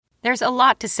There's a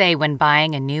lot to say when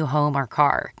buying a new home or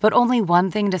car, but only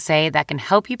one thing to say that can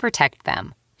help you protect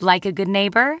them. Like a good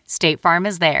neighbor, State Farm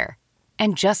is there.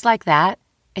 And just like that,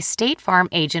 a State Farm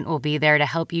agent will be there to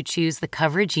help you choose the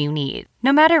coverage you need,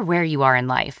 no matter where you are in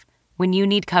life. When you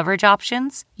need coverage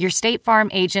options, your State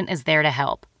Farm agent is there to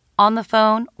help, on the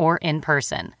phone or in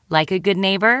person. Like a good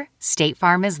neighbor, State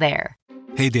Farm is there.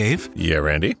 Hey, Dave. Yeah,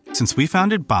 Randy. Since we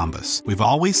founded Bombas, we've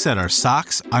always said our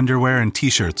socks, underwear, and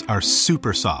T-shirts are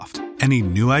super soft. Any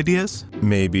new ideas?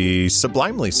 Maybe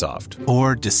sublimely soft.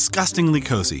 Or disgustingly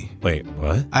cozy. Wait,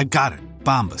 what? I got it.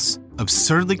 Bombas.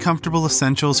 Absurdly comfortable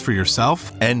essentials for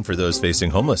yourself and for those facing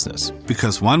homelessness.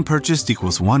 Because one purchased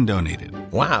equals one donated.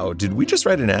 Wow, did we just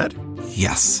write an ad?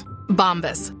 Yes.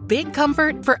 Bombas. Big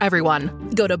comfort for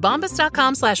everyone. Go to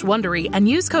bombas.com/Wondery and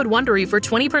use code Wondery for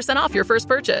 20% off your first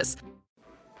purchase.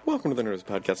 Welcome to the Nerds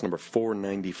Podcast number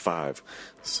 495.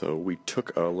 So we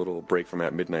took a little break from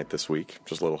At Midnight this week,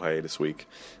 just a little hiatus week,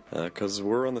 because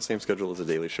we're on the same schedule as The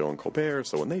Daily Show and Colbert,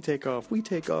 so when they take off, we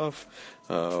take off,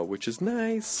 which is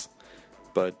nice,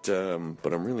 but I'm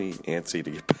really antsy to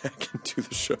get back into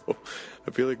the show.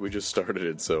 I feel like we just started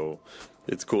it, so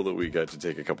it's cool that we got to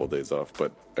take a couple of days off,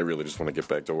 but I really just want to get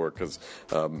back to work, because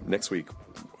next week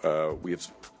we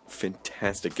have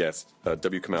fantastic guests,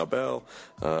 W. Kamau Bell,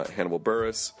 Hannibal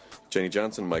Buress, Jenny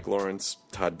Johnson, Mike Lawrence,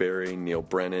 Todd Barry, Neil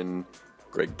Brennan,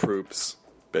 Greg Proops,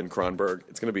 Ben Kronberg.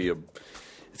 It's gonna be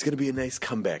a nice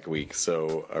comeback week.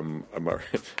 So I'm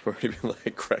already been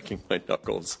like cracking my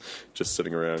knuckles, just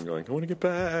sitting around going, I want to get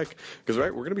back, because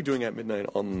we're gonna be doing At Midnight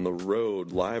on the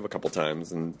road live a couple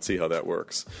times and see how that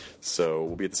works. So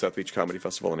we'll be at the South Beach Comedy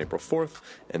Festival on April 4th,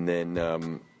 and then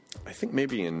I think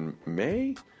maybe in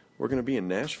May we're going to be in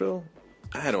Nashville?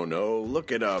 I don't know.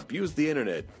 Look it up. Use the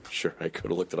internet. Sure, I could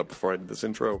have looked it up before I did this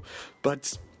intro,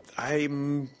 but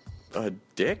I'm a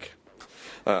dick.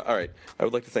 All right. I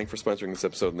would like to thank for sponsoring this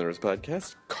episode of the Nerds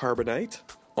Podcast, Carbonite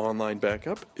online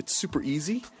backup. It's super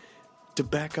easy to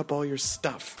back up all your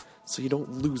stuff so you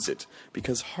don't lose it,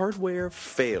 because hardware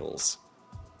fails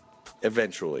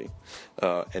eventually,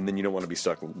 and then you don't want to be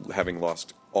stuck having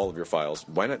lost all of your files.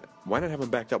 Why not have them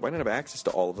backed up? Why not have access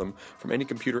to all of them from any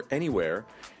computer anywhere?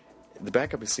 The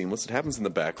backup is seamless. It happens in the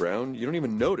background. You don't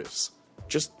even notice.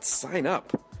 Just sign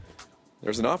up.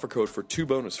 There's an offer code for 2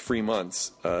 bonus free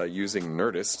months using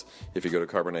Nerdist if you go to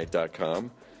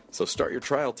Carbonite.com. So start your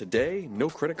trial today. No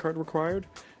credit card required.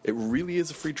 It really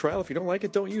is a free trial. If you don't like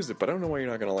it, don't use it. But I don't know why you're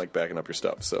not going to like backing up your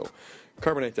stuff. So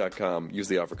Carbonite.com. Use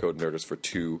the offer code Nerdist for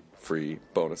 2 free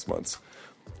bonus months.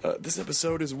 This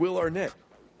episode is Will Arnett.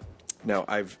 Now,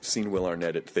 I've seen Will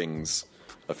Arnett at things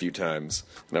a few times,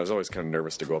 and I was always kind of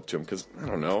nervous to go up to him because, I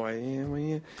don't know,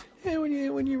 when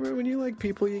you like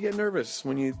people, you get nervous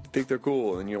when you think they're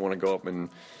cool, and you don't want to go up and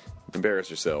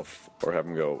embarrass yourself or have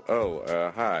them go,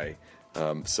 hi.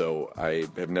 So I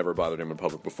have never bothered him in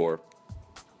public before.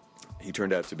 He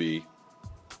turned out to be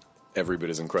every bit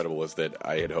as incredible as that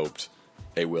I had hoped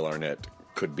a Will Arnett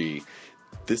could be.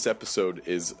 This episode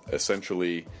is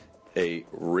essentially a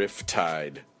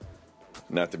Riptide,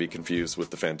 not to be confused with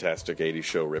the fantastic 80s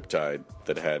show Riptide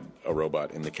that had a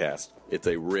robot in the cast. It's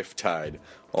a Riptide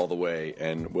all the way,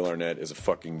 and Will Arnett is a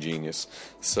fucking genius.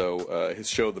 So his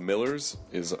show The Millers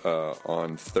is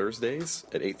on Thursdays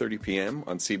at 8:30 p.m.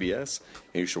 on CBS,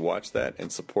 and you should watch that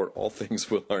and support all things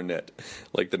Will Arnett,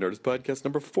 like the Nerdist Podcast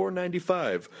number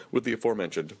 495 with the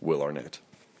aforementioned Will Arnett.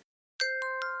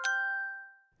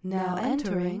 Now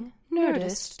entering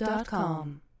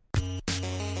Nerdist.com.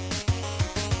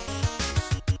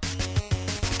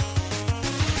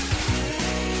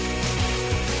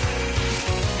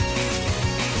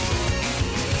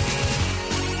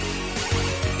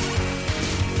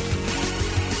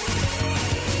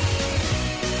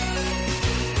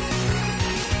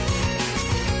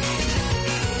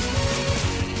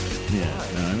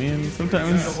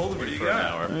 Sometimes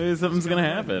something's going to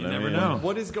happen. You never know.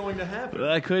 What is going to happen?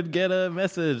 I could get a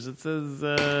message that says,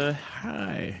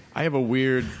 hi. I have a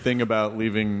weird thing about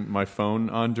leaving my phone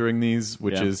on during these,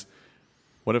 which is,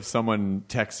 what if someone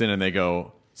texts in and they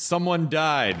go, someone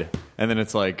died? And then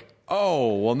it's like,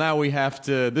 oh, well, now we have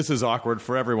to, this is awkward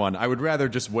for everyone. I would rather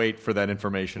just wait for that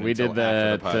information We until did that.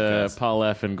 after the podcast. Paul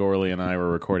F. and Gorley and I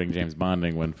were recording James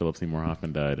Bonding when Philip Seymour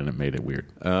Hoffman died, and it made it weird.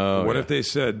 What if they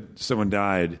said someone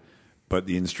died, but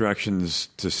the instructions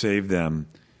to save them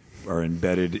are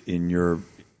embedded in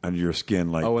under your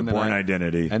skin, like the born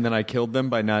identity? And then I killed them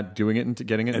by not doing it and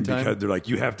getting it in time? Because they're like,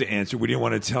 you have to answer. We didn't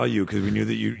want to tell you because we knew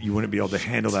that you wouldn't be able to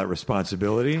handle that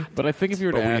responsibility. But I think if you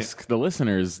were to ask the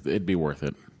listeners, it'd be worth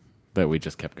it that we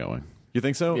just kept going. You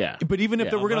think so? Yeah. But even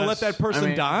if they were going to let that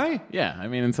person die? Yeah,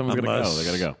 and someone's going to go. They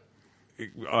got to go.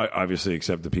 obviously,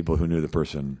 except the people who knew the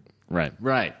person. Right.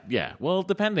 Yeah. Well,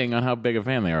 depending on how big a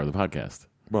fan they are of the podcast.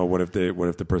 Well, what if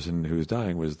the person who's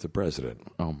dying was the president?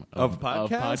 Of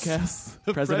podcasts?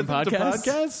 The president of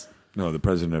podcasts? No, the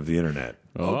president of the internet.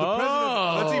 The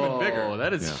president. That's even bigger.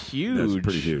 That is huge. That's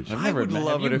pretty huge. I've never would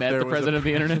love have it you if met there the was president of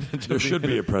the internet? There should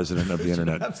be a president of the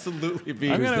internet. Absolutely be.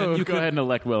 I'm then going you to go ahead and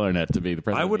elect Will Arnett to be the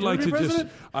president. I would of the like to internet. just.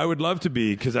 I would love to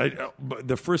be because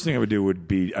the first thing I would do would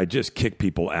be I just kick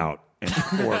people out.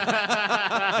 Or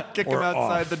Kick him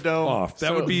outside the dome. Off.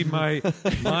 That would be my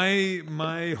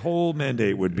whole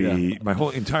mandate would be my whole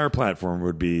entire platform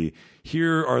would be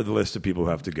here are the list of people who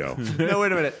have to go. No,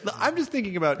 wait a minute. I'm just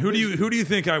thinking about Who do you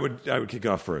think I would kick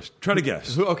off first? Try to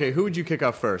guess. Who would you kick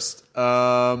off first?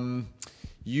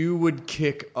 You would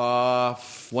kick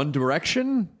off One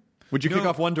Direction? Would you kick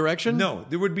off One Direction? No,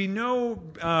 there would be no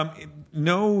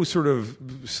sort of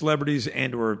celebrities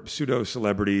and or pseudo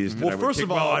celebrities. Well, first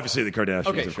of all, obviously the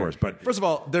Kardashians, of course. But first of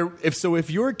all, if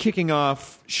you're kicking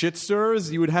off shit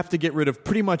stirs, you would have to get rid of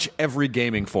pretty much every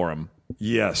gaming forum.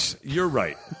 Yes, you're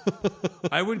right.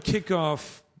 I would kick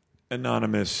off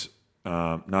Anonymous.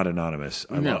 Not Anonymous.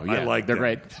 I like they're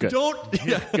them. great.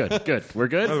 Good. Good. We're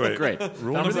good. By the way, Great.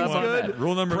 rule Thumbs number up on one. that.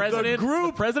 Rule number President, the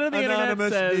group President of the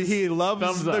Anonymous internet says he loves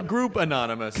thumbs the up. group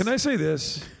Anonymous. Can I say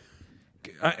this?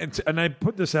 And I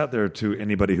put this out there to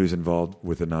anybody who's involved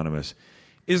with Anonymous.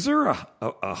 Is there a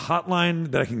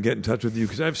hotline that I can get in touch with you?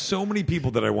 Because I have so many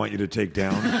people that I want you to take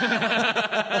down.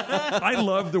 I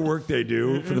love the work they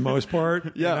do for the most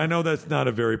part. Yeah. And I know that's not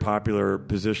a very popular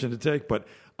position to take, but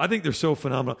I think they're so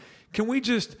phenomenal.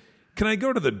 Can I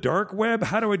go to the dark web?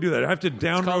 How do I do that? I have to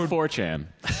download. It's called 4chan.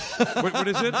 What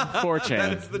is it? 4chan.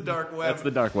 That's the dark web. That's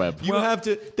the dark web. You have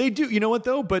to. They do. You know what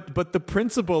though? But the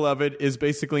principle of it is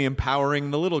basically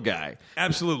empowering the little guy.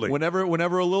 Absolutely. Whenever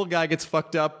a little guy gets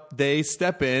fucked up, they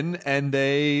step in and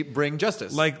they bring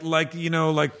justice. Like the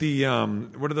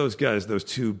what are those guys? Those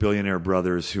two billionaire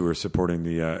brothers who are supporting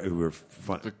who are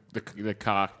fun. The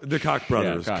Koch. The Koch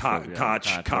brothers. Yeah, Koch.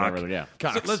 Yeah.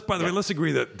 So by the way, let's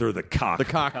agree that they're the Koch. the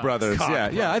Koch brothers. Koch Yeah,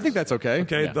 brothers. I think that's okay.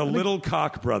 Okay, Yeah. the little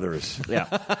Koch brothers. Yeah.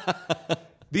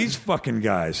 These fucking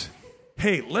guys.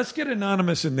 Hey, let's get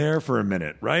Anonymous in there for a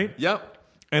minute, right? Yep.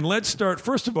 And let's start.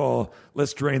 First of all,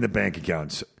 let's drain the bank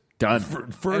accounts. Done.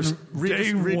 First,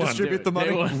 day redistribute the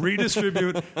money.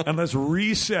 Redistribute, and let's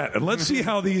reset. And let's see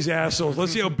how these assholes,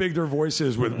 let's see how big their voice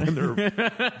is when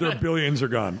their billions are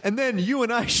gone. And then you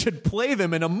and I should play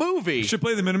them in a movie. Should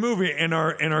play them in a movie, and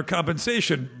our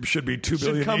compensation should be $2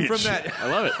 billion Should come each. from that. I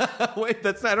love it. Wait,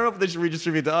 that's not. I don't know if they should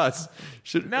redistribute to us.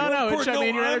 No, Of course, you're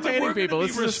entertaining we're people. gonna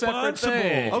This be is a separate responsible.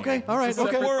 thing. Okay, all right, This is a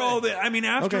okay. separate Before all thing. the, I mean,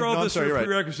 after Okay, all no, I'm this sorry, sort of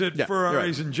you're right. prerequisite Yeah, Ferraris you're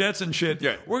right. and jets and shit,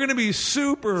 Yeah. we're going to be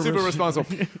super responsible.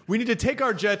 We need to take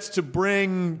our jets to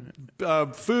bring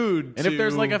food. And if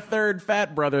there's like a third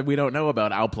fat brother we don't know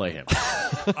about, I'll play him.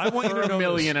 I want you to know $1.5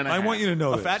 million. I want you to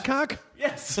know this. fat cock.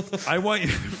 Yes. I want you,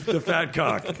 the fat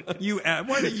cock. Why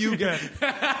don't you get?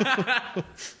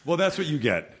 Well, that's what you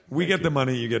get. We get the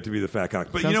money. You get to be the fat cock.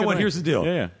 But Sounds you know good what? to me. Here's the deal.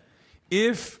 Yeah.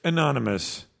 If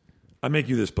Anonymous, I make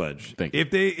you this pledge. Thank you.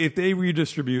 If they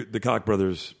redistribute the Koch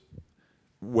brothers'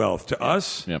 wealth to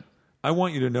us, Yep. I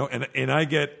want you to know, and I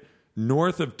get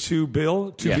north of two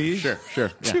Yeah, B's. sure. Yeah.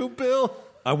 $2 billion.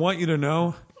 I want you to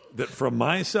know that from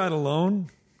my side alone,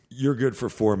 you're good for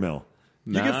 $4 million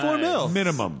You get $4 million.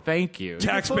 minimum. Thank you.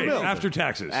 Tax $4 paid million. after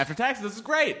taxes. After taxes, this is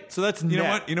great. So that's You know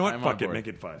net. what? You know what? I'm on Fuck it. board. Make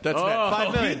it 5. That's net.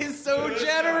 $5 million. He's so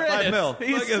generous. $5 million.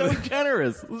 He's Look at so this.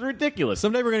 generous. It was ridiculous.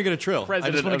 Someday we're gonna get a trill.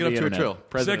 President I just want to of get the up to a trill. internet.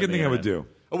 President Second of the thing I would internet.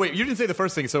 do. Oh wait, you didn't say the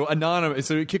first thing. So anonymous.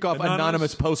 So kick off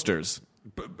anonymous posters.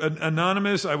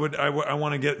 Anonymous, I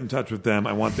want to get in touch with them.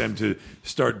 I want them to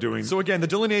start doing. So again, the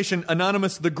delineation: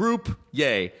 anonymous, the group,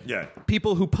 yay. Yeah.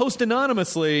 People who post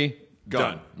anonymously,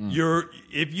 gone.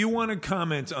 If you want to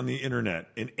comment on the internet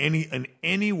in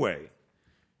any way,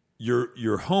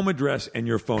 your home address and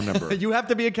your phone number. You have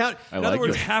to be accountable. I In like other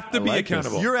words, this. have to I be like this.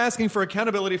 accountable. you're asking for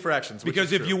accountability for actions. which Because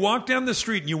is if true. you walk down the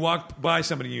street and you walk by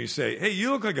somebody and you say, "Hey,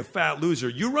 you look like a fat loser,"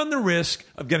 you run the risk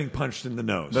of getting punched in the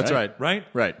nose. That's right.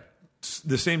 Right.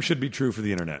 The same should be true for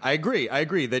the internet. I agree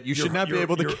that you should not be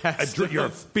able to cast your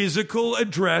physical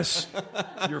address,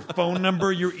 your phone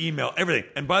number, your email, everything.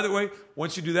 And by the way,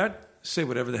 once you do that, say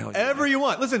whatever the hell you whatever want. you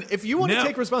want. Listen, if you want Now- to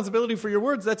take responsibility for your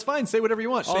words, that's fine. Say whatever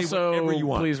you want. Also, whatever you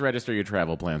want. please register your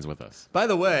travel plans with us. By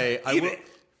the way,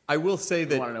 I will say I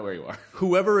that want to know where you are.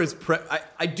 whoever is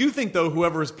I do think though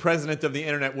whoever is president of the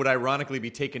internet would ironically be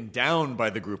taken down by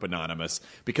the group Anonymous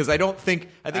because I think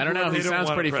I don't know. whoever- He don't sounds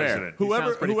want a pretty fair. president. He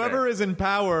sounds pretty whoever fair. is in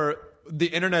power, the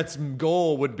internet's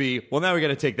goal would be, well, now we got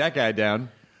to take that guy down.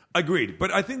 Agreed,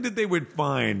 but I think that they would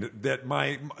find that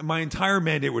my entire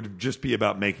mandate would just be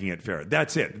about making it fair.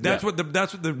 That's it. That's what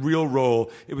the real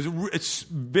role. It's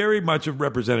very much a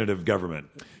representative government.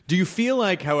 Do you feel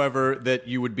like, however, that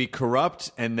you would be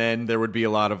corrupt, and then there would be a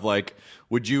lot of like,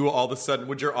 would you all of a sudden,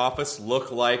 would your office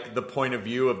look like the point of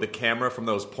view of the camera from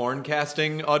those porn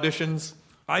casting auditions?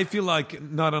 I feel like,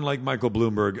 not unlike Michael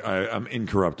Bloomberg, I'm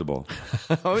incorruptible.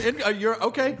 You're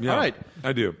okay. Yeah, All right.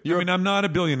 I do. I'm not a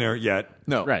billionaire yet.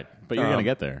 No. Right, but you're going to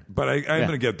get there. But I'm going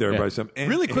to get there by some...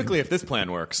 really quickly if this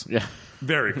plan works. Yeah.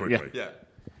 Very quickly. Yeah.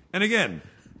 And again,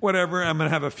 whatever, I'm going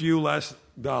to have a few less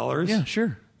dollars. Yeah,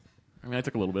 sure. I mean, I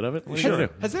took a little bit of it. What are you Sure. gonna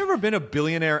do? Has there ever been a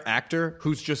billionaire actor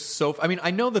who's just so... I mean,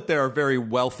 I know that there are very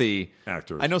wealthy...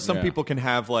 Actors. I know some Yeah. people can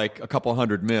have like a couple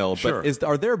 $100 million, Sure. but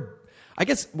are there... I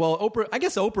guess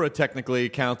Oprah technically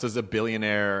counts as a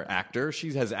billionaire actor.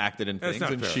 She has acted in That's things,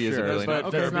 not and fair. she is a Sure, billionaire.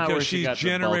 but that's not where Because she she got the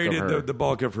bulk of generated her- the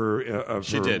bulk of her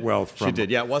She did. wealth from... She did.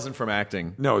 Yeah, it wasn't from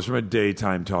acting. No, it was from a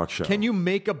daytime talk show. Can you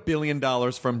make $1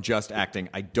 billion from just acting?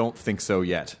 I don't think so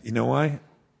yet. You know why?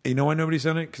 You know why nobody's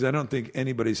done it? Because I don't think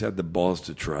anybody's had the balls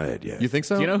to try it yet. You think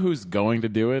so? Do you know who's going to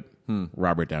do it?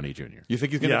 Robert Downey Jr. You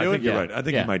think he's going to Yeah, do I it? think you're right. I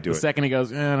think he might do the it. second he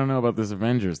goes, I don't know about this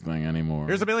Avengers thing anymore.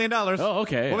 Here's $1 billion. Oh,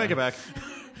 okay. We'll make it back.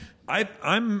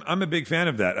 I'm a big fan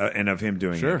of that and of him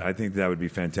doing Sure. it. I think that would be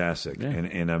fantastic, Yeah.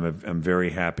 and I'm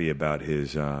very happy about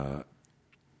his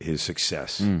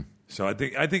success. So I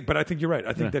think you're right.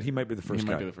 I think that he might be the first he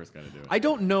guy. might be the first guy to do it. I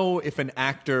don't know if an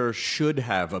actor should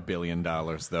have $1 billion,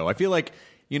 though. I feel like,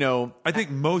 I think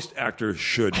most actors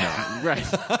should not. Right.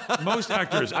 Most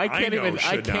actors I can't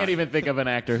even think of an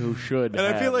actor who should. And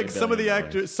I feel like have some of the $1 billion.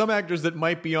 actors, some actors that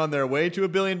might be on their way to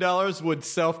 $1 billion would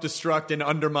self-destruct and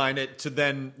undermine it to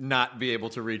then not be able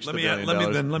to reach Let the me $1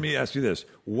 billion. let me ask you this: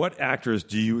 what actors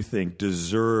do you think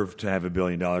deserve to have $1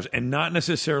 billion, and not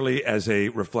necessarily as a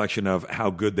reflection of how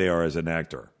good they are as an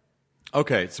actor?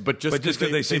 Okay, so, but just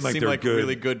because they seem like they're good.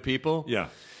 really good people. Yeah.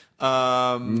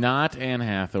 Not Anne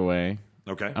Hathaway.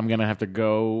 Okay. I'm gonna have to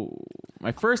go.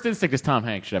 My first instinct is Tom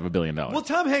Hanks should have $1 billion. Well,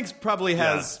 Tom Hanks probably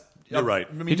has. You're right.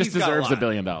 I mean, he just he's got deserves lot. $1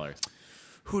 billion.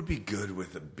 Who would be good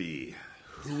with a B?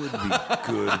 Who would be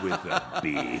good with a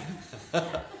B?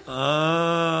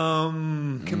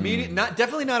 Comedian,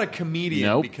 definitely not a comedian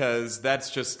Nope. because that's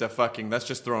just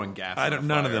throwing gas. I on don't. a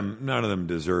None of fire. them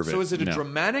deserve it. So is it a No.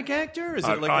 dramatic actor? Is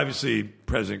it like obviously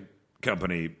present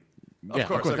company? Of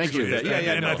course. Thank you.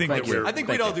 Yeah, and I think thank that you. we're. I think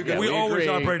we'd all do good. we always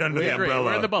agree. operate under We the agree. umbrella.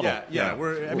 We're in the bubble.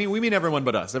 Yeah. We mean everyone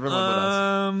but us. Everyone but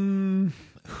us.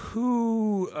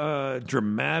 Who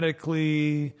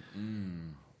dramatically?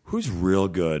 Who's real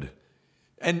good?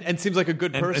 And seems like a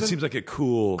good And person. it seems like a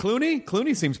cool. Clooney.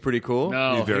 Clooney seems pretty cool.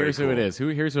 No, Very here's who cool. it is.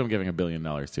 Here's who I'm giving $1 billion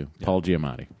to. Paul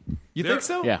Giamatti. You think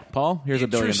so? Yeah, Paul. Here's $1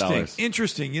 billion.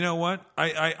 Interesting. You know what?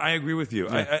 I agree with you.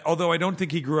 Although I don't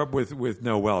think he grew up with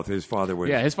no wealth. His father was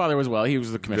Yeah, his father was He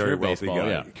was the commissioner very of wealthy baseball. guy,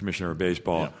 Yeah. commissioner of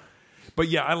baseball. Yeah. But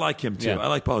yeah, I like him too. Yeah. I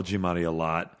like Paul Giamatti a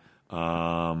lot.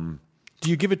 Do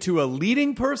you give it to a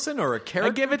leading person or a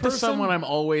character? I give it to person? someone I'm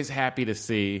always happy to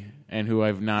see and who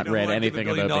I've not You know read who I'd give anything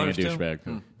 $1 about being a billion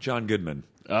douchebag. John Goodman.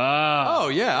 Oh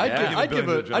yeah, I'd Give $1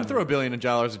 billion to John I'd throw $1 billion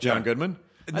at John Goodman.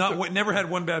 Never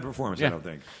had one bad performance. I don't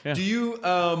think. Yeah. Do you?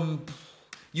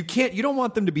 You can't. You don't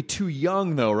want them to be too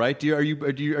young, though, right? Are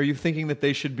you thinking that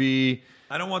they should be?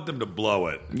 I don't want them to blow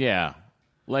it. Yeah.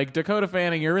 Like Dakota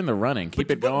Fanning, you're in the running. Keep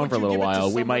But- it but going would for a you little give it to while.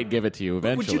 We someone- might give it to you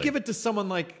eventually. Would you give it to someone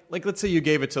like let's say you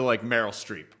gave it to like Meryl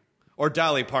Streep or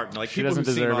Dolly Parton, like She people doesn't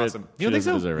who seem deserve it. awesome? She You don't think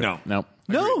doesn't so? deserve it. No. No.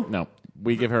 No? No.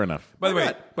 We give her enough. By the Why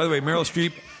way, not? Meryl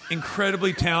Streep,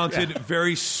 incredibly talented,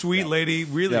 very sweet lady,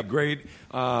 really Yep. great.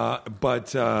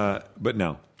 But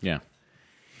no. Yeah.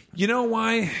 You know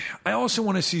why? I also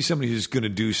want to see somebody who's going to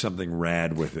do something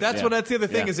rad with it. That's Yeah. what. That's the other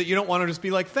thing Yeah. is that you don't want to just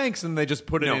be like thanks and they just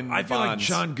put it No, in. I feel like bonds.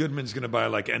 John Goodman's going to buy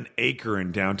like an acre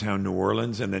in downtown New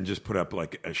Orleans and then just put up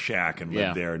like a shack and live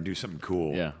Yeah. there and do something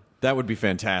cool. Yeah. That would be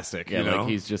fantastic. Yeah, You like know?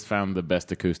 he's just found the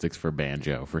best acoustics for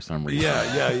banjo for some reason.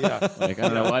 Yeah. Like, I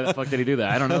don't know why the fuck did he do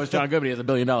that. I don't know. It's John Goodman. He has $1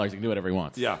 billion. He can do whatever he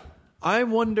wants. Yeah. I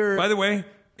wonder. By the way,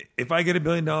 if I get $1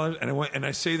 billion and I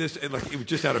say this like it was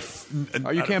just out of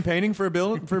Are you campaigning for $1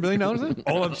 billion? Then?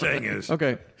 all I'm saying is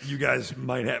Okay. you guys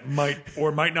might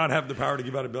not have the power to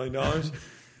give out $1 billion.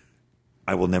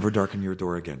 I will never darken your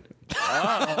door again. What?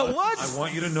 I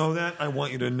want you to know that. I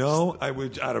want you to know. I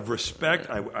would, out of respect,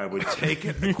 I would take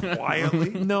it quietly.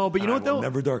 No, but you know I what though? will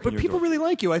never darken but your people door. really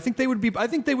like you. I think they would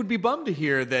be bummed to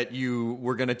hear that you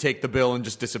were going to take the bill and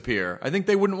just disappear. I think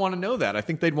they wouldn't want to know that. I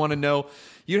think they'd want to know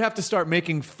you'd have to start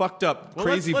making fucked up, Well,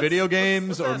 crazy let's- video let's-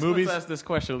 games or movies. Let's ask this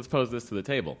question. Let's pose this to the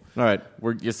table. All right.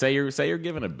 You say you're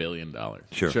given $1 billion.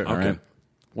 Sure. All Okay. right?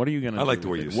 What are you going to? I like do the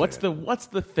way with you it? say What's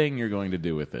the thing you're going to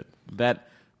do with it? That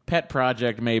pet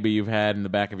project maybe you've had in the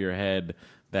back of your head.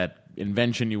 That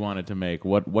invention you wanted to make.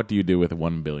 What do you do with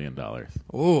 $1 billion?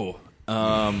 Oh,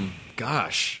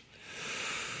 gosh.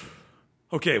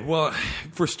 Okay, well,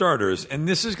 for starters, and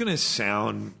this is going to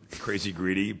sound crazy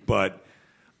greedy, but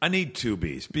I need 2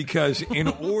 bees because in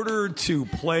order to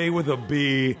play with a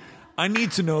bee, I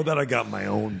need to know that I got my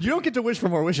own. You don't get to wish for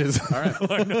more wishes. All right.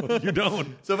 I know you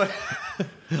don't. So if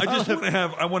I just want to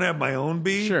have. I want to have my own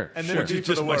bee. Sure, and sure. then it's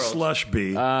just my slush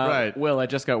bee. right. Will, I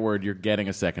just got word you're getting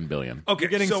a second billion. Okay,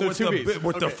 getting so so with, 2 the, bees.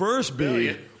 with the first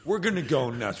bee, we're going to go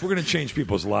nuts. We're going to change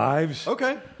people's lives.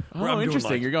 Okay. Where I'm Oh, doing,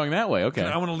 interesting. like- You're going that way. Okay.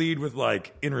 I want to lead with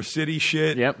like inner city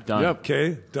shit. Yep, done. Yep.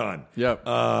 Okay, done. Yep.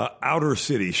 Outer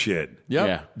city shit. Yep.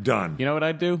 Yeah. Done. You know what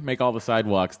I'd do? Make all the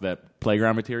sidewalks that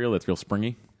playground material that's real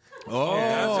springy. Oh,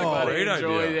 that's a great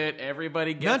Enjoyed idea. it.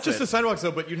 Everybody gets not just the it. sidewalks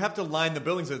though, but you'd have to line the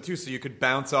buildings with it too, so you could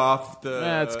bounce off the.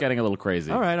 That's getting a little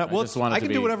crazy. All right. Well, just want it I to can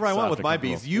be do whatever I want soft with and my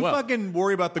comfortable. bees. You Well, fucking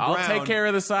worry about the I'll ground. take care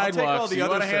of the I'll take sidewalks. all the You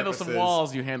other want to handle some surfaces.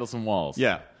 walls, you handle some walls.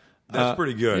 Yeah. That's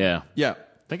pretty good. Yeah. Yeah.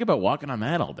 Think about walking on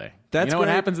that all day. That's you know what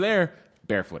great. happens there?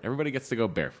 Barefoot. Everybody gets to go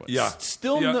barefoot. Yeah.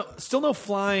 Still Yeah. no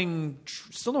flying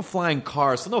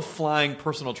cars, still no flying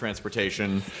personal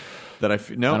transportation that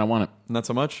no. I don't want it. Not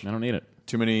so much. I don't need it.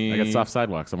 Too many. I got soft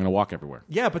sidewalks. I'm going to walk everywhere.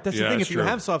 Yeah, but that's Yeah, the thing. that's If you true.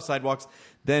 have soft sidewalks,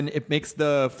 then it makes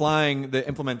the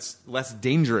implements less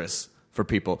dangerous for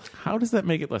people. How does that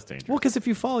make it less dangerous? Well, because if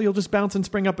you fall, you'll just bounce and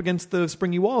spring up against the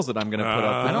springy walls that I'm going to put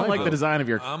up. I don't like the design. design of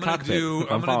your I'm cockpit gonna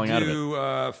if I'm falling out of it. do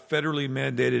federally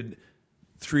mandated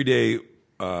 3-day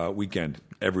weekend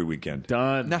every weekend.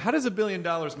 Done. Now, how does $1 billion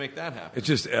make that happen? It's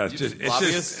just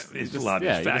lobbyists? it's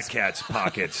lobbyists, you fat just- cats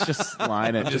pockets. Just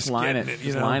line it. Just line it. getting it, you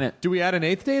Just know? line it. Do we add an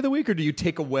 8th day of the week, or do you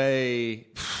take away?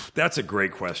 That's a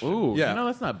great question. Ooh, Yeah. you know,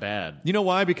 that's not bad. You know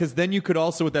why? Because then you could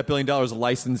also, with that $1 billion,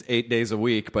 license 8 days a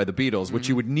week by the Beatles, which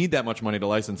you would need that much money to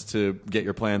license to get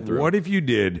your plan through. What if you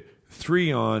did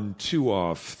 3 on, 2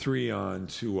 off, 3 on,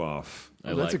 2 off? I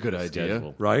that's like a good this idea.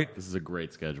 schedule. Right? This is a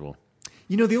great schedule.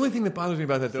 You know, the only thing that bothers me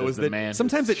about that, though, Says is the that man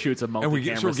sometimes who it shoots a And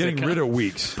multi-camera we're getting sitcom. rid of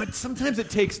weeks. But sometimes it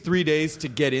takes 3 days to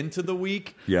get into the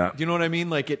week. Yeah. Do you know what I mean?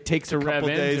 Like it takes a rev couple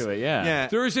into days. it, yeah.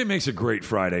 Thursday makes a great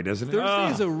Friday, doesn't it?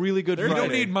 Thursday is a really good You Friday.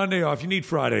 don't need Monday off. You need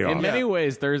Friday off. In many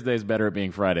ways, Thursday's better at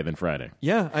being Friday than Friday.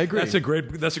 Yeah, I agree. That's a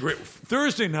great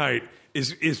Thursday night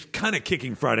is kind of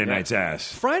kicking Friday night's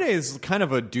ass. Friday is kind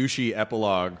of a douchey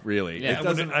epilogue, really. Yeah. It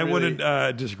doesn't. I really-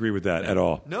 wouldn't disagree with that at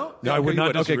all. No, I would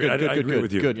not Okay, disagree. good. I agree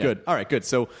with you. Good. All right, good.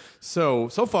 So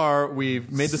far we've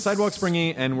made the sidewalk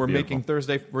springy, and we're Beautiful. making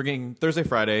Thursday. We're getting Thursday,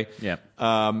 Friday. Yeah.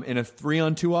 In a 3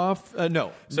 on 2 off.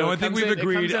 No. So No, I it think comes we've in-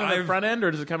 agreed. It comes in on the I've- front end,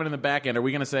 or does it come in on the back end? Are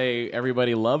we going to say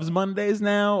everybody loves Mondays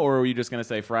now, or are you just going to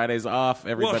say Fridays off?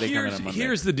 Well, Everybody coming on Monday.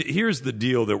 here's the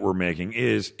deal that we're making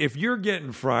is if you're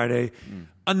getting Friday,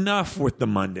 enough with the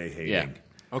Monday hating. Yeah.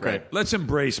 Okay. Let's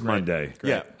embrace Monday.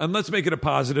 Yeah. And let's make it a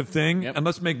positive thing. Yep. And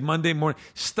let's make Monday morning.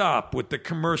 Stop with the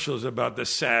commercials about the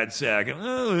sad sack. And,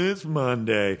 oh, it's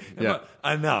Monday. Yeah.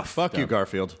 Enough. Fuck you,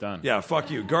 Garfield. Done. Yeah, fuck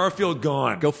you. Garfield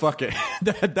gone. Go fuck it.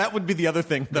 that would be the other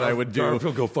thing that I would do.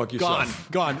 Garfield, go fuck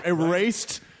yourself. Gone.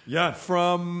 Erased. Yeah.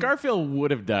 From Garfield would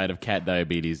have died of cat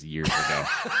diabetes years ago.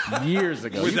 Years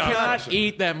ago. Without you cannot question.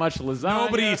 eat that much lasagna.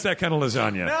 Nobody eats that kind of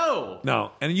lasagna. No.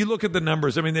 No. And you look at the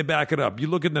numbers. I mean, they back it up. You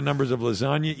look at the numbers of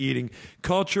lasagna eating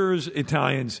cultures,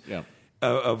 Italians, Yeah.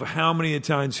 of how many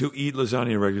Italians who eat lasagna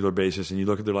on a regular basis, and you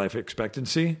look at their life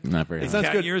expectancy. Not very high. Sounds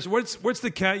Cat good. years. What's the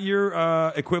cat year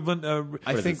equivalent?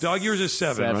 I think dog years is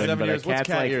 7, right? 7 but years. a What's cat's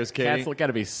cat like, years, Katie? Cats got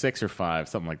to be 6 or 5,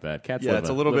 something like that. Cats Yeah, live it's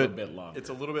a little bit long. It's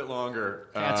a little bit longer.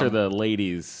 Cats are the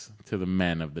ladies to the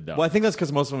men of the dog. Well, I think that's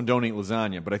because most of them don't eat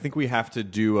lasagna, but I think we have to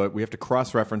do we have to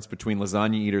cross-reference between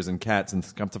lasagna eaters and cats, and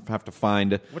have to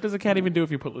find. What does a cat even do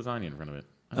if you put lasagna in front of it?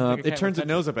 I don't think a It cat turns would its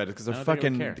touch nose up at it because I don't think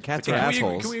it would care. cats are Can we,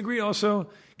 assholes. can we agree also?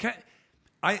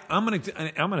 I'm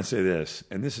gonna say this,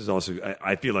 and this is also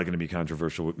I feel like going to be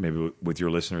controversial, maybe with your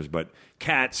listeners, but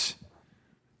cats.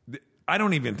 I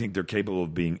don't even think they're capable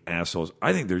of being assholes.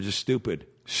 I think they're just stupid,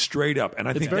 straight up, and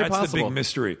I think very that's the possible. big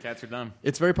mystery. Cats are dumb.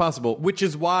 It's very possible, which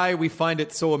is why we find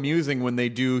it so amusing when they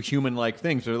do human-like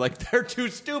things. They're like, they're too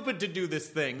stupid to do this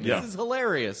thing. Yeah. This is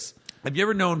hilarious. Have you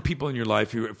ever known people in your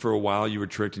life who, for a while, you were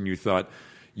tricked and you thought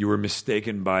you were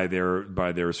mistaken by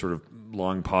their sort of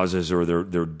long pauses or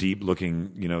their deep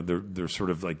looking, their sort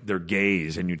of like their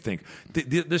gaze, and you'd think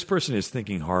this person is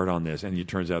thinking hard on this, and it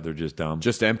turns out they're just dumb,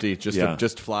 Just empty. Just Yeah.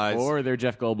 just flies. Or they're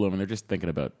Jeff Goldblum and they're just thinking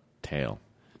about tail.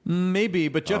 Maybe,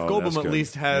 but Jeff Oh, that's Goldblum at good.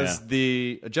 least has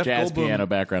the Jeff Jazz Goldblum piano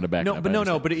background to background. No, but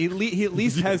no, but he at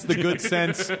least has the good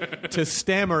sense to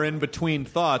stammer in between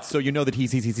thoughts, so you know that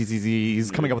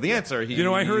he's coming up with the answer.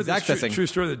 I heard he's this accessing. true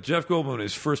story that Jeff Goldblum,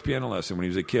 his first piano lesson when he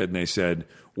was a kid, and they said,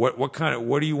 what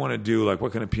do you want to do? Like,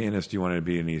 what kind of pianist do you want to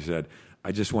be? And he said,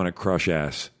 I just want to crush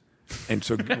ass. And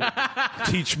so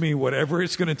teach me whatever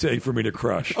it's going to take for me to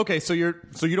crush. Okay, so you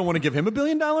don't want to give him $1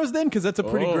 billion then, because that's a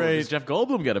pretty great. Does Jeff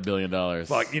Goldblum got $1 billion?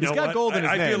 Fuck, you know He's got what? gold in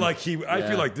his I name. feel like I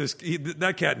feel like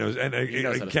that cat knows, and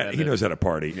knows how to spend he it. knows how to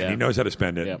party, Yeah. and he knows how to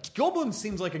spend it. Yeah. Goldblum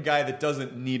seems like a guy that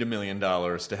doesn't need $1 million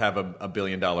to have a $1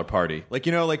 billion party. Like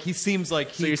he seems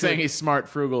like So you're saying he's smart,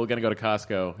 frugal, going to go to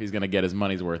Costco. He's going to get his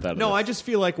money's worth out of No, this. I just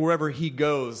feel like wherever he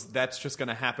goes, that's just going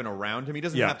to happen around him. He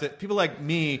doesn't Yeah. have to. People like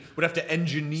me would have to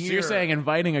engineer. So you're saying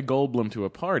inviting a Goldblum to a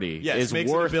party Yes, is makes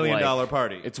it worth $1 billion like,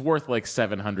 party. It's worth like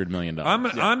 $700 million.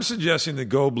 I'm suggesting that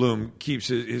Goldblum keeps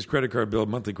his credit card bill,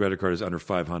 monthly credit card is under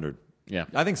 500. Yeah,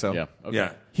 I think so. Yeah, okay.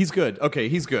 Yeah, He's good. Okay,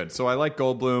 he's good. So I like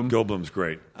Goldblum. Goldblum's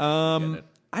great.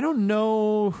 I don't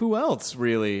know who else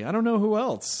really. I don't know who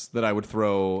else that I would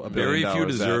throw $1 billion. Very few at.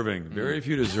 deserving. Very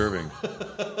few deserving.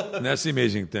 And that's the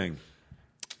amazing thing.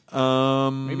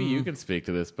 Maybe you can speak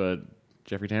to this, but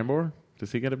Jeffrey Tambor,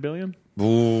 does he get $1 billion?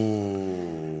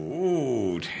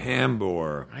 Ooh,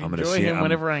 Tambor. I I'm gonna enjoy see him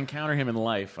whenever I encounter him in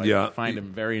life. I find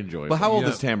him very enjoyable. But how old Yeah.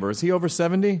 is Tambor? Is he over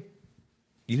 70?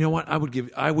 You know what? I would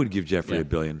give Jeffrey Yeah. $1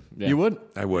 billion. Yeah. You would?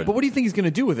 I would. But what do you think he's going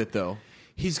to do with it, though?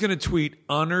 He's going to tweet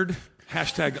honored,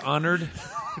 #honored.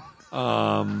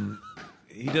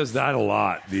 He does that a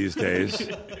lot these days. He's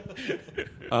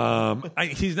not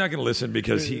going to listen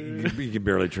because he can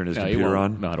barely turn his No, he computer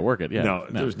won't on. know how to work it. Yeah, No,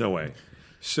 there's no way.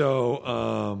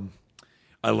 So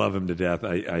I love him to death.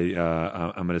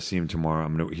 I'm going to see him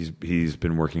tomorrow. He's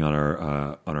been working on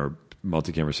our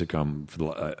multi-camera sitcom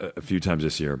for a few times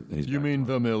this year. He's You mean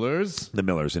The Millers? The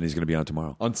Millers, and he's going to be on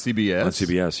tomorrow On CBS? on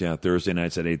CBS. Yeah, Thursday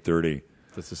nights at 8:30.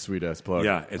 That's a sweet-ass plug.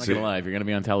 Yeah, I'm it's not gonna lie. If you're gonna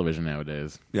be on television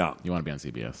nowadays, Yeah. you want to be on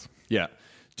CBS. Yeah.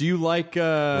 Do you like...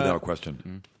 without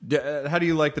question. How do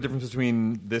you like the difference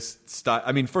between this style?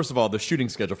 I mean, first of all, the shooting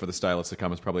schedule for the style of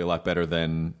sitcom is probably a lot better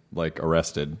than, like,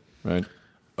 Arrested, right?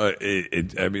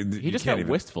 I mean, He just got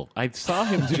wistful. I saw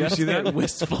him Did you just see that? get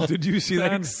wistful. Did you see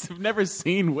that? I've never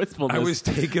seen wistfulness. I was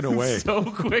taken away. so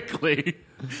quickly.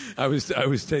 I was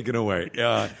taken away.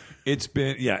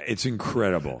 It's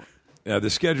incredible. The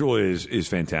schedule is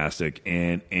fantastic,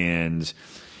 and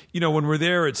when we're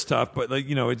there, it's tough, but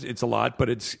it's a lot, but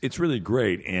it's really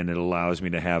great, and it allows me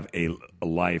to have a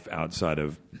life outside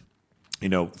of,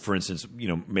 for instance,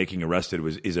 making Arrested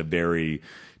is a very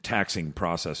taxing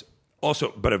process,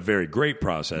 also, but a very great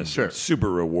process. Sure.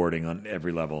 Super rewarding on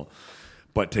every level.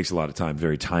 But takes a lot of time,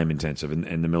 very time intensive, and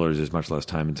The Millers is much less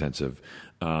time intensive.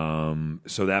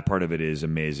 So that part of it is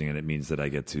amazing, and it means that I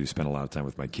get to spend a lot of time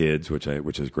with my kids, which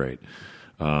is great.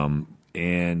 So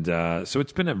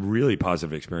it's been a really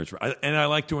positive experience, and I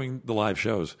like doing the live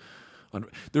shows.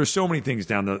 There are so many things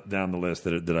down the list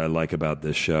that I like about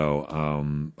this show.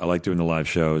 I like doing the live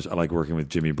shows. I like working with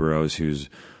Jimmy Burrows, who's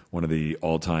one of the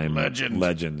all-time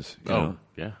legends. you know?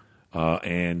 Yeah.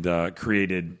 And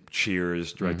created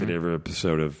Cheers, directed every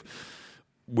episode of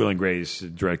Will and Grace,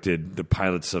 directed the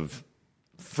pilots of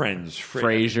Friends,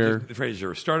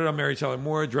 Frasier. Started on Mary Tyler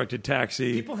Moore, directed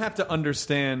Taxi. People have to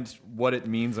understand what it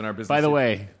means in our business. By the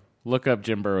way, look up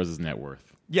Jim Burrows' net worth.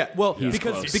 Yeah, well, He's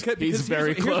because close. because He's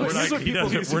very close.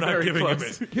 We're not giving him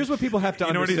it. Here's what people have to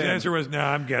You know what his understand. answer was? No,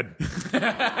 I'm good.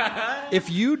 If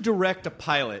you direct a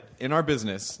pilot in our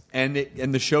business and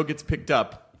the show gets picked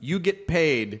up, you get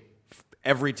paid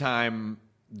every time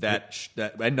that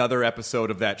another episode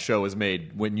of that show is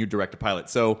made when you direct a pilot.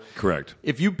 So Correct.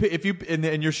 If you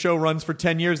and your show runs for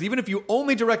 10 years, even if you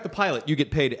only direct the pilot, you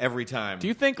get paid every time. Do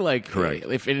you think, like, Correct.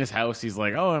 if in his house he's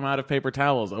like, oh, I'm out of paper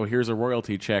towels. Oh, here's a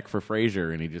royalty check for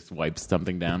Frasier, and he just wipes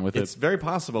something down with It's it? very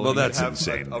possible. Well, that you that's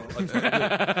have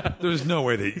insane. There's no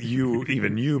way that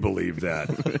you believe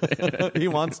that. he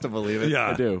wants to believe it.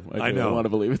 Yeah, I do. I know. I want to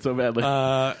believe it so badly.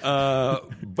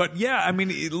 But yeah, I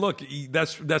mean, look,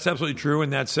 that's absolutely true,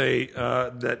 and that's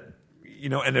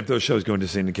and if those shows go into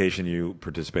syndication, you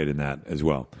participate in that as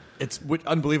well. It's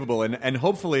unbelievable, and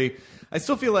hopefully, I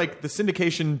still feel like the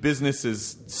syndication business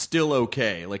is still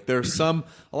okay. Like there's a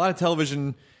lot of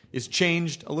television is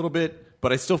changed a little bit,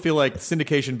 but I still feel like the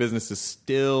syndication business is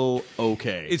still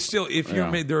okay. It's still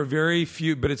there are very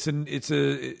few, but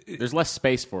There's less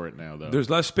space for it now, though. there's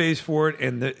less space for it,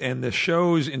 and the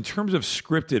shows in terms of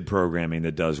scripted programming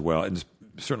that does well, and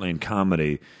certainly in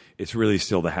comedy, it's really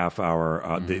still the half hour,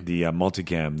 the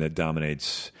multicam that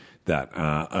dominates that,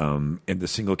 and the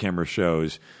single camera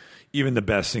shows. even the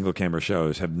best single camera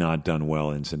shows have not done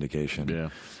well in syndication. Yeah.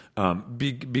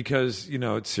 Because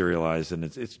it's serialized and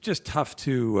it's just tough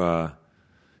for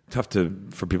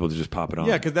people to just pop it on.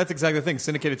 Yeah, because that's exactly the thing.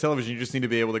 Syndicated television, you just need to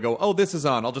be able to go, oh, this is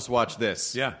on. I'll just watch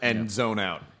this. Yeah. And zone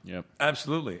out. Yep.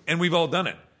 Absolutely. And we've all done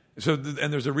it. So,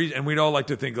 and there's a reason, and we'd all like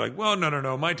to think like, well,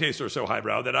 no, my tastes are so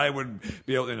highbrow that I would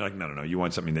be able to, like, no, you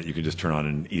want something that you can just turn on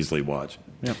and easily watch.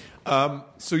 Yeah.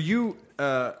 So you...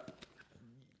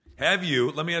 have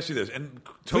you, let me ask you this, and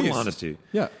total Please. honesty.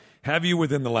 Yeah. Have you,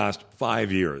 within the last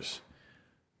 5 years,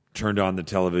 turned on the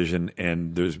television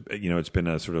and there's, it's been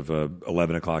a sort of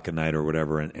 11 o'clock at night or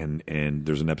whatever, and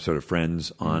there's an episode of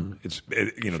Friends on.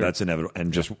 That's inevitable,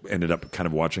 and just ended up kind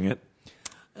of watching it?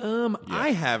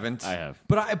 I haven't. I have.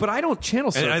 But I don't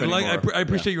channel surf And anymore. I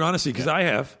appreciate your honesty, because I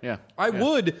have. Yeah. I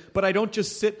would, but I don't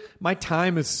just sit. My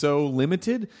time is so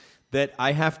limited that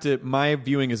I have to. My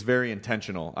viewing is very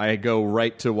intentional. I go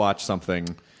right to watch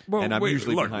something, and I'm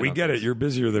usually look, behind we on get it. things. You're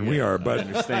busier than we are, but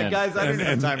understand. Guys, I don't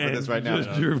have time for this right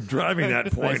now. You're driving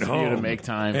that point nice of home you to make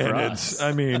time and for it's, us.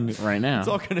 I mean, Right now. It's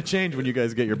all going to change when you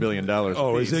guys get your $1 billion.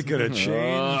 oh, is it going to change?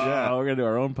 Oh, we're gonna do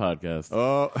our own podcast.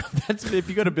 Oh, that's if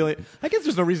you got $1 billion. I guess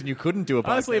there's no reason you couldn't do a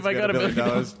podcast. Honestly, if I got $1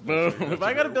 billion, boom. If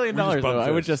I got $1 billion,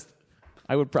 though,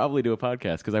 I would probably do a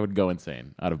podcast because I would go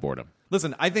insane out of boredom.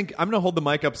 Listen, I think I'm going to hold the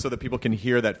mic up so that people can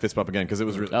hear that fist bump again because it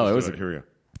was really. Oh, it was. Here we go.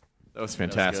 That was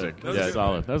fantastic. That was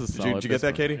solid. That was a solid. Did you get that,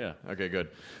 fist Katie? bump. Yeah. Okay, good.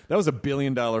 That was $1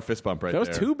 billion fist bump right That was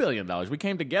there. $2 billion. We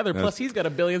came together. Plus, he's got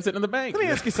 $1 billion sitting in the bank. Let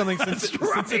me ask you something. Since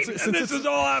This is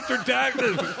all after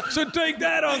taxes. So take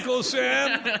that, Uncle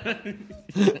Sam.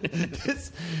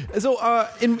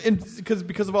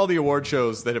 because of all the award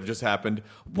shows that have just happened,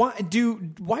 why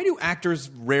do actors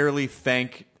rarely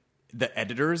thank the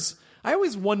editors? I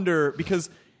always wonder because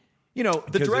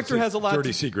the director has a lot.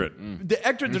 Dirty secret.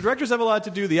 The directors have a lot to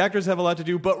do. The actors have a lot to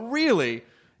do. But really,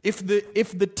 if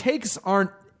the takes aren't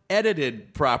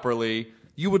edited properly,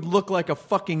 you would look like a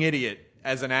fucking idiot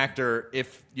as an actor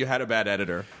if you had a bad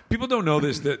editor. People don't know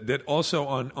this that also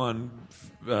on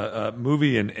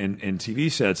movie and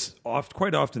TV sets,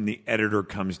 quite often the editor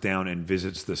comes down and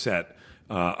visits the set,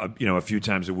 a few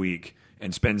times a week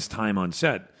and spends time on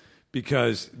set.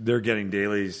 Because they're getting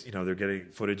dailies, they're getting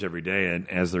footage every day, and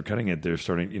as they're cutting it, they're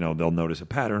starting, they'll notice a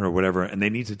pattern or whatever, and they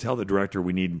need to tell the director,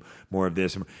 we need more of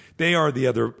this. They are the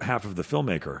other half of the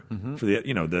filmmaker. For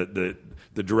the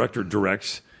director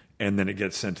directs, and then it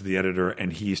gets sent to the editor,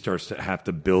 and he starts to have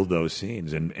to build those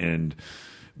scenes and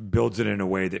builds it in a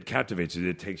way that captivates you.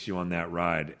 It takes you on that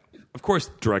ride. Of course,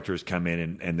 directors come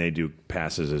in and they do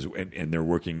passes, and they're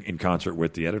working in concert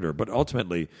with the editor, but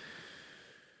ultimately.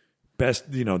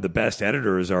 The best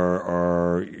editors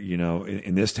are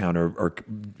in this town are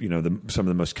some of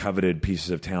the most coveted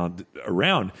pieces of talent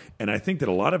around, and I think that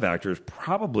a lot of actors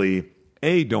probably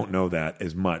don't know that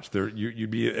as much.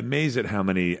 You'd be amazed at how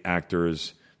many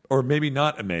actors, or maybe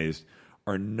not amazed,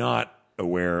 are not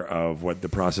aware of what the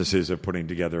process is of putting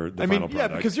together the final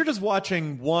product. Yeah, because you're just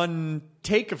watching one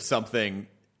take of something.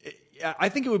 I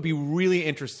think it would be really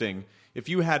interesting if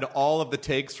you had all of the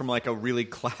takes from like a really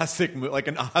classic, like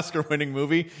an Oscar-winning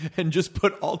movie, and just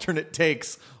put alternate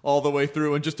takes all the way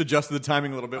through and just adjusted the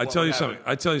timing a little bit. I tell you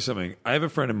something. I have a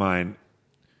friend of mine.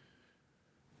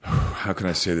 How can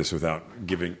I say this without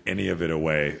giving any of it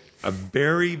away? A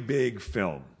very big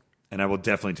film, and I will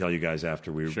definitely tell you guys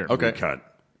after we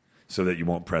cut, so that you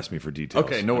won't press me for details.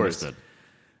 Okay, no worries.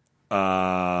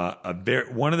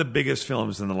 One of the biggest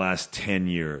films in the last 10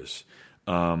 years.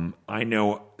 I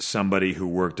know somebody who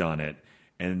worked on it,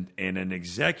 and an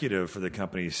executive for the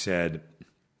company said,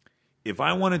 if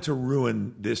I wanted to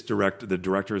ruin the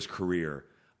director's career,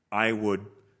 I would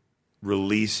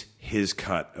release his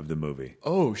cut of the movie.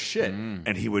 Oh, shit.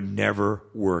 And he would never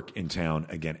work in town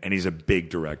again. And he's a big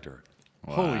director.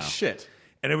 Wow. Holy shit.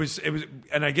 And it was,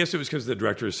 and I guess it was because the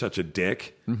director is such a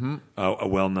dick, a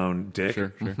well-known dick.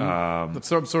 Sure. That's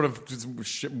sort of just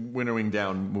winnowing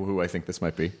down who I think this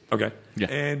might be. Okay. Yeah.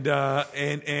 And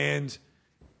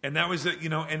that was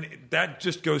and that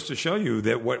just goes to show you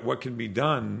that what can be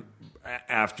done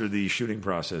after the shooting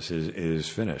process is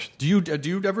finished. Do you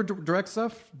ever direct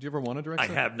stuff? Do you ever want to direct I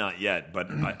stuff? have not yet, but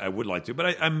I would like to.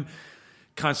 But I'm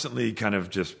constantly kind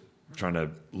of just trying to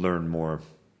learn more.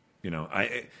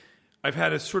 I've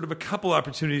had a couple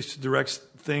opportunities to direct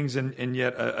things, and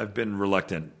yet I've been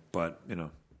reluctant. But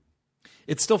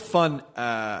it's still fun.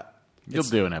 You'll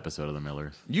do an episode of The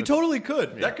Millers. You totally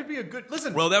could. Yeah. That could be a good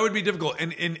listen. Well, that would be difficult.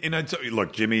 And I tell you,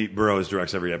 look, Jimmy Burrows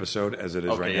directs every episode as it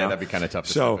is right now. That'd be kind of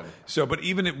tough. But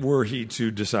even were he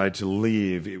to decide to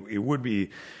leave, it would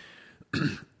be.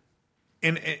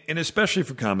 And especially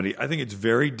for comedy, I think it's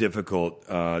very difficult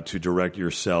to direct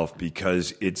yourself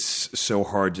because it's so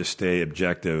hard to stay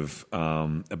objective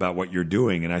about what you're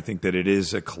doing. And I think that it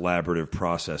is a collaborative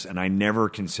process. And I never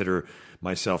consider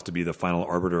myself to be the final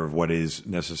arbiter of what is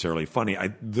necessarily funny.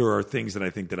 There are things that I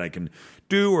think that I can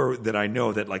do, or that I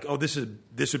know that, like, oh, this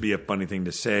would be a funny thing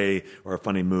to say or a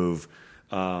funny move.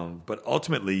 But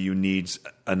ultimately, you need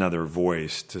another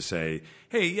voice to say,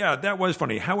 "Hey, yeah, that was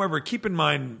funny." However, keep in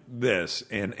mind this,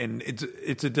 and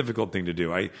it's a difficult thing to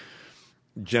do. I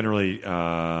generally,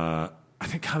 I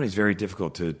think comedy is very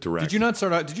difficult to direct. Did you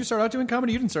start out doing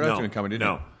comedy? You didn't start out doing comedy, did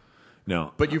you?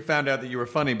 No. But you found out that you were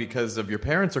funny because of your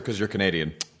parents, or because you're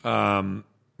Canadian?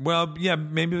 Well, yeah,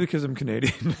 maybe because I'm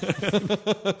Canadian.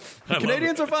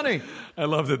 Canadians are funny. I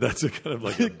love that. That's a kind of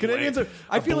like a Canadians blanket,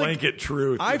 are. I feel blanket like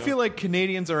truth. I feel like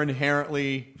Canadians are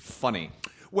inherently funny.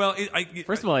 Well,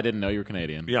 First of all, I didn't know you were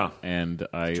Canadian. Yeah. And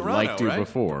I Toronto, liked you right?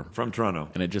 before. from Toronto.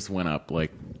 And it just went up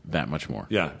like that much more.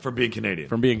 Yeah, from being Canadian.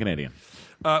 From being Canadian.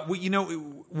 Well, you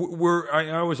know,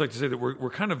 I always like to say that we're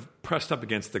kind of pressed up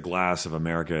against the glass of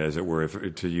America, as it were,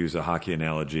 to use a hockey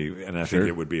analogy, and I think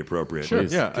it would be appropriate. Sure.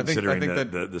 Yeah, considering I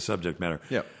think the subject matter.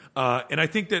 Yeah. And I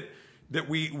think that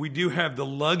we do have the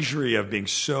luxury of being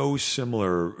so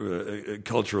similar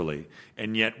culturally,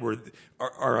 and yet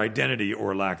our identity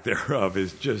or lack thereof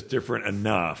is just different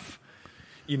enough.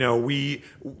 You know, we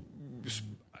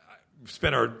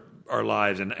spent our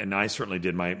lives, and I certainly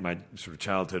did my sort of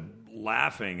childhood,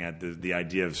 laughing at the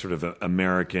idea of sort of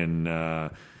Americana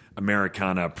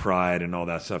pride and all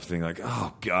that stuff, thinking like,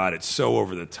 oh God, it's so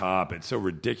over the top, it's so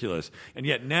ridiculous. And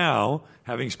yet now,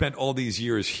 having spent all these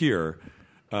years here,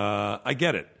 I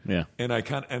get it. Yeah. And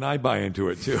I buy into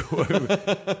it too.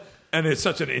 And it's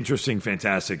such an interesting,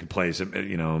 fantastic place,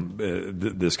 you know,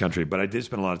 this country. But I did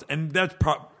spend a lot of time, and that's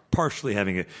partially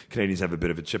having Canadians have a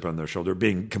bit of a chip on their shoulder.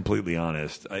 Being completely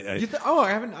honest, I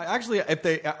haven't actually.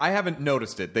 I haven't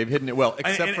noticed it. They've hidden it well,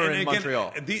 except for in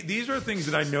Montreal. These are things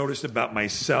that I noticed about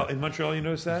myself in Montreal. You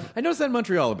notice that? I noticed that in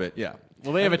Montreal a bit. Yeah.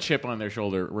 Well, they have a chip on their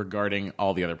shoulder regarding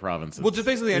all the other provinces. Well, just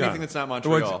basically anything that's not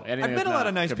Montreal. Anything I've met that's a lot not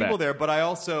of nice Quebec. people there, but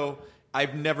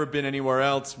I've never been anywhere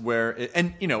else where.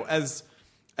 And you know,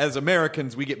 as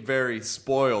Americans, we get very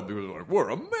spoiled because we're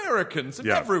Americans and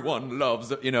everyone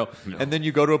loves it, you know. And then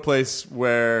you go to a place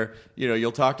where, you know,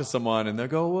 you'll talk to someone and they'll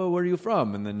go, well, where are you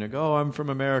from? And then you go, oh, I'm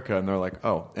from America. And they're like,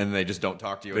 oh. And they just don't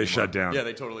talk to you anymore. They shut down. Yeah,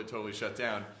 they totally shut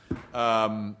down.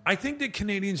 I think that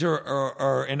Canadians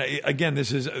are and again,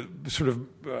 this is sort of,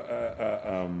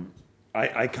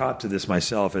 I cop to this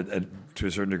myself to a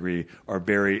certain degree, are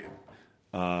very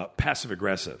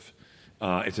passive-aggressive.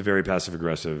 It's a very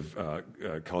passive-aggressive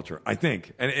culture, I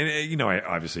think. And you know,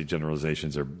 obviously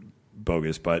generalizations are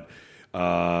bogus, but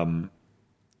I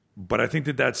think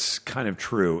that that's kind of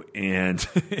true. And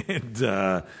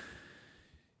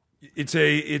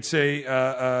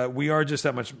we are just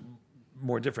that much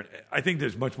more different. I think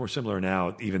there's much more similar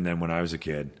now even than when I was a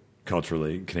kid,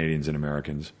 culturally, Canadians and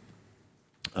Americans.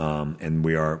 And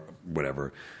we are,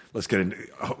 whatever. Let's get into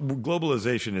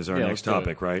globalization is our next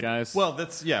topic, right? Guys. Well, we're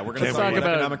going to talk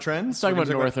about economic trends. Let's talk about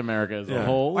North America as a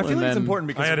whole. I feel like it's important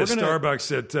because I had a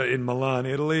Starbucks in Milan,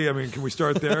 Italy. I mean, can we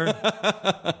start there?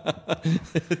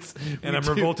 And I'm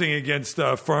revolting against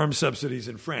farm subsidies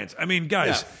in France. I mean,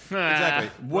 guys. Yeah,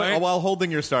 exactly. While holding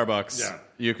your Starbucks,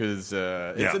 you could.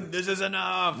 This is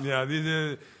enough.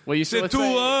 Yeah. Well, you see,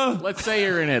 let's say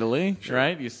you're in Italy,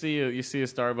 right? You see a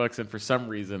Starbucks, and for some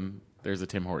reason there's a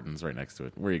Tim Hortons right next to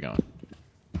it. Where are you going?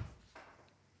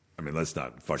 I mean, let's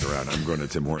not fuck around. I'm going to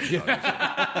Tim Hortons.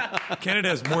 Canada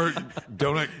has more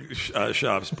donut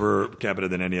shops per capita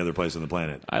than any other place on the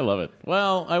planet. I love it.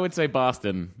 Well, I would say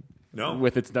Boston. No,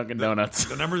 with its Dunkin' Donuts.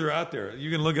 The numbers are out there.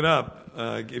 You can look it up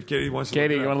if Katie wants to.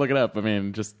 Katie, you want to look it up? I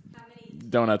mean, just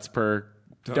donuts per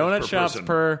donut shops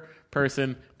per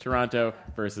person. Toronto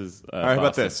versus. All right, how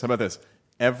about this?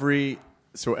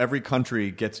 Every country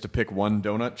gets to pick one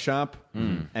donut shop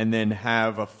and then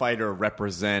have a fighter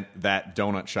represent that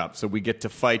donut shop. So we get to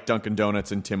fight Dunkin'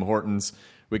 Donuts and Tim Hortons.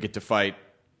 We get to fight.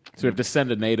 So we have to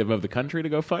send a native of the country to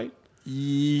go fight?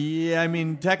 Yeah, I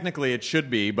mean, technically it should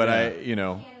be, but Canada has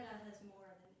more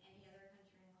than any other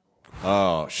country in the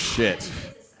whole. Oh, shit.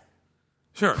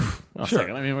 Sure. Well, sure.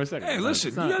 Second. I mean, we're second. Hey,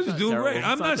 listen, you guys are doing great.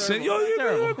 I'm not saying you're doing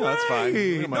great. No, that's fine.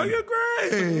 No, you're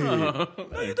great. No,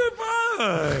 you're doing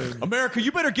fine. America,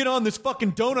 you better get on this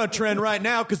fucking donut trend right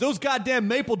now because those goddamn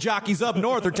maple jockeys up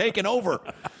north are taking over.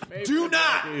 Do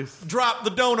not drop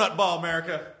the donut ball,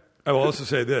 America. I will also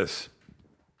say this,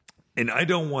 and I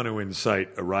don't want to incite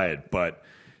a riot, but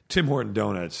Tim Horton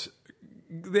Donuts,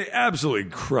 they absolutely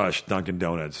crushed Dunkin'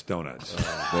 Donuts donuts.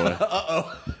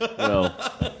 Well,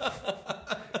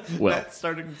 Well. Matt's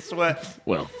starting to sweat.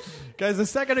 Well, Guys, a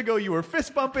second ago you were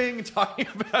fist bumping, talking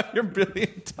about your $1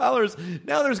 billion.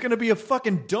 Now there's going to be a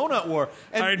fucking donut war.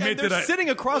 And, I admit they're that sitting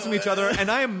across from each other,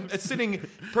 and I am sitting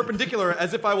perpendicular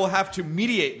as if I will have to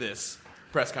mediate this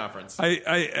press conference.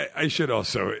 I should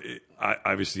also.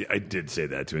 Obviously, I did say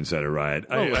that to Insider Riot.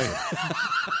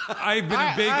 I've been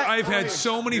a big. I've had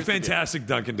so many fantastic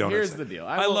Dunkin' Donuts. Here's the deal.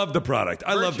 I love the product.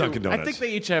 I love Dunkin' Donuts. I think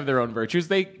they each have their own virtues.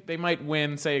 They might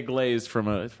win, say, a glaze from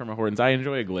a Hortons. I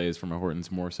enjoy a glaze from a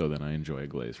Hortons more so than I enjoy a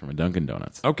glaze from a Dunkin'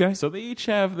 Donuts. Okay. So they each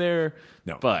have their.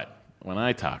 No. But when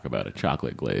I talk about a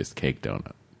chocolate glazed cake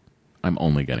donut, I'm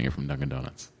only getting it from Dunkin'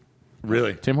 Donuts.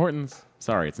 Really? Tim Hortons,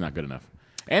 sorry, it's not good enough.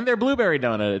 And their blueberry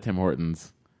donut at Tim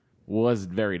Hortons was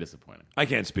very disappointing. I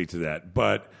can't speak to that,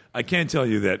 but I can tell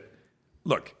you that,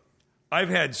 look, I've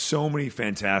had so many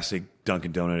fantastic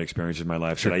Dunkin' Donut experiences in my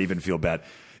life that I even feel bad.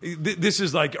 This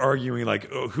is like arguing, like,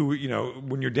 who,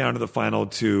 when you're down to the final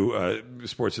two,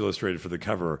 Sports Illustrated for the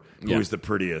cover, who is the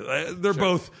prettiest. They're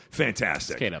both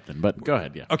fantastic. It's Kate Upton, but go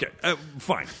ahead, yeah. Okay,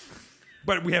 fine.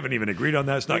 But we haven't even agreed on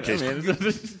that. It's not case.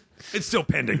 It's still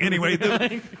pending. Anyway,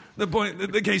 the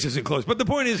point, the case isn't closed. But the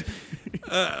point is,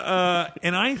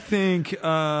 and I think,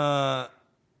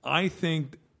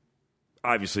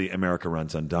 obviously, America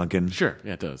runs on Dunkin'. Sure,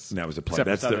 yeah, it does. And that was a play. Except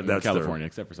That's for Southern that's California.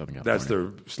 Except for Southern California. That's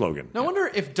their slogan. Now, I wonder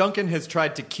if Dunkin' has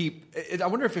tried to keep. I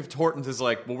wonder if Hortons is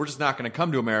like, well, we're just not going to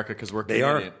come to America because we're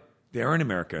Canadian. They are in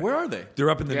America. Where are they?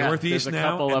 They're up in the Northeast there's a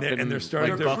now, couple up and they're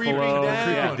starting to Buffalo.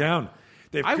 creep down.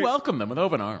 I welcome them with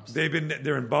open arms.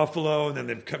 They're in Buffalo, and then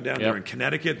they've come down. They're in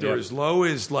Connecticut. They're as low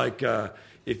as like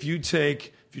if you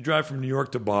drive from New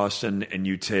York to Boston and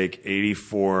you take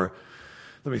 84.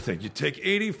 Let me think. You take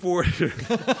 84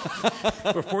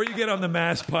 before you get on the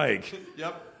Mass Pike.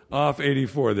 Yep. Off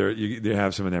 84, they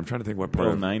have some of them. I'm trying to think what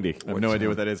part. 90. I have no idea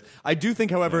what that is. I do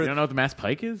think, however, You don't know what the Mass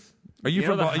Pike is? Are you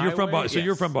from? You're from Boston. So Yes.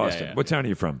 you're from Boston. Yeah. What town are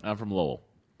you from? I'm from Lowell.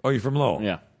 Oh, you're from Lowell.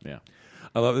 Yeah.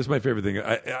 I love this. Is my favorite thing.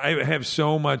 I have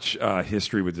so much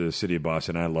history with the city of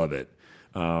Boston. I love it.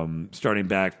 Starting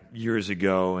back years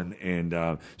ago, and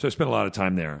so I spent a lot of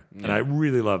time there, and I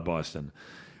really love Boston.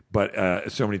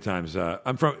 But so many times,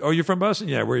 I'm from. Oh, you're from Boston?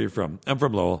 Yeah. Where are you from? I'm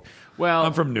from Lowell. Well,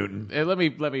 I'm from Newton. Let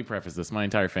me preface this. My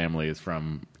entire family is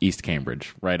from East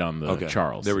Cambridge, right on the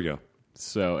Charles. There we go.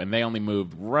 So, and they only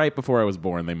moved right before I was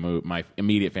born. They moved. My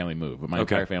immediate family moved, but my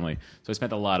entire family. So I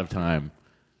spent a lot of time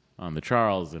on the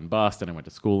Charles in Boston. I went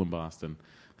to school in Boston,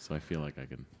 so I feel like I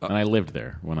can. And I lived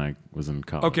there when I was in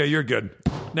college. Okay, you're good.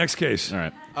 Next case. All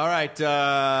right.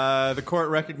 The court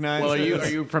recognizes. Well, are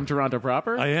you from Toronto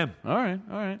proper? I am. All right.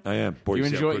 I am. Boy, Do you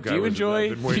see how enjoy? quick Do I you was. enjoy? I've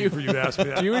been waiting for you to ask me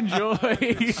that. Do you enjoy?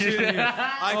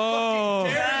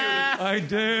 I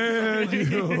dare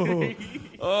you.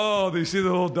 Oh, they see the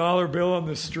little dollar bill on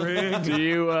the string. Do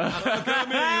you?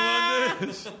 Come here, you want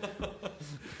this?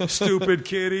 Stupid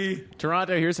kitty.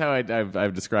 Toronto. Here's how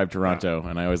I've described Toronto,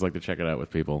 and I always like to check it out with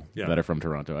people that are from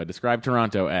Toronto. I describe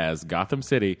Toronto as Gotham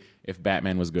City if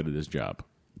Batman was good at his job.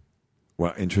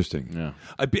 Well, interesting. Yeah.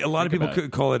 A lot of people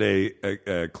could call it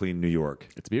a clean New York.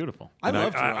 It's beautiful. I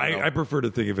love Toronto. I prefer to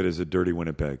think of it as a dirty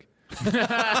Winnipeg.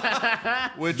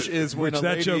 Which is when Which a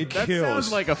that lady... joke That kills.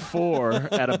 sounds like a 4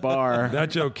 at a bar. That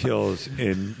joke kills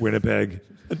in Winnipeg.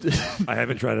 I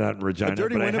haven't tried it out in Regina,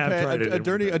 but I have tried it.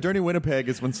 A dirty Winnipeg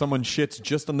is when someone shits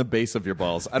just on the base of your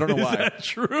balls. I don't know why. Is that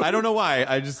true? I don't know why.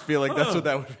 I just feel like that's what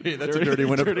that would be. That's a dirty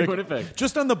Winnipeg. Dirty Winnipeg.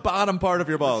 Just on the bottom part of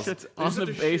your balls. It's on the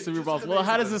base of your balls. Well,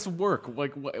 how does this work?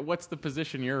 Like, what's the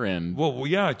position you're in Well,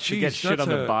 yeah, to geez, get shit on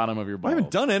the bottom of your I balls?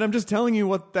 haven't done it. I'm just telling you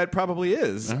what that probably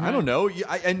is. I don't know.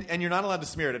 And you're not allowed to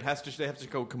smear it. They have to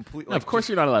go completely. No, of course,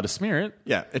 you're not allowed to smear it.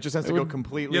 Yeah, it just has to go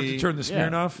completely. You have to turn the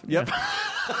smear off? Yep.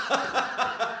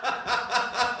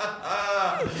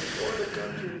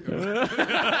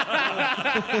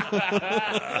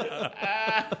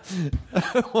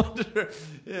 I wonder.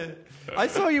 Yeah. I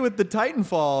saw you at the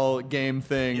Titanfall game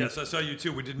thing. Yes, I saw you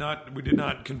too. We did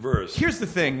not converse. Here's the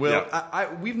thing, Will.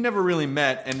 Yeah. We've never really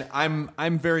met, and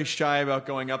I'm very shy about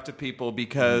going up to people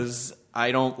because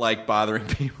I don't like bothering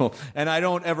people, and I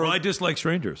don't ever. Well, I dislike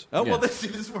strangers. Oh, well,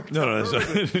 this works. No,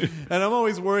 perfectly. And I'm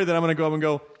always worried that I'm going to go up and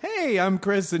go, "Hey, I'm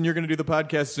Chris, and you're going to do the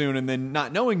podcast soon." And then,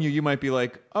 not knowing you, you might be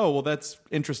like, "Oh, well, that's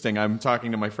interesting. I'm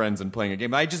talking to my friends and playing a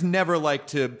game." I just never like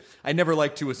to. I never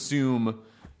like to assume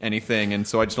anything, and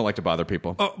so I just don't like to bother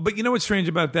people. Oh, but you know what's strange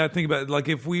about that? Think about it. Like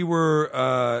if you were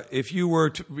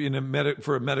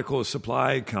for a medical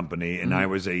supply company, and I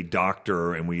was a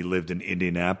doctor, and we lived in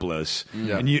Indianapolis,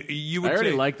 and you would I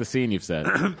already say, like the scene you've said.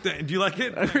 do you like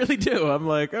it? I really do. I'm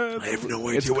like, I have no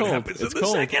idea what happens in the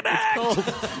second act.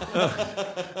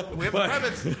 We have a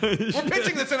premise. We're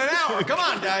pitching this in an hour. Come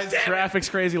on, guys. Traffic's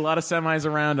crazy. A lot of semis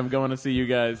around. I'm going to see you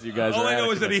guys. You guys. All are I at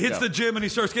know it. is that he Let's hits go. the gym and he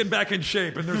starts getting back in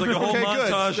shape, and there's like a whole Okay,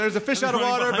 montage. good. There's a fish out of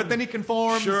water, but then he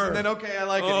conforms, Sure. and then, okay, I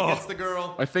like it. He gets the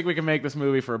girl. I think we can make this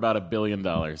movie for about $1 billion.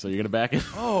 So you're going to back it?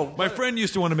 Oh, My friend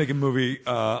used to want to make a movie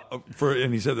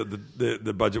and he said that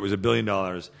the budget was $1 billion,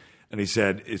 and he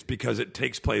said it's because it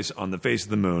takes place on the face of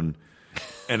the moon.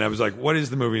 And I was like, "What is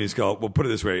the movie?" And he's called. Well, put it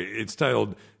this way: it's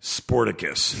titled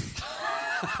Sporticus.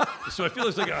 So I feel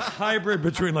it's like a hybrid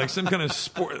between like some kind of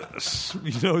sport,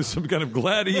 some kind of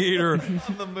gladiator,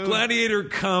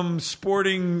 come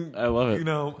sporting. I love it.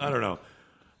 I don't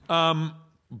know.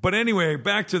 But anyway,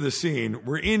 back to the scene.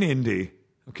 We're in Indy.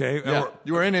 Okay, yeah.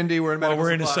 You were in Indy. We're in medical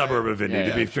we're in a supply. suburb of Indy.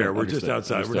 To be fair, we're just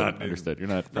outside. Understood. We're not Understood. You're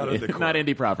not in the core. not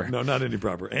Indy proper. No, not Indy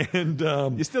proper. And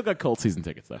you still got Colt season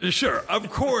tickets though. Sure, of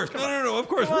course. No. Of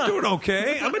course, we're doing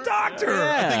okay. I'm a doctor.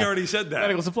 Yeah. I think I already said that.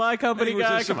 Medical supply company He was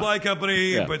guy. a supply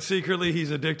company, Yeah. but secretly he's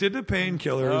addicted to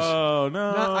painkillers. Oh no!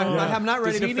 I'm not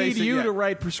ready Does to he face need it you yet. to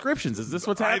write prescriptions? Is this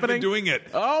what's I've happening? been doing it.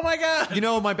 Oh my god! You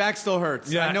know, my back still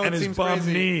hurts. Yeah, I know and it his seems bum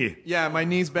crazy. knee. Yeah, my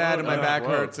knee's bad and my back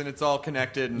hurts, and it's all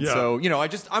connected. And so,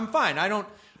 I'm fine.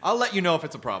 I'll let you know if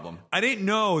it's a problem. I didn't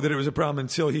know that it was a problem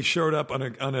until he showed up on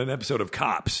an episode of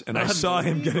Cops, and I saw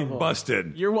him getting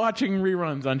busted. You're watching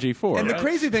reruns on G4, And right? the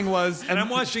crazy thing was, And I'm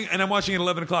watching at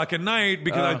 11 o'clock at night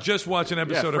because I just watched an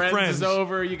episode of Friends. is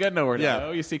over. You got nowhere to Yeah.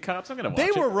 go. You see Cops. I'm gonna watch they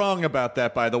it. were wrong about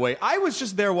that, by the way. I was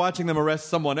just there watching them arrest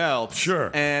someone else. Sure.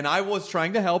 And I was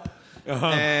trying to help.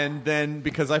 And then,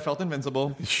 because I felt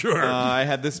invincible, Sure. I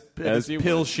had this As you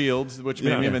pill would. shield, which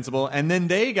made me Yeah. invincible. And then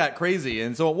they got crazy,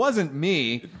 and so it wasn't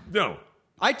me. No.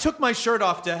 I took my shirt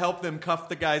off to help them cuff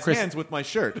the guy's Chris- hands with my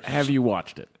shirt. Have you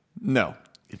watched it? No.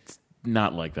 It's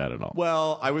not like that at all.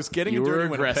 Well, I was getting You a were dirty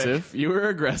Winnipeg. aggressive. You were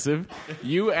aggressive.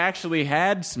 You actually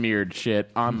had smeared shit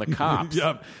on the cops.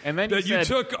 Yep. And then you That said,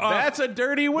 took off, "That's a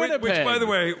dirty Winnipeg." Which, by the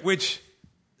way,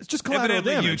 It's just collateral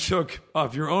evidently damage. you took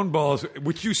off your own balls,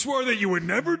 which you swore that you would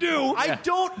never do. I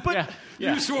don't, but...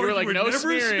 yeah. You swore were you like, would no never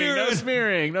smearing, smear no it."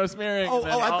 smearing, no smearing. Oh, And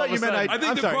then I all thought of a you meant sudden- I think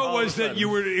I'm the sorry. quote All of was a that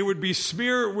sudden. it would be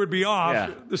smear would be off. Yeah.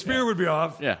 The smear would be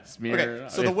off. Yeah, smear.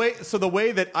 Okay, so the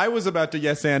way that I was about to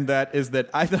yes and that is that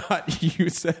I thought you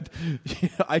said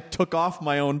I took off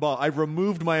my own ball. I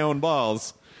removed my own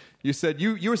balls. You said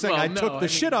you were saying Well, I no, took the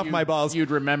shit off my balls. You'd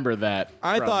remember that.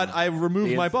 I from thought I removed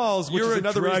the my ins- balls, which You're is a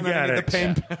another drug reason I need the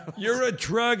addict. pain. You're a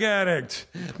drug addict.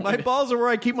 My balls are where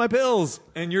I keep my pills.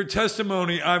 And your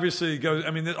testimony obviously goes,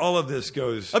 all of this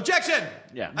goes. Objection!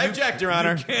 Yeah. I object, Your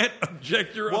Honor. You can't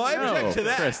object your Well, I own. object to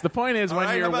that. Chris, the point is All when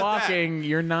right, you're how about that? walking,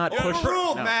 you're not pushing.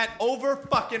 Overruled, No. Matt. Over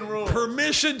fucking ruled.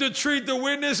 Permission to treat the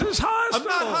witness as hostile. I'm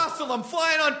not hostile. I'm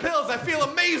flying on pills. I feel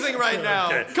amazing right now.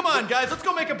 Okay. Come on, guys. Let's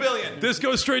go make $1 billion. This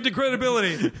goes straight to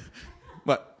credibility.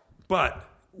 What? But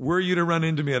were you to run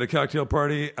into me at a cocktail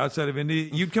party outside of Indy,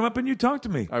 you'd come up and you'd talk to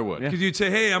me. I would. Because you'd say,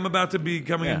 hey, I'm about to be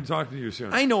coming Yeah. and talking to you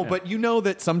soon. I know, but you know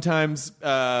that sometimes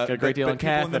a great deal on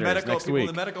people in the catheters medical next people in week.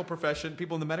 the medical profession,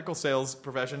 people in the medical sales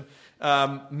profession,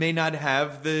 may not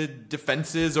have the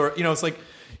defenses, or it's like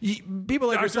people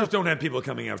like Doctors yourself. don't have people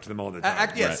coming after them all the time.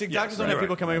 Yes, Right. doctors don't Right, have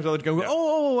people right. coming up to go. Yeah.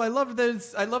 Oh, I love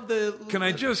this. I love the. Can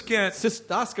I just get...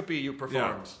 cystoscopy you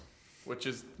performed, which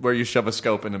is where you shove a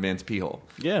scope in a man's pee hole.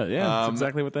 Yeah, that's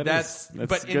exactly what that is.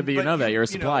 That's good that you know that. You're a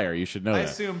supplier. You should know I that.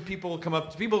 assume people come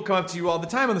up to you all the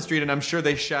time on the street, and I'm sure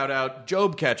they shout out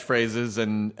Job catchphrases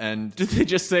and Did they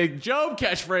just say Job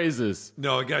catchphrases?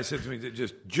 No, a guy said to me,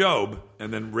 just Job,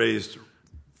 and then raised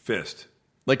fist.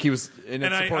 like he was in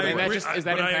a supporting way. is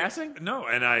that in passing? No,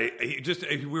 and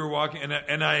we were walking,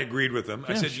 and I agreed with him.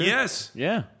 I said, sure. yes.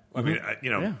 Yeah. I mean,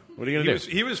 Yeah. What are you gonna do?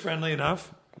 He was friendly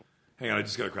enough. Hang on, I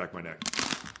just got to crack my neck.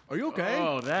 Are you okay?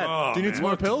 Oh, that. Oh, Do you need some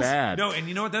more pills? Bad. No, and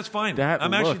you know what? That's fine. That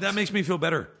that makes me feel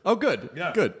better. Oh, good.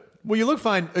 Yeah. Good. Well, you look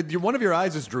fine. One of your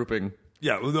eyes is drooping.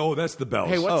 Yeah. Oh, that's the bells.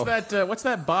 Hey, Oh. what's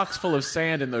that box full of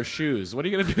sand in those shoes? What are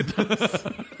you gonna do with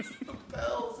those?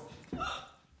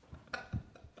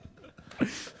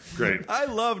 Great. I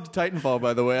loved Titanfall,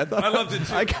 by the way. I loved it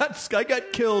too. I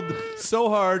got killed so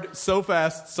hard, so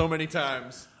fast, so many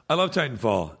times. I love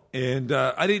Titanfall, and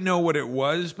I didn't know what it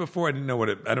was before. I don't know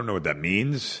what that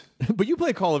means. But you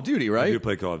play Call of Duty, right? I do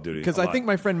play Call of Duty Because a I lot. think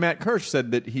my friend Matt Kirsch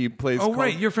said that he plays. Oh, Call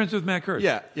right. You're friends with Matt Kurtz.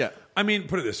 Yeah, yeah. I mean,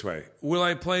 put it this way: will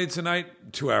I play it tonight?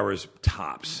 2 hours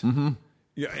tops. Mm-hmm.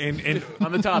 Yeah, and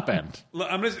on the top end.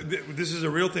 This is a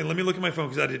real thing. Let me look at my phone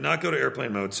because I did not go to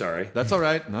airplane mode. Sorry. That's all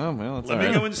right. No, well, that's Let all me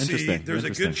right. go and see. There's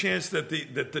a good chance that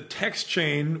the text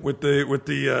chain with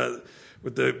the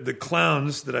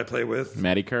clowns that I play with,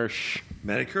 Matty Kirsch.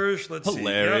 Let's see.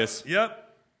 Hilarious.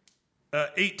 Yep.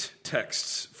 8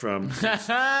 texts from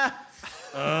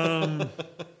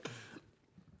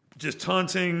just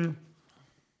taunting,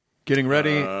 Getting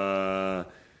ready.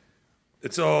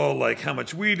 It's all like, how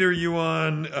much weed are you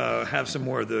on? Have some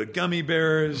more of the gummy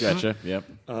bears. Gotcha. Yep.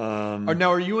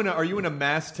 Now, are you in a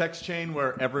mass text chain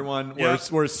where everyone,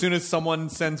 where as soon as someone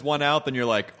sends one out, then you're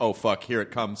like, oh fuck, here it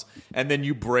comes, and then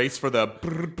you brace for the.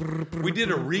 We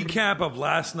did a recap of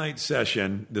last night's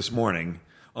session this morning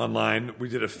online. We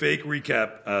did a fake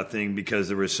recap thing because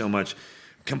there was so much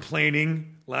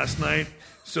complaining last night.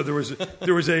 So there was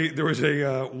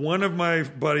a one of my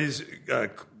buddies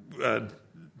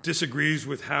disagrees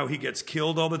with how he gets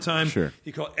killed all the time. Sure.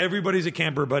 He called everybody's a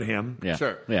camper but him. Yeah.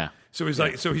 Sure. Yeah. So he's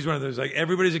like, he's one of those like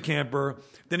everybody's a camper.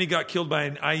 Then he got killed by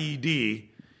an IED.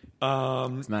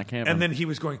 It's not camping. And then he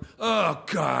was going, oh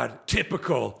God,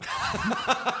 typical.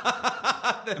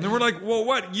 And then we're like, well,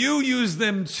 what? You use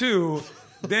them too.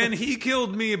 Then he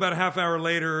killed me about a half hour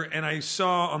later, and I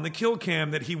saw on the kill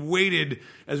cam that he waited,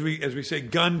 as we say,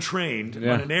 gun trained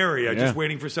on an area, just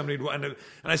waiting for somebody to. And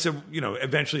I said,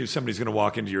 eventually somebody's going to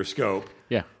walk into your scope.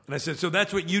 Yeah. And I said, so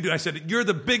that's what you do. I said, you're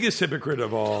the biggest hypocrite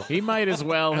of all. He might as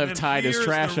well have tied his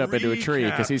trash up into a tree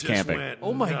because he's camping.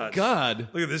 Oh my God!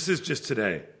 Look at this. Is just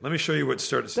today. Let me show you what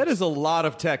started. That is a lot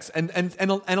of text, and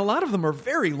a lot of them are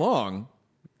very long.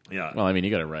 Yeah. Well, I mean, you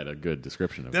got to write a good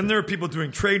description of it. Then there are people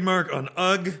doing trademark on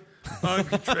UGG.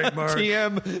 UGG trademark.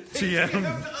 TM.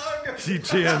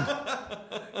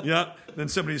 TM. Yeah. Then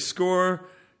somebody's score.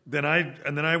 Then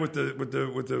I with the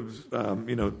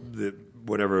the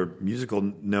whatever musical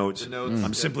notes.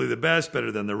 I'm simply the best,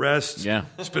 better than the rest. Yeah.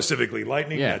 Specifically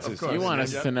lightning. Yeah, That's of course. You want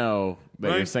us to know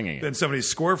that you're singing it. Then somebody's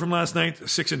score from last night,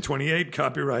 6 and 28,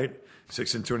 copyright.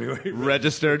 6 and 28.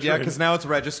 Registered. Yeah, because now it's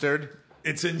registered.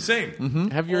 It's insane. Mm-hmm.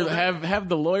 Have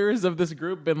the lawyers of this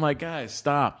group been like, guys,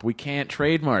 stop. We can't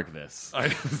trademark this.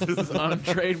 This is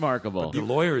untrademarkable. The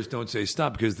lawyers don't say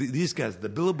stop because these guys, the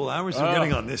billable hours they're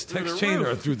getting on this text chain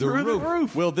are through the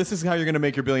roof. Well, this is how you're going to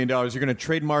make your $1 billion. You're going to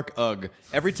trademark UGG.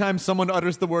 Every time someone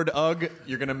utters the word UGG,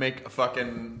 you're going to make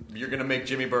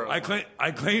Jimmy Burrows.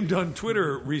 I claimed on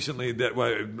Twitter recently that,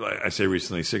 I say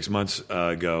recently, 6 months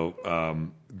ago,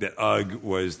 that UGG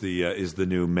was is the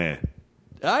new meh.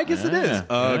 I guess it is.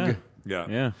 UGG.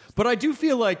 Yeah. But I do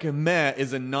feel like meh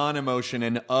is a non-emotion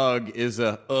and UGG is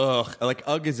a ugh. Like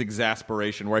UGG is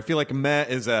exasperation, where I feel like meh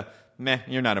is a meh,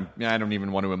 you're not I don't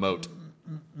even want to emote.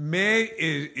 Meh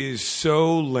is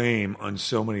so lame on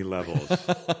so many levels.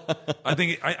 I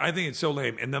think it's so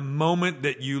lame. And the moment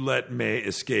that you let meh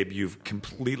escape, you've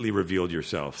completely revealed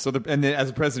yourself. So and then as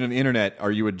a president of the internet,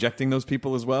 are you ejecting those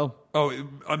people as well? Oh,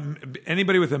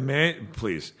 anybody with a meh,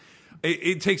 please.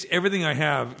 It takes everything I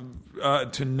have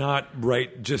to not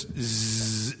write just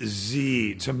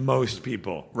Z to most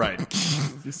people. Right.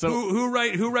 So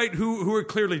who are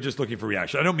clearly just looking for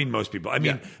reaction. I don't mean most people. I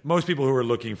mean most people who are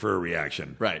looking for a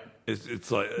reaction. Right.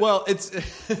 It's like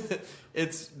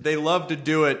it's they love to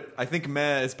do it. I think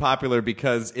meh is popular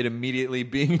because it immediately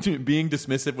being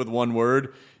dismissive with one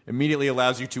word immediately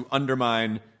allows you to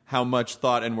undermine how much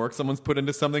thought and work someone's put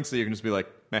into something. So you can just be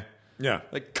like meh. Yeah.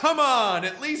 Like come on,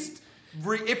 at least.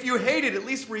 If you hate it, at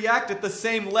least react at the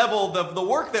same level of the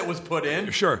work that was put in.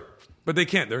 Sure. But they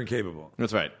can't. They're incapable.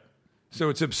 That's right. So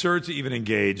it's absurd to even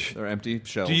engage. They're empty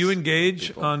shells. Do you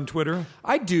engage on Twitter?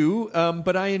 I do,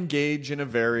 but I engage in a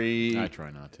very... I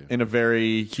try not to. In a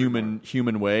very human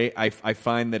way. I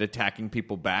find that attacking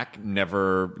people back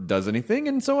never does anything,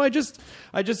 and so I just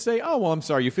say, oh, well, I'm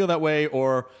sorry you feel that way,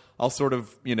 or I'll sort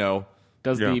of,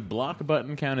 Does the block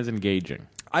button count as engaging?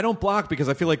 I don't block because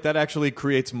I feel like that actually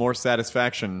creates more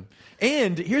satisfaction.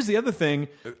 And here's the other thing.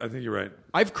 I think you're right.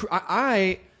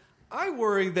 I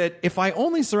worry that if I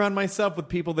only surround myself with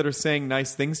people that are saying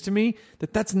nice things to me,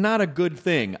 that's not a good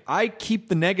thing. I keep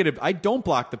the negative. I don't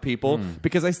block the people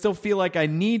because I still feel like I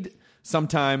need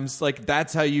sometimes, like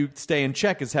that's how you stay in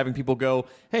check, is having people go,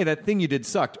 hey, that thing you did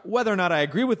sucked. Whether or not I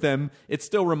agree with them, it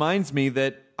still reminds me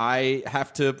that I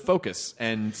have to focus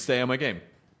and stay on my game.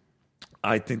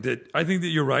 I think that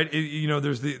you're right.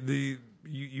 There's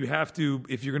you have to,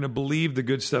 if you're going to believe the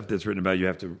good stuff that's written about you,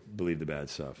 have to believe the bad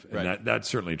stuff, and right. that's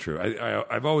certainly true.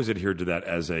 I've always adhered to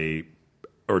that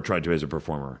or tried to as a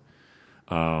performer,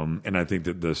 and I think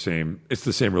that it's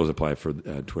the same rules apply for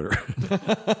Twitter.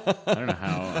 I don't know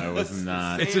how I was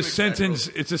not. It's a sentence.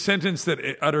 It's a sentence that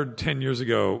it uttered 10 years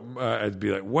ago. I'd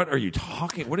be like, "What are you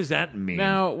talking? What does that mean?"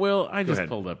 Now, Will, I just ahead.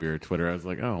 pulled up your Twitter. I was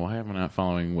like, "Oh, why am I not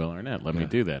following Will Arnett? Let me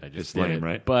do that." I just It's did lame, it.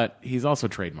 right? But he's also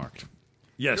trademarked.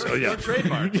 Yes. Oh, yeah.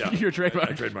 Trademark. Yeah. You're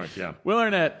trademarked. Trademark. Yeah. Will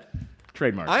Arnett,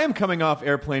 trademarked. I am coming off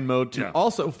airplane mode to Yeah.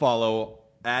 also follow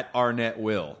at Arnett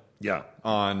Will Yeah.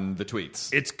 on the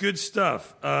tweets. It's good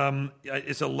stuff.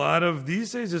 It's a lot of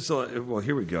these days. It's well.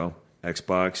 Here we go.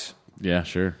 Xbox. Yeah,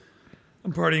 sure.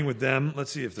 I'm partying with them.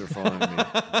 Let's see if they're following me.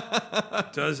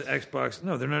 Does Xbox?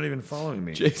 No, they're not even following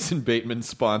me. Jason Bateman's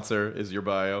sponsor is your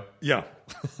bio. Yeah.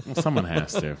 Well, someone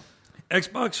has to.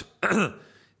 Xbox.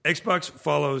 Xbox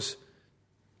follows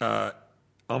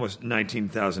almost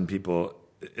 19,000 people.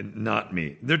 Not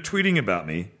me. They're tweeting about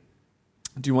me.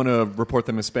 Do you want to report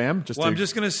them as spam? Well, I'm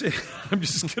just gonna say. I'm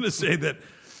just gonna say that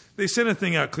they sent a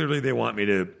thing out. Clearly, they want me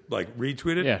to like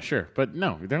retweet it. Yeah, sure. But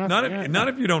no, they're not. Not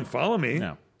if you don't follow me.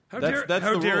 No. How That's dare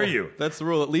the dare rule. you? That's the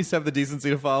rule. At least have the decency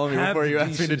to follow me Have before the you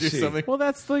ask me to do decency. something. Well,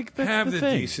 that's Have the the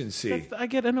thing. decency. I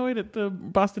get annoyed at the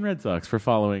Boston Red Sox for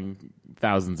following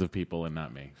thousands of people and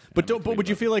not me. But would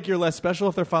you feel like you're less special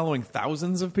if they're following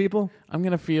thousands of people? I'm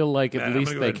gonna feel like at I'm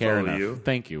least gonna go they ahead and care follow enough. you.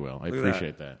 Thank you, Will. I Look at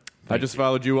appreciate that. I just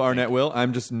followed you, Arnett Will.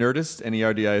 I'm just Nerdist,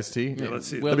 Nerdist. Yeah, let's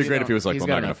see. Will, That'd be you great know, if he was like, he's well,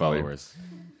 got I'm not enough gonna follow you. followers.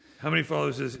 How many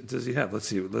followers does he have? Let's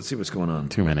see what's going on.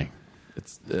 Too many.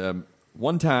 It's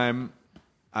one time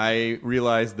I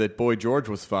realized that Boy George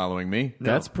was following me.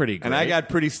 That's pretty great. And I got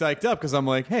pretty psyched up because I'm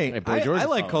like, hey, Boy George I is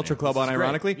like following Culture you. Club This on is great.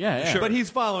 ironically. Yeah, yeah. Sure. But he's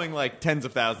following like tens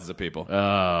of thousands of people.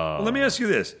 Well, let me ask you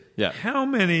this. Yeah. How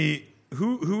many?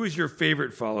 Who was your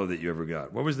favorite follow that you ever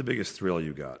got? What was the biggest thrill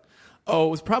you got? Oh,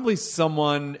 it was probably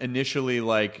someone initially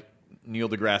like Neil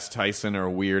deGrasse Tyson or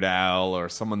Weird Al or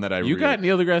someone that I You really... got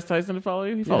Neil deGrasse Tyson to follow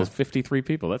you? He follows 53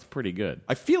 people. That's pretty good.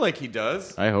 I feel like he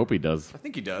does. I hope he does. I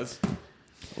think he does.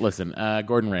 Listen,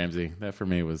 Gordon Ramsay. That for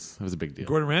me was a big deal.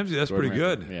 Gordon Ramsay. That's Gordon pretty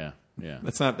Ramsay. good. Yeah, yeah.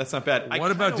 That's not bad.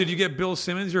 What about? Did you get Bill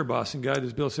Simmons? You're a Boston guy.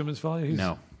 Does Bill Simmons follow you?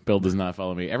 No, Bill does not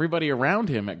follow me. Everybody around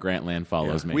him at Grantland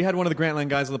follows me. We had one of the Grantland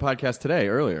guys on the podcast today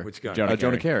earlier. Which guy?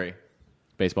 Jonah Carey.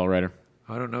 Baseball writer.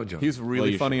 I don't know, John. He's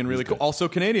really you funny should. and really He's cool. good. Also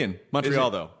Canadian. Montreal,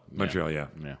 Is he? though. Montreal. Yeah.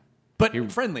 Yeah. But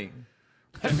friendly.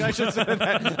 I should say that.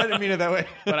 I didn't mean it that way.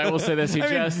 But I will say this: he I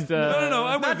mean, just No.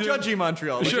 I'm Not with you. judgy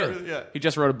Montreal. Sure. Yeah. he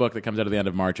just wrote a book that comes out at the end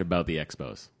of March about the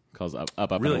Expos. Calls up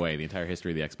Really? and away the entire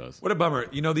history of the Expos. What a bummer.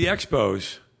 You know, the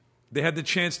Expos, they had the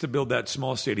chance to build that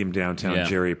small stadium downtown, Yeah.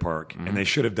 Jerry Park, and they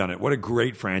should have done it. What a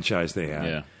great franchise they had.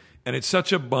 Yeah. And it's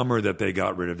such a bummer that they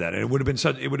got rid of that. And it would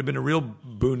have been a real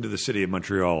boon to the city of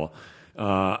Montreal.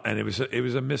 And it was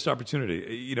a missed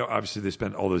opportunity. You know, obviously they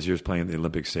spent all those years playing at the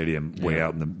Olympic Stadium way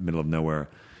out in the middle of nowhere.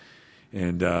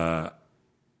 And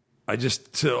I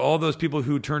just, to all those people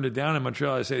who turned it down in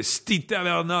Montreal, I say, Stita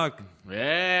Velnak.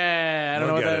 Yeah, I don't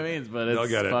know what They'll that get it. means, but They'll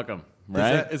it's get it. fuck them,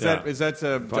 right? Is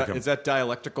that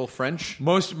dialectical French?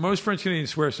 Most French Canadian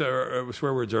swear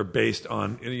words are based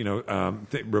on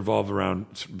revolve around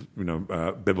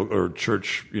biblical or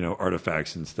church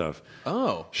artifacts and stuff.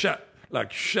 Oh. Like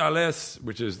chalice,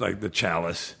 which is like the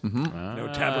chalice. Tabernacle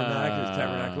is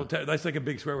tabernacle. That's like a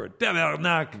big swear word.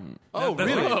 Tabernacle. Oh, That's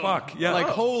really? like fuck. Yeah. Like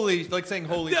holy, like saying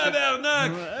holy.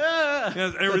 Tabernacle.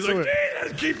 Yes, everyone's like,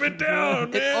 hey, keep it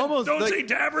down, man. almost Don't like- say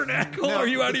tabernacle. Are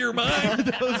you out of your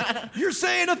mind? You're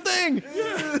saying a thing.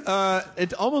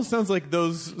 It almost sounds like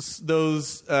those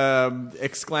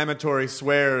exclamatory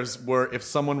swears were if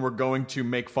someone were going to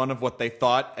make fun of what they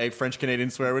thought a French Canadian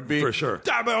swear would be. For sure.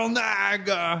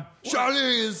 Tabernacle,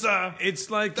 chalice. It's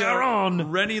like Daron.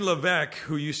 René Lévesque,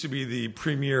 who used to be the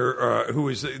premier, who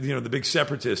was the big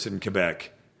separatist in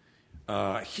Quebec.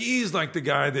 He's like the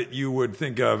guy that you would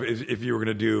think of if you were going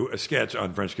to do a sketch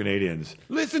on French Canadians.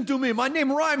 Listen to me. My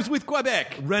name rhymes with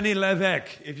Quebec. René Lévesque.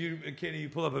 If you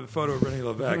pull up a photo of René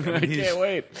Lévesque, I can't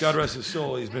wait. God rest his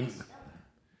soul. He's been.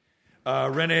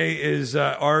 René is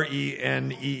Renee,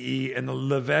 and the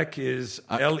Lévesque is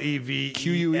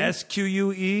Levesque.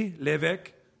 Lévesque.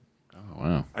 Oh,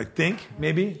 wow. I think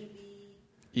maybe.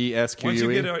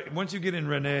 ESQUE. Once you get in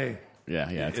René. Yeah,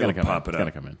 it's It'll gonna come pop in. it It's gonna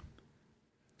up. come in.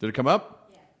 Did it come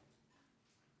up?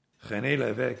 René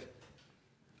Lévesque.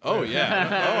 Oh yeah.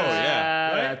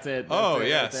 That's it. Oh That's it,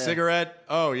 yeah. that's it. Cigarette.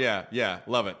 Oh yeah.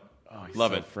 Love it. Oh, he's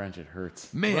Love so it. French, it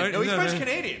hurts. Man, Right? no, he's Isn't that French right?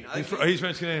 Canadian. He's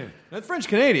French Canadian. That's French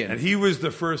Canadian. And he was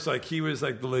the first, he was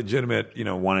like the legitimate,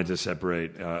 wanted to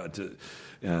separate,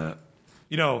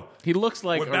 He looks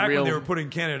like back a real. when they were putting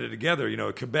Canada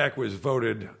together, Quebec was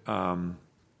voted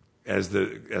as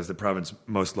the province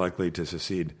most likely to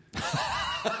secede.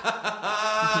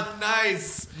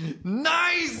 Nice.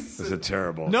 It's a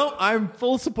terrible. No, I'm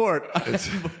full support. It's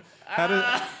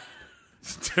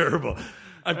terrible.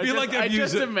 I feel like I I've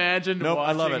just used it. imagined Nope,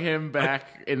 I love watching it. him back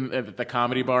at the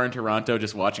comedy bar in Toronto,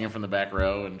 just watching him from the back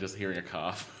row and just hearing a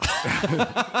cough.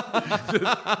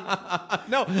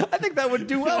 No, I think that would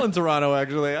do well in Toronto.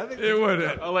 Actually, I think It would.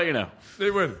 I'll let you know.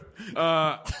 They would.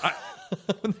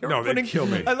 No, they'd kill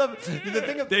me. I love the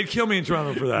thing. They'd kill me in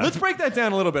Toronto for that. Let's break that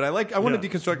down a little bit. I want Yeah. to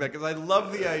deconstruct that because I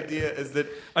love the idea is that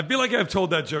I feel like I've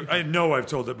told that joke. I know I've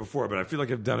told it before, but I feel like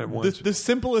I've done it once. the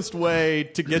simplest way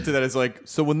to get to that is like,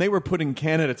 so when they were putting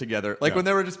Canada together, like Yeah. when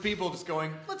there were just people just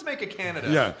going, let's make a Canada.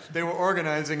 Yeah. They were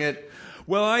organizing it.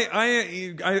 Well,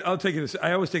 I'll take it.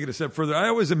 I always take it a step further. I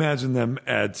always imagine them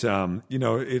at,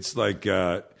 it's like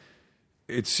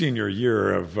it's senior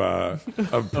year of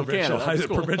provincial Canada,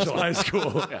 high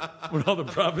school when all the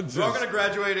provinces. We're all going to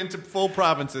graduate into full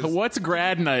provinces. What's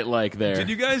grad night like there? Did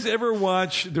you guys ever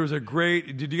watch?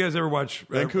 Did you guys ever watch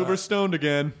Vancouver stoned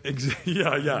again.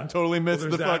 Yeah. Totally missed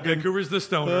There's the that. fucking. Vancouver's the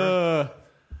stoner.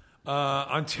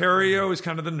 Ontario is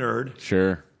kind of the nerd.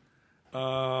 Sure.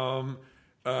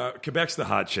 Quebec's the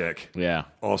hot chick. Yeah.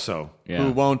 Also. Yeah.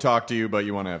 Who won't talk to you, but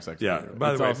you want to have sex. Yeah. with her. By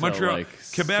the It's way, also Montreal, like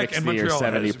Quebec 60 and or Montreal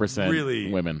 70% has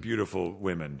really women. beautiful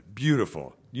women.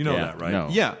 Beautiful. You know Yeah, that, right? no,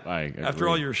 Yeah. I agree. After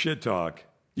all your shit talk.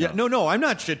 Yeah, no, I'm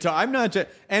not shit. I'm not.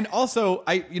 And also,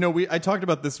 I talked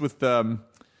about this with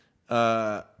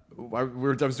I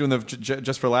was doing the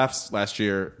Just for Laughs last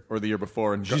year or the year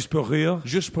before, and Juste pour rire.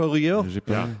 Juste pour rire.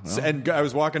 Yeah. And I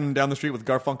was walking down the street with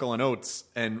Garfunkel and Oates,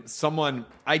 and someone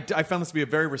I found this to be a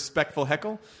very respectful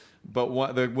heckle,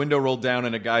 but the window rolled down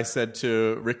and a guy said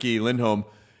to Ricky Lindholm,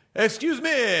 "Excuse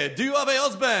me, do you have a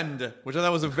husband?" Which I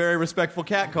thought was a very respectful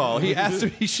catcall. He asked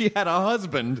if she had a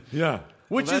husband. Yeah.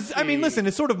 Which is, I mean, listen,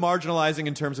 it's sort of marginalizing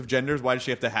in terms of genders. Why does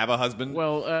she have to have a husband?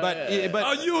 Well, but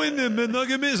Are you in the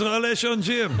monogamous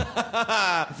relationship?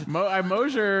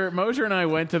 Mosier and I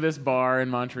went to this bar in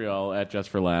Montreal at Just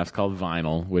for Laughs called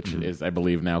Vinyl, which is, I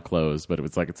believe, now closed, but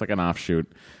it's like an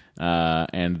offshoot.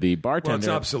 And the bartender. Well, it's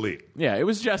obsolete. Yeah, it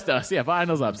was just us. Yeah,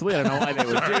 Vinyl's obsolete. I don't know why they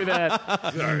would do that.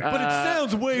 but it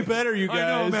sounds way better, you guys.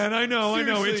 I know, man. I know.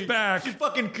 Seriously, It's back.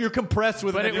 You're compressed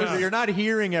with But it. it was- You're not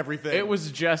hearing everything. It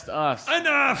was just us.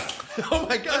 Enough. Oh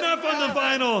my god! Enough on the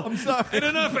vinyl. I'm sorry. And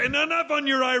enough on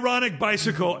your ironic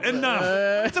bicycle. Enough.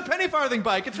 It's a penny farthing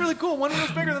bike. It's really cool. One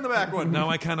wheel's bigger than the back one. No,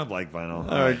 I kind of like vinyl.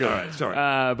 All right, good. All right,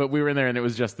 sorry. But we were in there, and it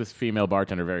was just this female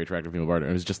bartender, very attractive female bartender.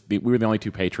 It was just we were the only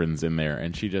two patrons in there,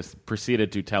 and she just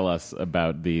proceeded to tell us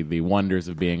about the wonders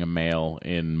of being a male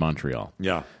in Montreal.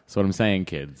 Yeah. So what I'm saying,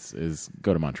 kids, is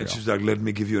go to Montreal. And she's like, let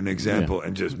me give you an example,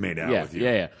 and just made out with you.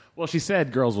 Yeah. Well, she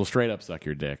said girls will straight up suck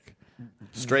your dick.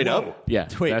 Straight up. Yeah.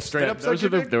 Wait, straight up. Those are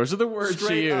the words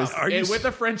Straight she up. used. Are you with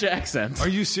a French accent. Are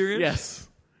you serious?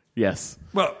 Yes.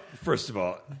 Well, first of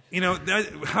all,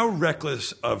 how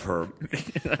reckless of her.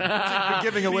 You're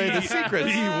giving away the secrets.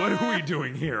 B, what are we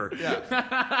doing here?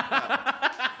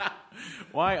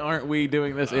 Why aren't we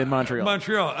doing this in Montreal?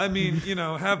 Montreal. I mean,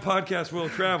 have podcasts will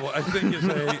travel. I think is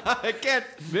I can't.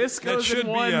 This goes should in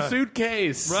be one a-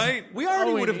 suitcase. right. We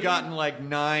already Oh, would have yeah. gotten like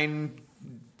 9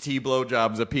 tea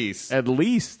blowjobs apiece. At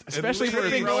least. Especially least. for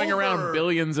Tripping throwing over. around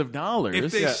billions of dollars.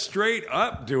 If they straight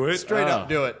up do it, Straight up,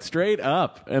 do it. Straight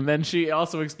up. And then she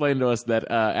also explained to us that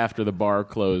after the bar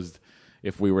closed,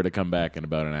 if we were to come back in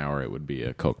about an hour, it would be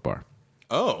a Coke bar.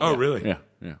 Oh, really? Yeah.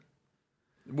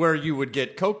 Where you would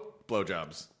get Coke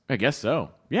blowjobs. I guess so.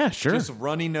 Yeah, sure. Just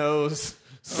runny nose.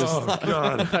 Oh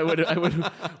God. I would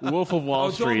Wolf of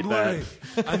Wall Street don't that.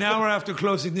 worry. An hour after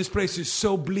closing, this place is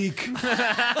so bleak. You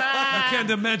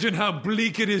can't imagine how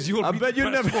bleak it is. You will I be bet you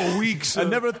depressed never. for weeks. I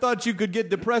never thought you could get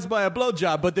depressed by a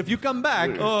blowjob, but if you come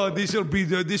back, Oh, this will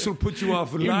put you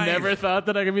off You life. never thought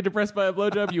that I could be depressed by a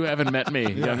blowjob? You haven't met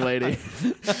me, young lady.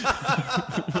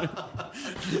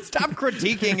 stop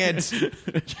critiquing it.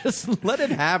 Just let it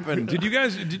happen. Did you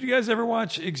guys ever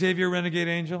watch Xavier Renegade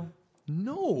Angel?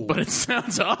 No. But it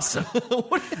sounds awesome.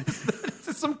 What is that? Is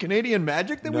this some Canadian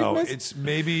magic that No, we've missed? it's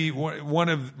maybe one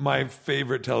of my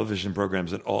favorite television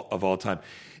programs of all time.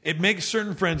 It makes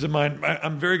certain friends of mine.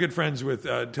 I'm very good friends with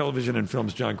television and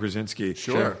films John Krasinski.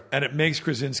 Sure. And it makes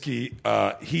Krasinski,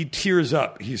 he tears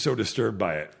up. He's so disturbed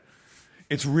by it.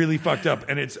 It's really fucked up.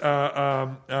 And it's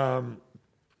Verdon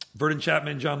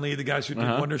Chapman, John Lee, the guys who did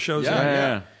Wonder Shows.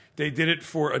 Yeah. They did it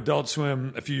for Adult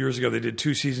Swim a few years ago. They did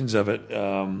 2 seasons of it.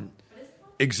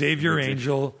 Xavier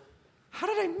Angel. How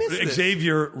did I miss this?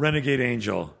 Xavier Renegade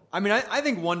Angel. I mean, I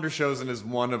think Wonder Chosen is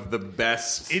one of the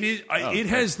best. It is. It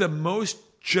has the most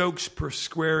jokes per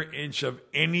square inch of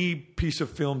any piece of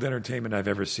filmed entertainment I've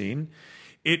ever seen.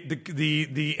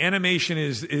 The animation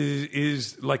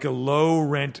is like a low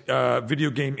rent video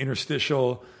game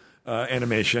interstitial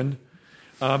animation.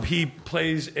 He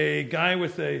plays a guy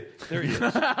with a... There he is.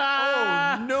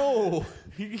 Oh, no.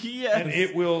 Yes. And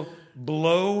it will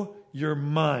blow your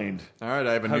mind. All right,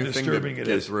 I have a how new thing to disturbing it get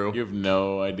is. through. You have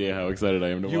no idea how excited I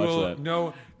am to You watch will that.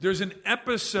 know. There's an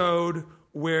episode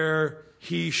where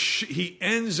he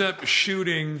ends up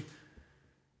shooting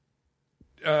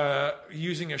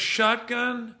using a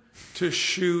shotgun to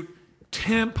shoot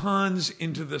tampons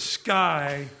into the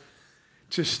sky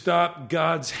to stop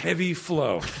God's heavy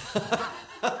flow.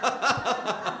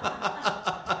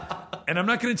 And I'm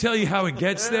not going to tell you how it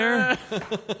gets there,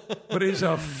 but it's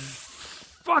a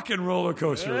fucking roller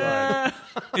coaster ride.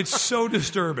 It's so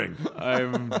disturbing.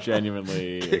 I'm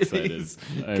genuinely excited.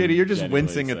 Katie, you're just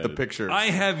wincing at the picture. I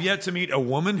have yet to meet a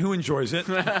woman who enjoys it.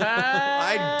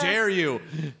 I dare you.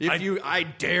 I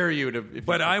dare you to.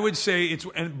 But I would say it's.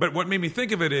 But what made me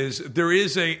think of it is there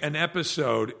is an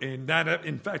episode in that.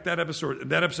 In fact, that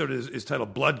episode is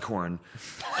titled Bloodcorn,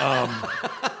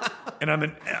 and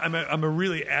I'm a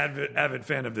really avid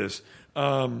fan of this.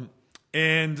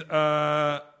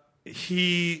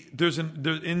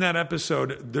 In that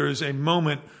episode, there's a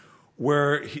moment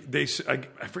where I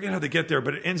forget how they get there,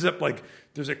 but it ends up like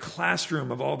there's a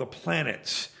classroom of all the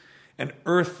planets, and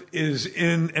Earth is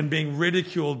in and being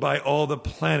ridiculed by all the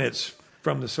planets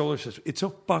from the solar system. It's so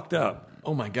fucked up.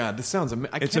 Oh my God, this sounds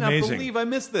amazing. It's cannot amazing. believe I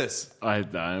missed this.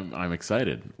 I'm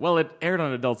excited. Well, it aired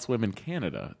on Adult Swim in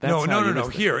Canada. That's No. how you missed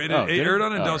it. Here it Oh, did aired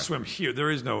on Adult right. Swim. Here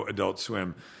there is no Adult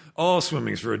Swim. All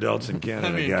swimming's for adults in Canada,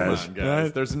 I mean, guys. come on, guys.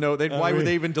 Right? There's no. Why would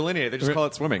they even delineate? They just call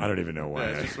it swimming. I don't even know why. Yeah,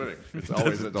 it's just swimming. It's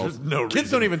always adults. There's no Kids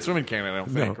reason. don't even swim in Canada. I don't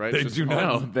think. Right? they It's just do all-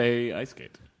 not. No, they ice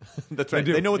skate. That's right.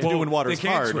 They know what to do when water's They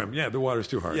can't hard. swim. Yeah, the water's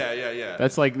too hard. Yeah.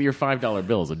 That's like your $5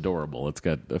 bill is adorable. It's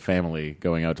got a family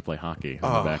going out to play hockey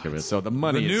on the back of it. So the The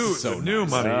money new, is so the new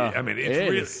nice. money. Oh, I mean, it's it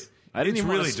really. is. I didn't it's even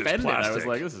really want to just spend it. I was plastic.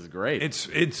 like, this is great.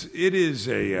 It is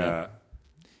a.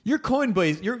 Your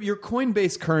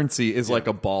Coinbase currency is like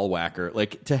a ball whacker.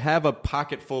 Like to have a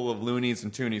pocket full of loonies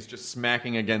and toonies just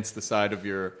smacking against the side of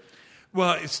your.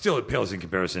 Well, it pales in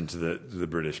comparison to the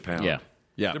British pound. Yeah.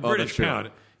 Yeah. The Oh, British that's true.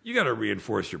 pound. You got to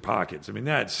reinforce your pockets. I mean,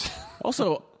 that's.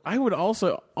 Also, I would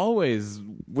also always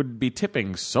would be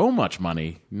tipping so much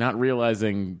money, not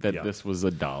realizing that Yeah. this was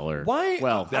 $1. Why?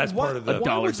 Well, that's part of the-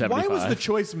 $1.75. Why was the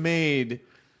choice made?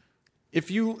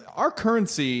 Our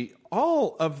currency,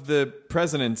 all of the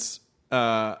presidents,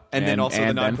 and then also the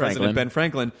and Ben non-president Franklin. Ben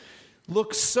Franklin,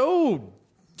 look so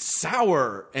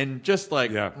sour and just like,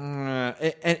 Yeah.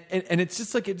 and it's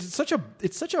just like it's such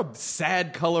a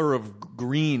sad color of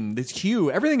green. This hue,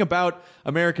 everything about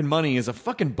American money is a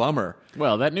fucking bummer.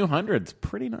 Well, that new 100's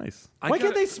pretty nice. Why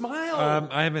can't they smile?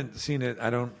 I haven't seen it. I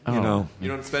don't. Oh. You know. you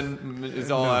don't spend.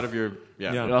 It's all out of your.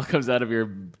 Yeah. It all comes out of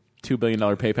your $2 billion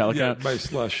PayPal Yeah, account. my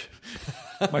slush.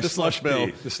 My The slush bill.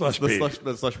 B. The slush B.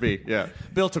 The slush B. Yeah.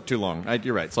 Bill took too long.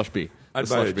 You're right. Slush B. I'd The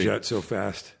buy a slush B. jet so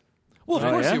fast. Well, of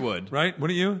Oh, course yeah? you would. Right?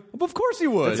 Wouldn't you? Well, of course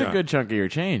you would. That's a good chunk of your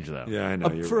change, though. Yeah, I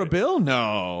know. You're For a right. bill?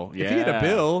 No. If you had a Yeah.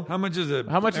 bill, How much is it?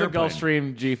 How much is a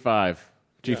Gulfstream G5?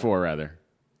 G4, rather.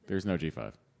 There's no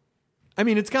G5. I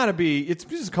mean, it's got to be. It's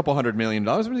just a couple $100 million.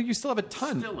 I mean, you still have a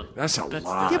ton. That's a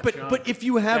lot. Yeah, but if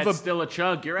you have That's a still a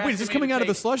chug. You're Wait, is this asking me coming to out of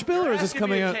the take- slush bill, or you're is this asking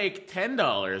coming me to out- take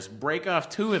 $10, break off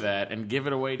 2 of that, and give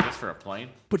it away just for a plane?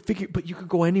 but you could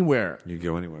go anywhere. You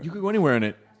go anywhere. You could go anywhere in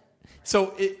it.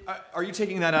 So, are you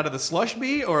taking that out of the slush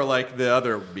B or like the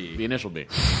other B? The initial B.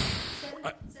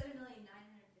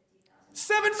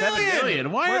 7 $7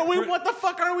 million. Why are we? What the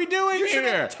fuck are we doing You should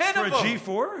here? have 10 For a of them.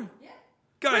 G4?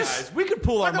 Guys, We could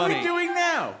pool our What are money. we doing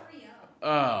now?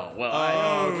 Oh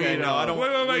well. Okay, no, I don't.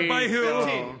 wait, by who?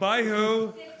 15. By who?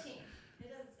 15. It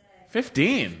doesn't say.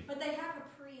 15. But they have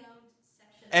a pre-owned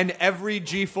section. And every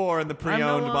G4 in the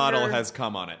pre-owned no model longer- has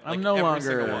come on it. Like I'm no every longer-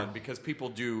 single one, because people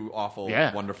do awful,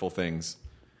 Yeah. wonderful things.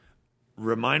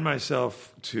 Remind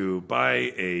myself to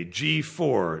buy a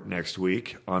G4 next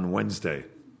week on Wednesday.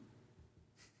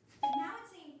 And now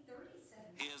it's saying 37.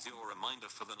 Here's your reminder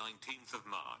for the 19th of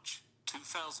March,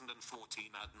 2014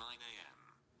 at 9 a.m.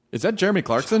 Is that Jeremy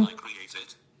Clarkson? Shall I create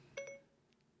it?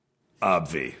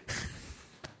 Obvi.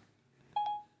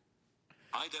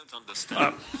 I don't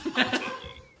understand. I'll tell you.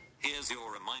 Here's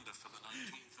your reminder for the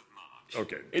 19th of March.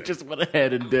 Okay. It just went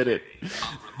ahead and did it.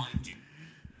 I'll remind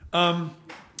you.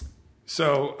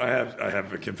 So I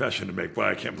have a confession to make.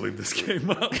 Why I can't believe this came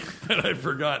up, and I've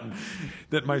forgotten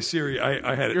that my Siri.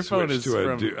 I had it Your phone switched is to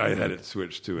a. from- I had it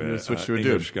switched to a, switched to a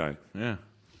English dude. guy. Yeah.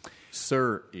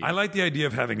 Sir. I like the idea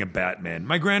of having a Batman.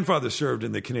 My grandfather served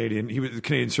in the Canadian. He was the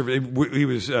Canadian service. He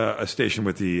was a station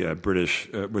with the British,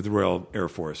 with the Royal Air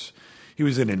Force. He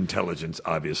was in intelligence,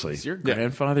 obviously. Is your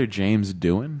grandfather James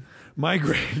Doohan? My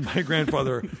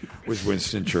grandfather was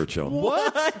Winston Churchill.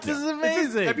 What? This is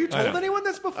amazing. Have you told anyone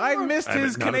this before? I missed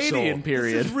his not a Canadian soul.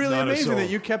 period. This is really Not a amazing soul. that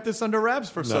you kept this under wraps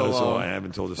for so Not a soul. long. I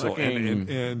haven't told a soul.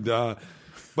 Fucking-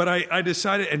 But I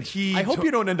decided, and he. I hope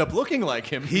you don't end up looking like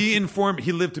him. He informed.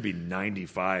 He lived to be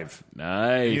 95.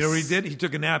 Nice. You know what he did? He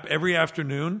took a nap every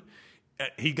afternoon.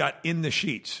 He got in the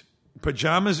sheets,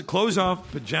 pajamas, clothes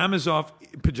off, pajamas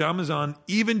on,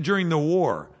 even during the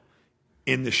war,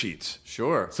 in the sheets.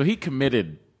 Sure. So he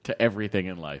committed to everything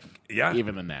in life. Yeah.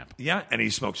 Even the nap. Yeah, and he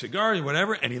smoked cigars,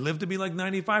 whatever, and he lived to be like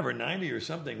 95 or 90 or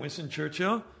something. Winston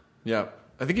Churchill. Yeah.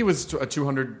 I think he was a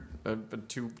 215. I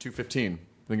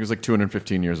think he was like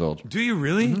 215 years old. Do you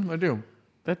really? I do.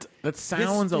 That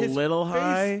sounds a little face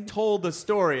high. Told the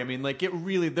story. I mean, like, it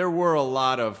really, there were a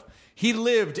lot of, he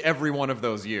lived every one of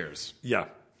those years. Yeah.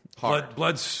 Hard.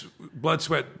 Blood,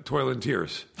 sweat, toil, and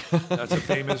tears. That's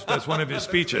that's one of his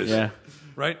speeches. Yeah.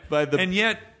 Right? And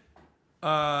yet,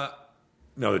 no,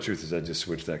 the truth is I just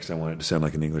switched that because I wanted to sound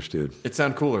like an English dude. It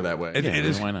sounded cooler that way. It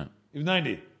is. Why not? He was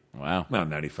 90. Wow. Well,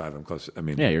 95. I'm close. I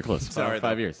mean, Yeah, you're close. Sorry,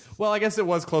 5 though. years. Well, I guess it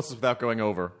was closest without going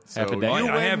over. So Half a decade. you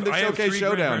I win have, the I have Showcase 3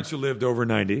 Showdown. grandparents who lived over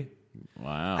 90.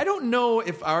 Wow. I don't know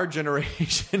if our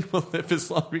generation will live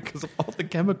as long because of all the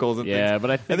chemicals and Yeah, things.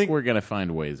 but I think we're going to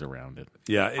find ways around it.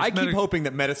 Yeah. I keep hoping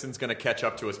that medicine's going to catch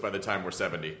up to us by the time we're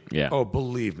 70. Yeah. Oh,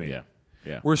 believe me. Yeah.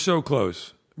 Yeah. We're so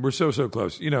close. We're so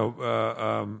close. You know,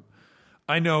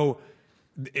 I know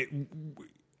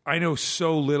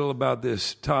so little about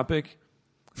this topic.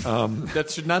 That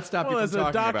should not stop you Well, from as a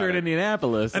talking doctor about in it.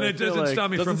 Indianapolis, And I it feel doesn't like-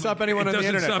 stop me doesn't from stop anyone on the doesn't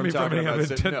internet stop from me from talking having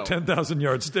about it. No. 10,000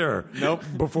 yard stare. Nope.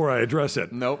 Before I address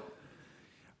it. Nope.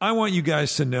 I want you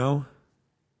guys to know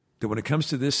that when it comes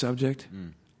to this subject,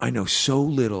 I know so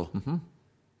little.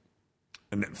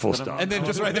 And then full stop. And then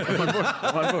just right there.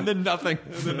 And then nothing.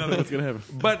 What's going to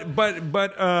happen?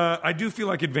 But I do feel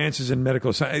like advances in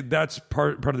medical science. That's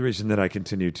part of the reason that I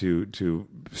continue to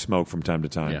smoke from time to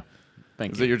time. Yeah.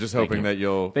 Thank So you. you're just Thank hoping you. that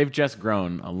you'll... They've just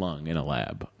grown a lung in a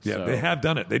lab. Yeah, so they have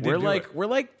done it. They did. We're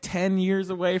like 10 years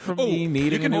away from Oh, me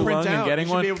needing a new lung and getting you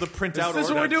should one. be able to print out. This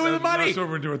is what we're doing with the money. That's what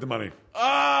we're doing with the money.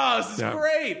 Oh, this is Yeah.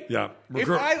 great. Yeah.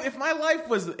 If my life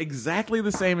was exactly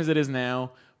the same as it is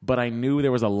now, but I knew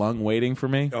there was a lung waiting for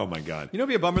me, Oh my God. You know, it'd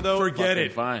be a bummer though. Forget fucking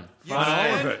it. fine. You All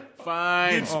spend- of it.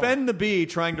 Fine. You'd spend the bee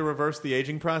trying to reverse the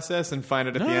aging process and find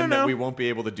out at the end no. that we won't be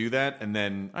able to do that, and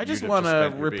then I just you'd want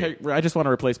have spent your bee. I just want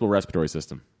a replaceable respiratory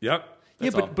system. Yep.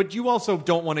 Yeah, all. but you also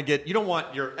don't want to get. You don't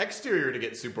want your exterior to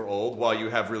get super old while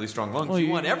you have really strong lungs. Well, you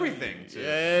you- want everything to.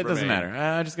 It doesn't remain. matter.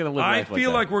 I'm just gonna live. I life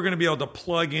feel that. like we're going to be able to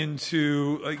plug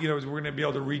into, we're going to be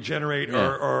able to regenerate Yeah,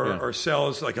 yeah. our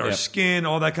cells, like our Yeah. skin,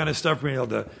 all that kind of stuff. We're able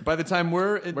to, By the time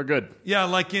we're good.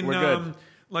 yeah, We're good.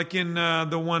 like in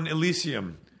the one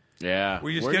Elysium. Yeah,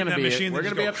 We just we're get gonna that be. machine We're that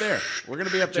gonna be just up there. We're gonna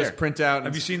be up there. just print out.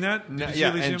 Have you seen that? No, Did you see yeah,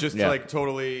 Elysium? and just Yeah. like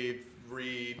totally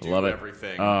redo Love it.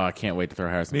 everything. Oh, I can't wait to throw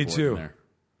Harrison Me Ford too. in there.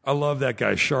 I love that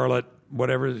guy, Charlotte,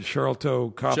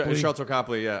 Charlton Copley. Shelter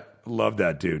Copley, yeah. Love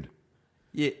that dude.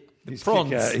 Yeah. He's Prawns.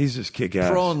 kick-ass. He's just kick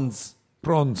ass. Prawns.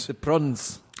 Prawns. The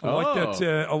prawns. I like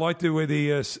that. I like the way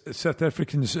the South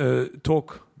Africans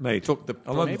talk, mate. Talk the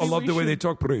I love Maybe the we way they should-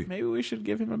 talk, Bru. Maybe we should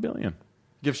give him $1 billion.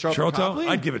 Give Shelter Charlton, Copley?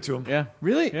 I'd give it to him. Yeah,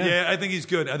 Really? Yeah, I think he's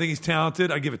good. I think he's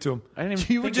talented. I'd give it to him. I didn't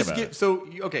even. You would think just about give. it. So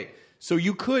okay. So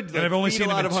you could. Like, I've only feed seen a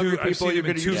him lot in of hungry two- I've people. seen You're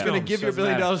him in going two to films. give your $1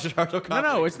 billion to Shelter Copley.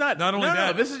 No, it's not. Not only no,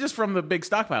 that- this is just from the big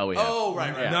stockpile we have. Oh,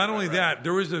 right. Yeah. Not only that,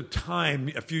 there was a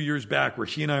time a few years back where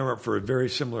he and I were up for a very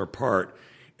similar part,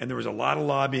 and there was a lot of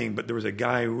lobbying, but there was a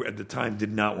guy who at the time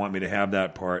did not want me to have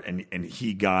that part, and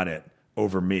he got it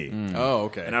over me. Oh,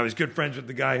 okay. And I was good friends with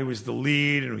the guy who was the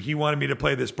lead, and he wanted me to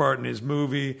play this part in his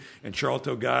movie, and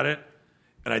Charlton got it,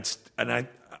 and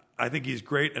I think he's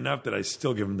great enough that I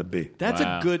still give him the B. That's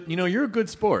Wow. a good. You know, you're a good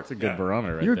sport. It's a good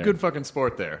barometer. Right You're there. a good fucking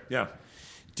sport there. Yeah.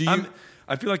 Do you?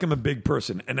 I feel like I'm a big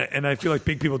person, and I feel like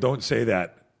big people don't say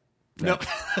that. No.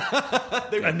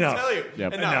 They wouldn't Enough. tell you.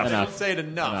 Yep. Enough. They Enough. don't say it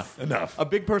enough. Enough. A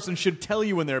big person should tell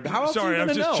you when they're. How else Sorry, are you I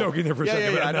was gonna just know? joking there for a second,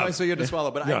 Yeah, but I know. enough. So you had to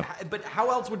swallow. But Yeah. but how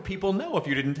else would people know if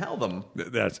you didn't tell them?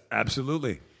 That's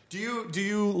absolutely. Do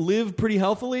you live pretty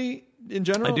healthily in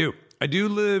general? I do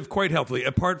live quite healthily,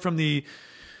 apart from the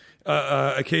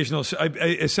occasional. I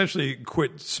essentially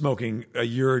quit smoking a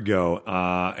year ago,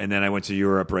 and then I went to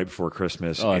Europe right before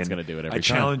Christmas. Oh, that's and gonna do it every I time.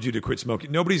 challenge you to quit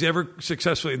smoking. Nobody's ever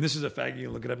successfully, and this is a fact, you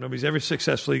can look it up. Nobody's ever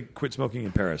successfully quit smoking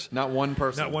in Paris. Not one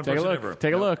person. Not one Take a person look. ever.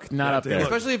 Take a No. look. Not Yeah, up take a there.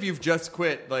 look. Especially if you've just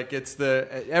quit. Like it's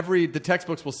the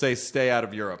textbooks will say stay out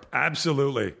of Europe.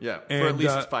 Absolutely. Yeah, for And, at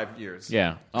least 5 years.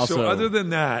 Yeah. Also, so other than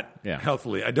that,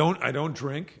 healthily. I don't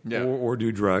drink or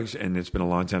do drugs, and it's been a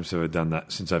long time since I've done that.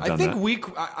 I think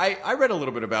I read a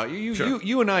little bit about you.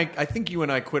 You and I think you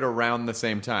and I quit around the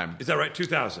same time. Is that right?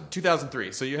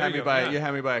 2003. So you had me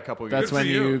by a couple of years. That's when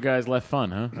you guys left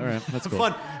Fun, huh? All right, that's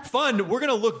cool. Fun. We're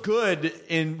gonna look good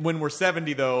when we're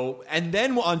 70, though, and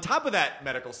then on top of that,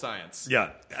 medical science. Yeah,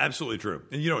 absolutely true.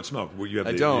 And you don't smoke. You have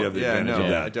I the, don't. You have the advantage of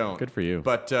that. I don't. Good for you.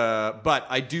 But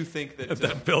I do think that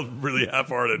that felt really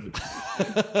half-hearted.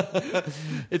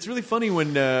 It's really funny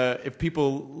when if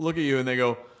people look at you and they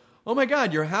go, "Oh my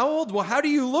God, you're how old? Well, how do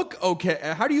you look okay?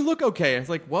 How do you look okay?" And it's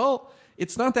like, well,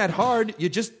 it's not that hard. You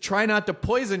just try not to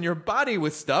poison your body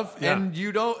with stuff, and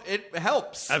you don't. It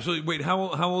helps. Absolutely. Wait, how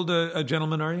old a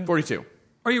gentleman are you? 42.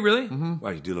 Are you really? Mm-hmm. Wow,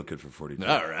 you do look good for 42.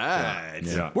 All right.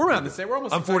 Yeah. We're around the same. We're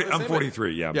almost. I'm 40. I'm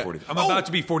 43. Yeah, I'm 40. I'm about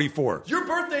to be 44. Your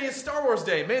birthday is Star Wars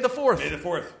Day, May the 4th. May the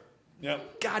 4th.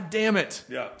 Yep. God damn it.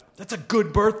 Yeah. That's a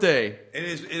good birthday. It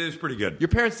is pretty good. Your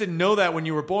parents didn't know that when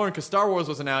you were born because Star Wars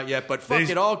wasn't out yet, but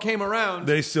it all came around.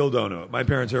 They still don't know. My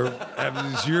parents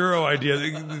have zero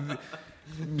idea.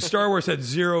 Star Wars had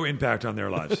zero impact on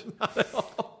their lives.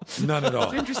 None at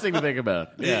all. It's interesting to think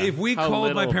about. Yeah. If we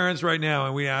called my parents right now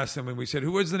and we asked them and we said,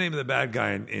 who was the name of the bad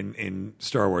guy in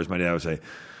Star Wars? My dad would say,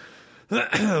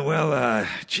 well,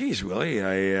 geez, Willie,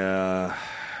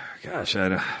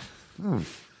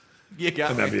 You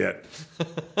got that'd be it.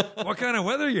 What kind of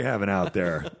weather are you having out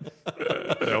there?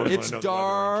 It's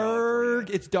dark.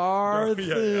 It's dark.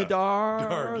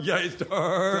 Dark. Yeah, it's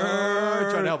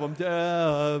dark. Trying to help him.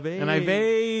 And I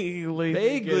vaguely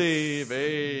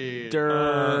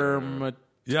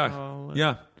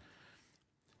Yeah.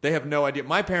 They have no idea.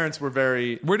 My parents were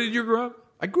very... Where did you grow up?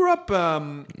 I grew up...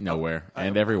 nowhere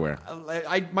and everywhere.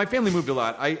 My family moved a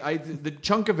lot. The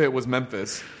chunk of it was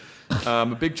Memphis. A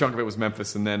big chunk of it was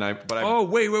Memphis, and then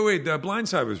wait! The Blind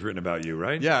Side was written about you,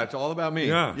 right? Yeah, it's all about me.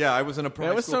 Yeah. I was in a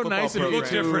pro. It was so nice of you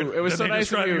to. It was so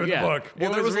nice of you. Yeah, it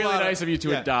was really nice of you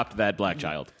to adopt that black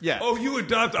child. Yeah. Oh, you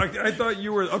adopt? I thought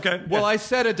you were okay. Well, I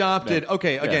said adopted. Yeah.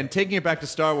 Okay, again, taking it back to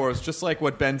Star Wars, just like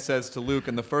what Ben says to Luke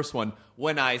in the first one.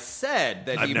 When I said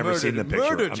that he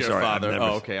murdered your father.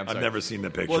 I've never seen the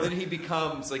picture. Well, then he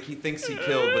becomes like he thinks he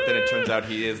killed, but then it turns out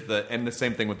he is and the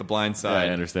same thing with the Blind Side.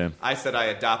 Yeah, I understand. I said I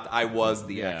adopt. I was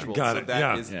the actual. Got so it.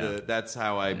 that is that's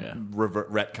how I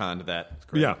retconned that.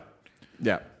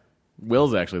 Yeah.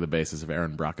 Will's actually the basis of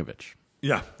Aaron Brockovich.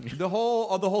 Yeah. The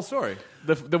whole story.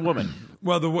 The woman.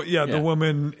 Well, the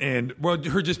woman and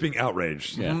her just being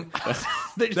outraged. Yeah.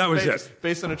 That was it.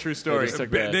 Based on a true story.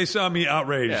 They saw me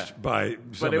outraged by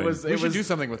somebody. But we should do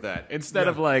something with that. Instead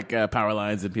of like power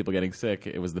lines and people getting sick,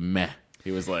 it was the meh. He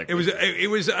was like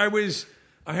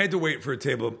I had to wait for a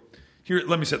table. Here,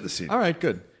 let me set the scene. All right,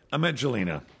 good. I'm at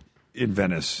Jelena in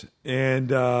Venice,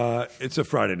 and it's a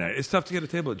Friday night. It's tough to get a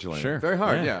table at Jelena. Sure. Very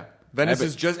hard, yeah. Venice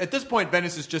is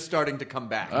just starting to come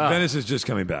back. Venice is just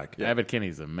coming back. Yeah. Abbott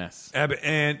Kinney's a mess.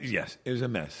 And yes, it was a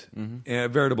mess, a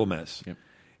veritable mess. Yep.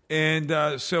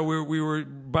 And so we were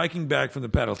biking back from the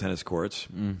paddle tennis courts,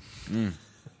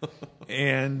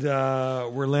 and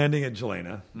we're landing at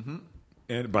Jelena. Mm-hmm.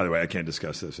 And by the way, I can't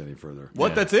discuss this any further. What?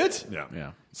 Yeah. That's it?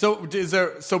 Yeah. So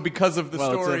because of the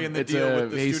story and the deal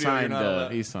with the studio,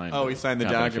 he signed. Oh, he signed the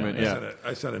document. Yeah.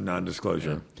 I signed a non-disclosure.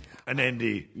 Yeah. An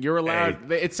ND. You're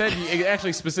allowed. It said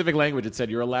actually specific language. It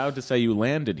said you're allowed to say you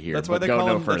landed here. That's why they call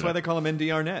him. That's why they call him ND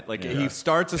Arnett. Like he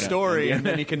starts a story and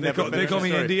then he can never. They call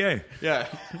me NDA. Yeah,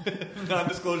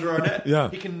 non-disclosure Arnett. Yeah,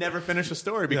 he can never finish a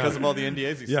story because of all the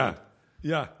NDAs he signed.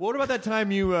 Yeah. What about that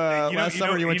time you last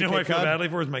summer you went to Cape Cod? You know who I feel badly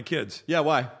for is my kids. Yeah,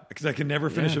 why? Because I can never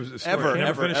finish a story.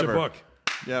 Never finish a book.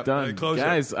 Yeah, done.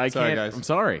 Guys, I can't. Guys. I'm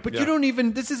sorry. But you don't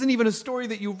even. This isn't even a story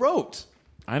that you wrote.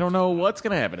 I don't know what's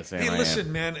going to happen to Sam. Hey,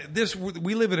 listen, man.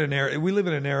 We live in an era. We live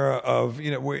in an era of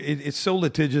where it's so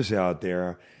litigious out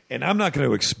there, and I'm not going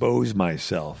to expose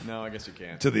myself. No, I guess you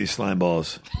can't. To these slime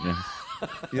balls. Yeah.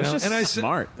 That's just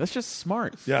smart. That's just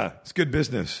smart. Yeah, it's good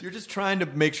business. You're just trying to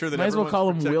make sure that might as well call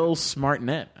him protected. Will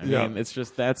Smartnet. I mean, it's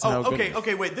just that's how.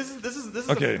 Okay. Wait. This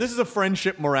is a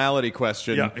friendship morality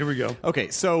question. Yeah. Here we go. Okay.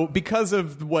 So because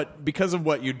of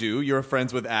what you do, you're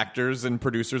friends with actors and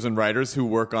producers and writers who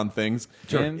work on things.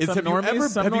 Sure. Have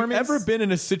you ever been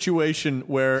in a situation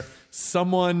where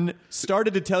someone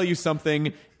started to tell you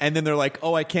something and then they're like,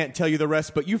 "Oh, I can't tell you the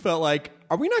rest," but you felt like,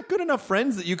 "Are we not good enough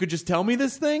friends that you could just tell me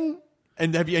this thing?"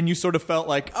 And you sort of felt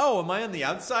like, oh, am I on the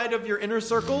outside of your inner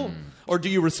circle? Or do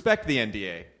you respect the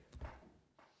NDA?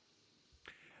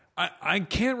 I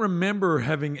can't remember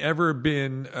having ever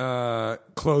been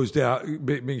closed out,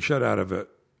 being shut out of it.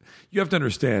 You have to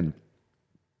understand,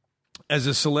 as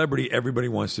a celebrity, everybody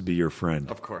wants to be your friend.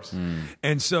 Of course.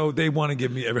 And so they want to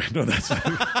give me no, that's not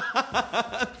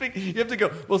You have to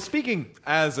go. Well, speaking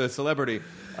as a celebrity,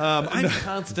 I'm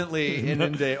constantly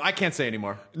inundated. I can't say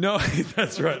anymore. No,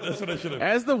 that's right. That's what I should have.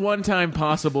 As the one-time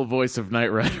possible voice of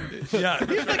Knight Rider. Yeah.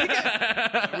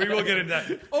 We will get into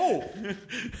that. Oh.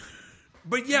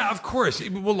 But yeah, of course.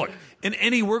 Well, look, in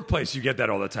any workplace, you get that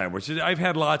all the time. Which is, I've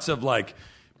had lots of like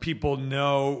people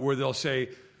know where they'll say,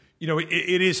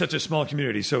 it is such a small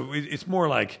community, so it's more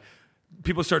like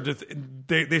people start to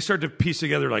they start to piece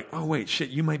together like, oh wait, shit,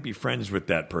 you might be friends with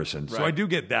that person. Right. So I do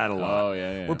get that a lot. Oh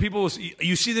yeah. Where people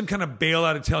you see them kind of bail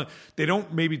out of telling. They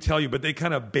don't maybe tell you, but they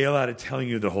kind of bail out of telling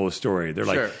you the whole story. They're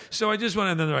like, so I just went,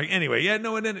 and then they're like, anyway, yeah,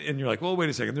 no, and you're like, well, wait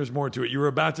a second, there's more to it. You were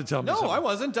about to tell me. No, something. I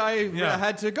wasn't. I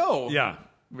had to go. Yeah.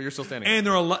 But you're still standing. And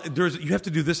there are a lot. You have to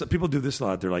do this. People do this a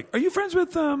lot. They're like, "Are you friends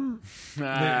with?" And you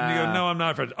go, "No, I'm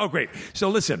not friends." Oh, great. So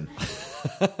listen,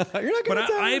 you're not going to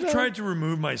tell me. I've tried to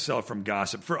remove myself from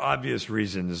gossip for obvious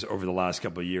reasons over the last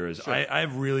couple of years. Sure.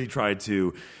 I've really tried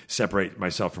to separate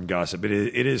myself from gossip.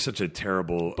 It is such a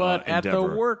terrible. But at endeavor.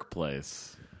 the workplace.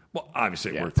 Well,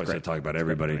 obviously, at workplace, I talk about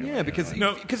everybody. Yeah, because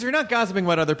you're not gossiping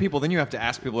about other people. Then you have to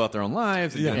ask people about their own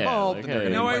lives and get involved.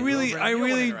 I really.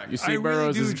 You see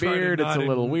Burroughs' beard; it's a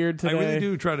little weird today. I really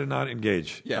do try to not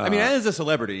engage. Yeah, I mean, as a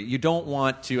celebrity, you don't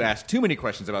want to ask too many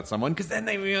questions about someone because then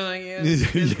they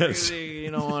realize, yes,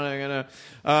 you don't want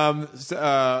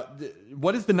to.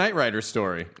 What is the Knight Rider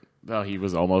story? Oh, he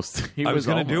was almost. I was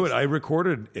going to do it. I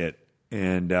recorded it,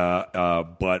 and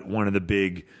but one of the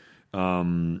big.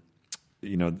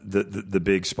 The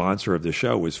big sponsor of the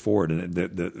show was Ford, and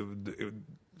the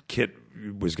Kit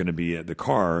was going to be the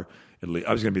car. I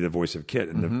was going to be the voice of Kit,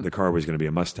 and the car was going to be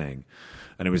a Mustang,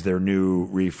 and it was their new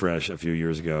refresh a few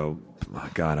years ago. Oh,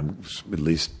 God, I'm at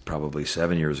least probably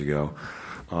 7 years ago.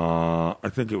 I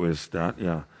think it was that,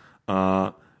 yeah.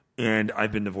 And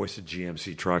I've been the voice of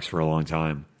GMC trucks for a long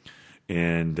time,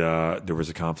 and there was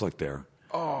a conflict there.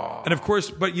 Oh. And of course,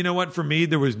 but you know what? For me,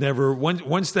 there was never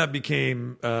once that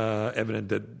became evident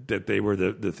that they were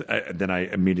then I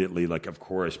immediately, like, of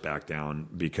course, backed down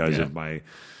because of my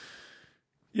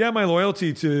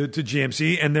loyalty to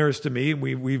GMC and theirs to me.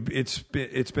 It's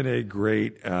been a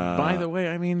great. By the way,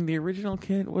 I mean the original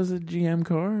Kit was a GM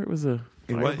car. It was a.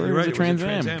 You're right, it was a Trans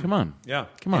Am. Come on, yeah,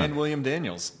 come on. And William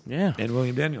Daniels. Yeah, and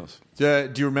William Daniels. Do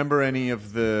you remember any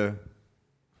of the?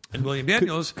 And William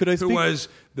Daniels, who was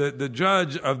the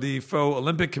judge of the faux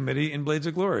Olympic Committee in Blades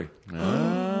of Glory.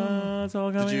 It's all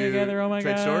coming together. Oh my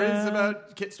God! Trade stories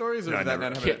about Kit stories, or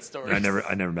Kit stories? I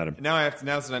never met him. Now I have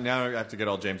to get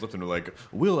all James Lipton to like.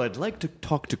 Will, I'd like to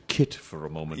talk to Kit for a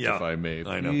moment, if I may.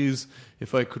 Please,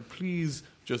 if I could please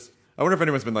just. I wonder if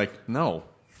anyone's been like, no.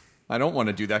 I don't want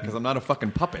to do that because I'm not a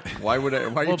fucking puppet. Why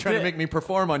are you trying to make me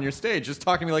perform on your stage? Just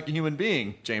talk to me like a human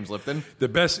being, James Lipton. The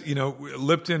best,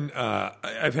 Lipton,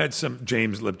 I've had some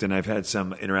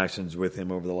interactions with him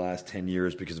over the last 10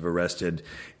 years because of Arrested.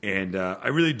 And I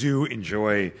really do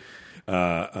enjoy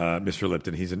Mr.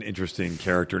 Lipton. He's an interesting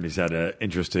character and he's had an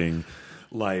interesting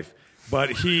life.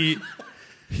 But he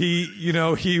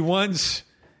once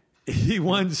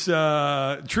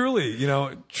truly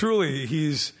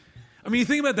he's... I mean, you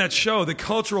think about that show, the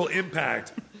cultural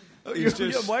impact.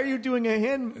 Why are you doing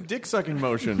a dick sucking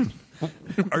motion?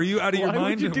 Are you out of your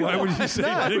mind? Why would you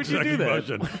say dick sucking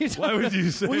motion? Why would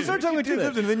you say? Well, you started talking about James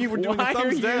Lipton, and then you were doing a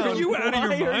thumbs down. Are you out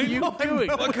of your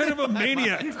mind? What kind of a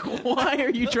maniac? Why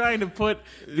are you trying to put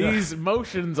these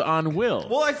motions on Will?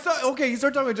 Well, I thought, okay, you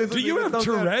started talking about James Lipton. Do you have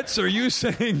Tourette's? Or are you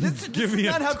saying, give me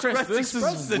a... This is not how Tourette's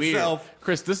expresses itself.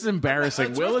 Chris, this is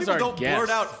embarrassing. Will is our don't guest. Blurt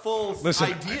out full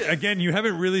ideas. Again, you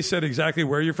haven't really said exactly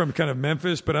where you're from, kind of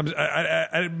Memphis, but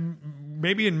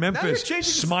maybe in Memphis,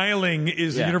 smiling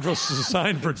is the universal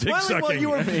sign for dick sucking. While you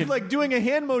were like doing a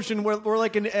hand motion where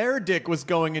like an air dick was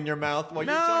going in your mouth. While you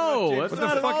were talking about that's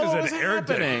what the fuck is an air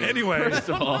dick? Anyway, first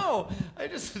of all, no, I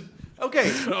just. Okay,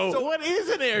 so what is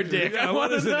an air dick?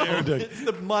 What is an air dick? It's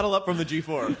the model up from the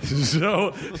G4. So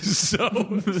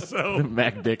the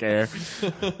Mac Dick Air.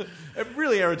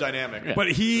 Really aerodynamic. Yeah.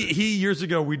 But he years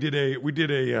ago we did a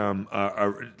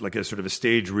like a sort of a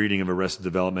stage reading of Arrested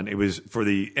Development. It was for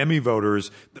the Emmy voters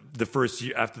the first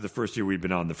year after the first year we'd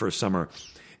been on, the first summer,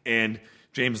 and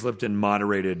James Lipton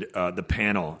moderated the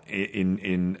panel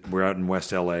we're out in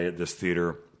West LA at this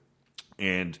theater,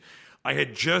 and I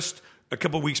had just a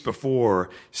couple of weeks before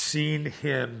seen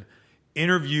him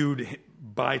interviewed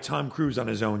by Tom Cruise on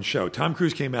his own show. Tom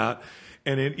Cruise came out,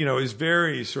 and it was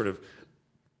very sort of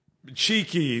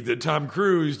cheeky that Tom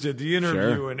Cruise did the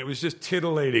interview, and it was just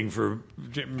titillating for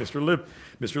Mr.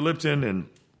 Lipton. And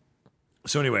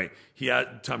so anyway,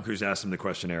 Tom Cruise asked him the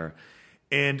questionnaire,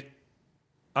 and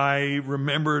I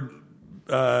remembered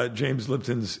James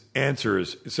Lipton's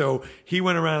answers. So he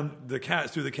went around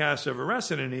through the cast of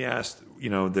Arrested, and he asked,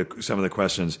 some of the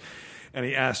questions, and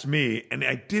he asked me, and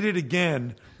I did it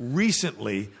again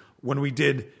recently when we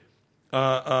did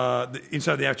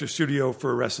Inside the Actors Studio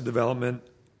for Arrested Development,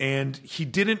 and he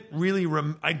didn't really.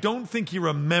 I don't think he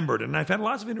remembered, and I've had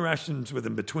lots of interactions with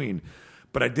him between,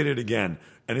 but I did it again,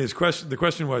 and the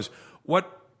question was, what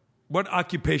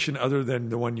occupation other than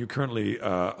the one you currently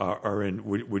are in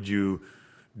would you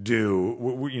do?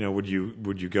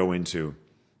 Would you go into?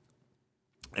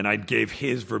 And I gave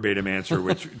his verbatim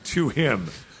answer, to him,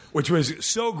 which was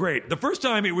so great. The first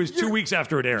time it was 2 weeks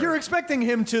after it aired. You're expecting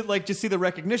him to just see the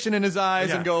recognition in his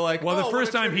eyes and go like, well, the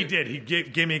first time he did, he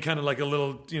gave me kind of like a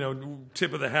little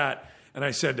tip of the hat, and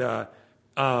I said,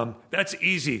 "That's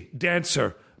easy,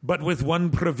 dancer, but with one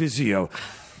proviso,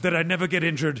 that I never get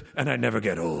injured and I never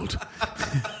get old."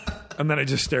 And then I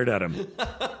just stared at him.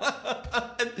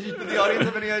 Did the audience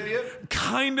have any idea?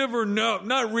 Kind of, or no,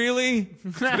 not really.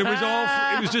 But it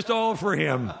was just all for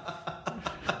him.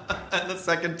 And the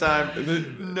second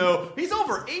time, no. He's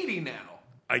over 80 now.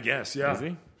 I guess, yeah. Is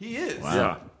he? He is. Wow.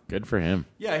 Yeah. Good for him.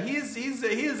 Yeah, he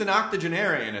is an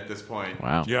octogenarian at this point.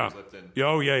 Wow. Yeah.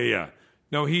 Oh, yeah.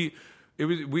 No,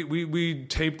 we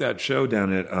taped that show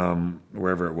down at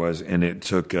wherever it was, and it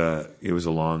took it was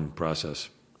a long process.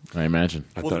 I imagine.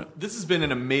 This has been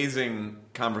an amazing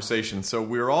conversation. So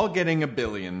we're all getting $1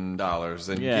 billion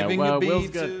and giving a B Will's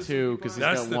to got 2 because he's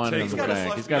That's got the 1 in take. the He's got a bank.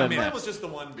 slush. He's got a Mine net. was just the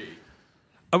 1 B.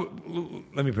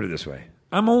 Let me put it this way: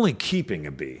 I'm only keeping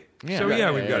a B. Yeah. So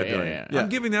Right. we've got Yeah, $1 billion. yeah. I'm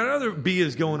giving that other B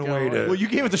is going away to. Well, you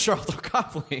gave it to Charlotte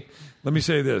Copley. Let me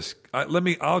say this.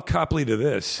 I'll Copley to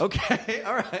this. Okay,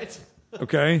 all right.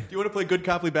 Okay. Do you want to play good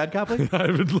Copley, bad Copley? I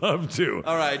would love to.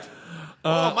 All right.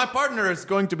 My partner is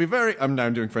going to be very... I'm now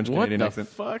doing French-Canadian What the accent.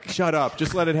 fuck? Shut up.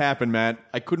 Just let it happen, Matt.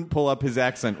 I couldn't pull up his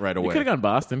accent right away. You could have gone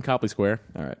Boston, Copley Square.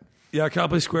 All right. Yeah,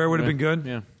 Copley Square would have been good.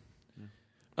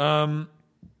 Yeah.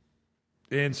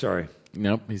 And sorry.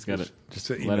 Nope, he's got it. Just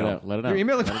an Let it email. out. Let it out. You're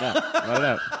emailing- Let it out. Let it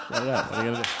out. Let it out. What are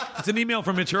you gonna do? It's an email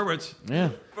from Mitch Hurwitz.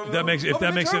 Yeah. If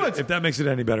that makes it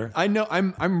any better. I know.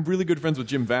 I'm really good friends with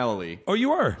Jim Vallely, Oh,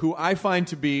 you are. who I find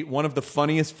to be one of the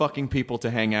funniest fucking people to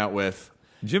hang out with.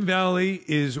 Jim Vallely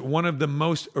is one of the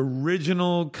most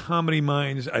original comedy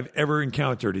minds I've ever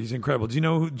encountered. He's incredible. Do you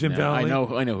know who Jim Vallely? I know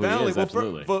who Vallely, he is. well,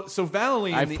 Absolutely. so Vallely,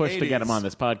 in I've the pushed to get 80s him on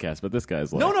this podcast, but this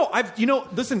guy's like No,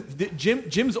 listen.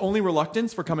 Jim's only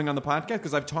reluctance for coming on the podcast,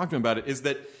 because I've talked to him about it, is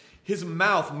that his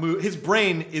his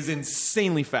brain is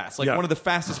insanely fast, like one of the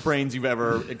fastest brains you've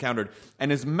ever encountered,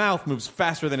 and his mouth moves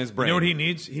faster than his brain. You know what he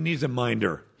needs? He needs a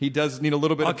minder. He does need a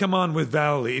little bit. I'll come on with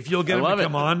Valley if you'll get him to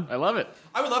come on. I love it.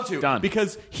 I would love to. Done.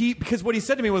 Because what he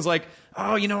said to me was like,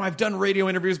 "Oh, I've done radio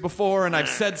interviews before, and I've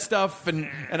said stuff, and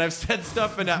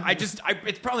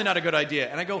it's probably not a good idea."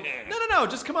 And I go, "No,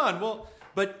 just come on." Well,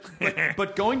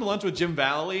 but going to lunch with Jim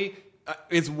Vallely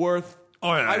is worth.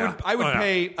 Oh, yeah, I would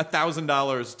pay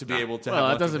 $1,000 to be able to. Well, have that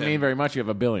lunch with doesn't him. mean very much. You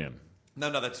have $1 billion.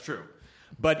 No, that's true.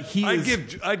 But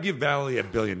I'd give Valley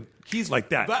 $1 billion. He's like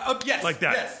that. Yes, like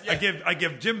that. yes. I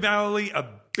give Jim Valley $1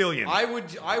 billion. I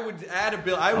would add a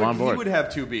bill. on board. He would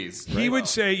have 2 Bs. He would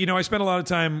say, I spent a lot of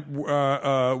time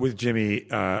with Jimmy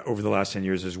over the last 10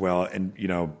 years as well, and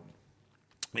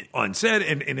on set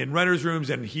and in writers' rooms,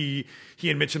 and he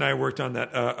and Mitch and I worked on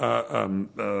that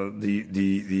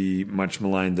the much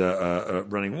maligned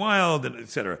Running Wild, and et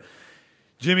cetera.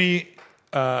 Jimmy,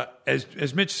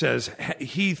 as Mitch says,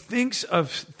 he thinks of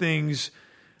things.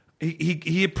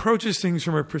 He approaches things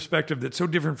from a perspective that's so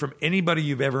different from anybody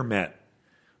you've ever met.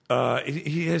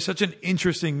 He has such an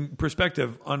interesting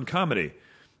perspective on comedy,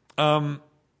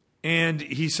 and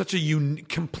he's such a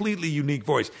completely unique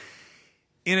voice.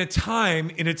 In a town,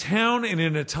 and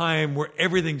in a time where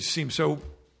everything seems so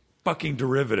fucking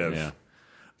derivative,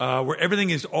 where everything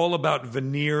is all about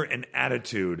veneer and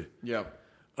attitude. Yep.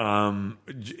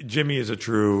 Jimmy is he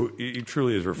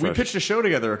truly is refreshing. We pitched a show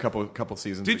together a couple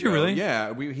seasons ago. Did you really?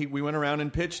 Yeah, we went around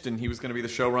and pitched, and he was going to be the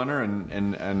showrunner,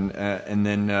 and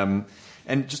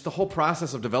then just the whole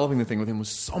process of developing the thing with him was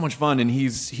so much fun, and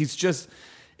he's just,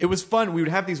 it was fun. We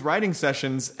would have these writing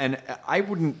sessions, and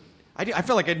I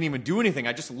felt like I didn't even do anything.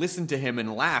 I just listened to him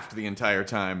and laughed the entire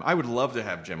time. I would love to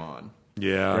have Jim on.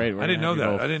 Yeah, Great. I didn't know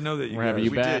that. I didn't know that. We're having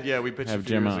you We back. did, yeah. We pitched a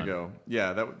few years ago.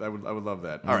 Yeah, I would love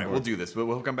that. All right, we'll do this.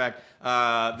 We'll come back.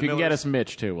 If you can get us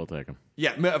Mitch too, we'll take him.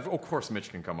 Yeah, of course Mitch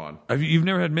can come on. You've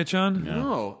never had Mitch on?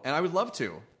 No, and I would love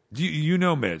to. Do you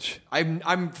know Mitch?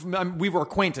 We were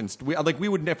acquainted. We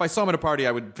would, if I saw him at a party,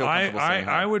 I would feel comfortable saying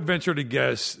hi. I would venture to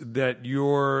guess that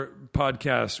your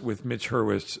podcast with Mitch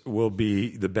Hurwitz will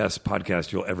be the best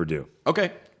podcast you'll ever do.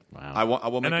 Okay. Wow. I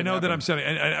will make And I it know that happen. I'm sending.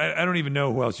 And I don't even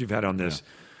know who else you've had on this.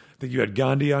 I think you had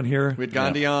Gandhi on here. We had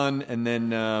Gandhi on, and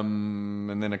then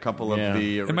a couple of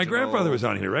the. And my grandfather was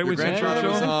on here, right? Your Winston grandfather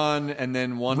was Churchill? on, and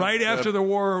then one Right after the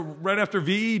war, right after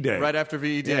VE Day. Right after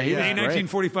VE Day. he was In great.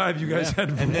 1945, you guys had.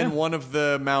 And then one of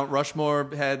the Mount Rushmore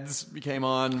heads came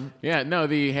on. Yeah, no,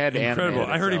 the head Incredible.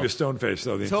 animated I heard he itself. was stone faced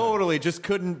though. the entire- Totally, just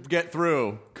couldn't get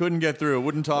through. Wouldn't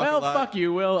talk Well, a lot. fuck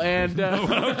you, Will, and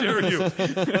How dare you?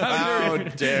 How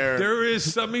dare. There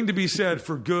is something to be said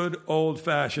for good old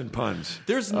fashioned puns.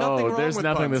 There's nothing wrong there's with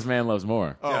nothing puns. this man loves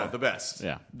more. Oh, Yeah. the best.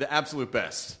 Yeah. The absolute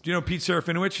best. Do you know Pete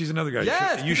Serafinowicz? He's another guy.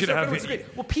 Yes, You should Peter have Serafinowicz is him. great.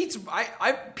 Well,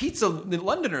 Pete's a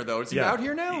Londoner though. Is he out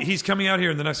here now? He's coming out here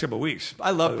in the next couple of weeks.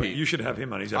 I love By the way. Pete. You should have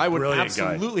him on. He's a I would brilliant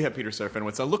guy. absolutely have Peter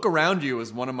Serafinowicz. So Look Around You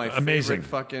is one of my Amazing. favorite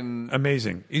fucking.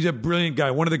 Amazing. He's a brilliant guy.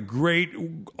 One of the great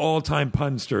all-time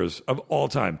punsters of all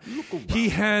time. He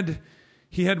had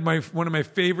one of my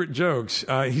favorite jokes.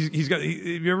 He's got. Have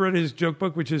you ever read his joke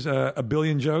book, which is A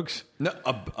Billion Jokes? No,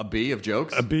 a bee of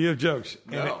jokes. A bee of jokes.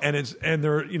 No. And it's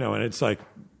like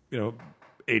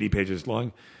 80 pages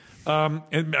long.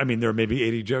 And I mean there are maybe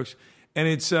 80 jokes. And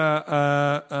it's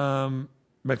my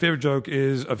favorite joke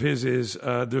is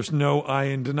there's no I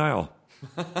in denial.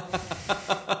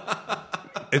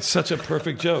 It's such a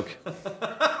perfect joke.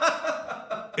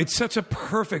 It's such a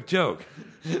perfect joke.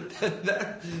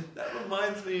 That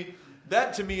reminds me.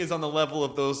 That to me is on the level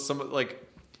of those. Do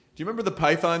you remember the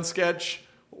Python sketch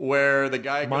where the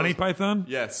guy Monty goes, Python?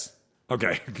 Yes.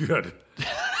 Okay, good.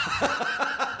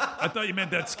 I thought you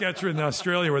meant that sketch in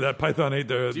Australia where that python ate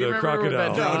the you remember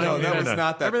crocodile. that No, that was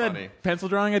not that Remember funny. that pencil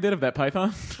drawing I did of that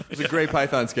python? It was a great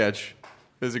Python sketch.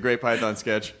 It was a great Python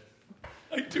sketch.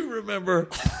 I do remember.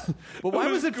 But why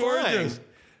It was it gorgeous? flying?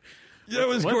 Yeah, it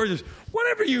was gorgeous.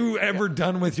 Whatever you ever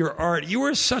done with your art, you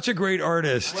were such a great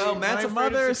artist. Well, Matt's My afraid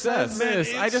mother of success. says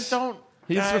this. I just don't.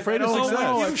 He's God, afraid of no,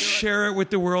 success. You share it with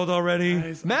the world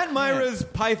already. Matt Myra's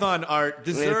Python art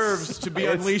deserves to be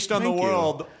unleashed on the thank you.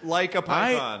 world like a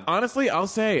Python. Honestly, I'll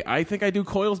say I think I do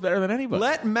coils better than anybody.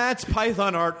 Let Matt's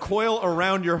Python art coil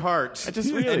around your heart I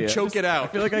just really and choke it out. I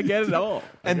feel like I get it all.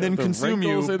 I and get then the consume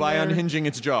wrinkles you in by there. unhinging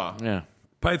its jaw. Yeah.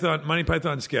 Monty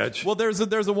Python sketch. Well, there's a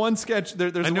one sketch.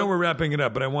 There's I know one, we're wrapping it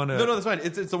up, but I want to. No, that's fine.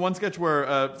 It's a one sketch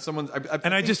where someone's.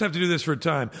 And I just have to do this for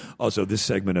time. Also, this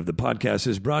segment of the podcast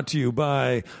is brought to you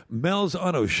by Mel's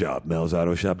Auto Shop. Mel's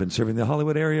Auto Shop been serving the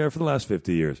Hollywood area for the last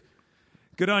 50 years.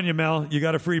 Good on you, Mel. You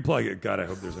got a free plug. God, I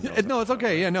hope there's a Mel's. No, it's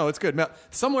okay. Yeah, no, it's good.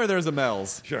 Somewhere there's a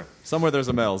Mel's. Sure. Somewhere there's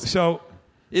a Mel's. So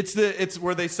It's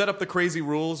where they set up the crazy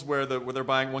rules where they're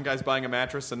buying, one guy's buying a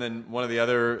mattress and then one of the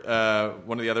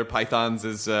other pythons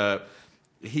is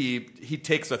he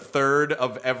takes a third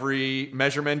of every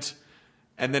measurement.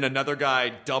 And then another guy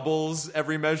doubles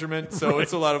every measurement, so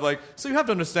it's a lot of So you have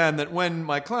to understand that when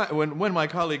my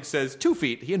colleague says 2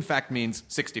 feet, he in fact means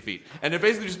 60 feet, and it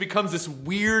basically just becomes this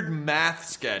weird math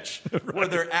sketch where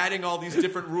they're adding all these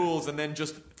different rules and then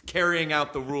just carrying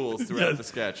out the rules throughout the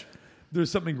sketch. there's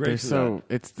something great to So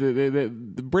it's the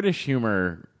British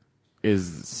humor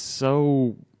is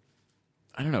so.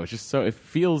 I don't know. It's just so. It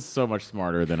feels so much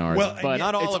smarter than ours. Well, but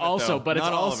not all it's of it, also, though. but it's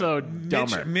Not all of also it.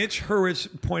 dumber. Mitch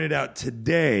Hurwitz pointed out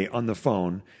today on the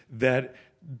phone that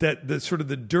the sort of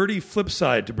the dirty flip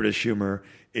side to British humor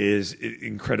is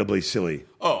incredibly silly.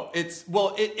 Oh,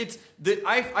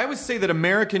 I would say that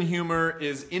American humor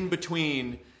is in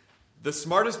between the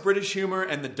smartest British humor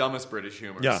and the dumbest British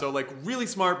humor. Yeah. So really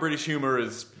smart British humor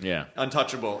is Yeah.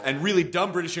 untouchable, and really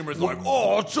dumb British humor is like,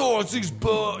 it's these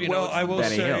Well, I will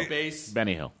Benny say, Hill. base.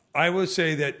 Benny Hill. I will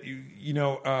say that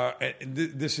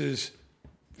this is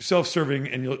self-serving,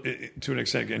 and you'll to an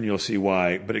extent, and you'll see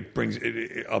why. But it brings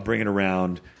I'll bring it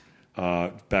around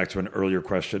back to an earlier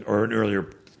question or an earlier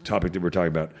topic that we're talking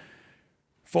about.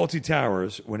 Faulty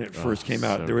Towers, when it first came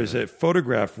out, so there was a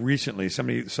photograph recently.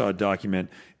 Somebody saw a document,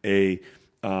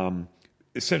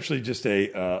 essentially just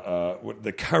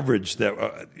the coverage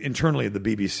that internally of the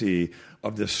BBC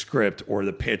of the script or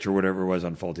the pitch or whatever it was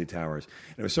on Faulty Towers.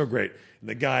 And it was so great. And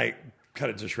the guy cut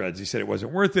it to shreds. He said it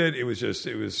wasn't worth it. It was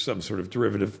some sort of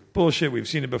derivative bullshit. We've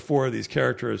seen it before. These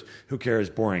characters, who cares?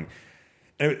 Boring.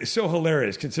 And it's so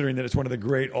hilarious considering that it's one of the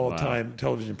great all-time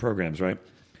television programs, right?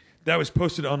 That was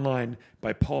posted online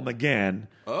by Paul McGann,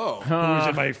 who was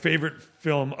in my favorite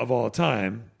film of all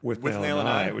time, With Nail and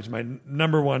I, which is my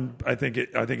number one. I think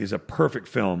is a perfect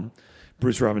film.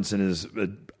 Bruce Robinson is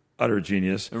an utter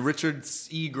genius. And Richard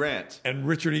E. Grant. And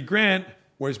Richard E. Grant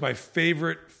was my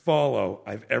favorite follow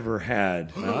I've ever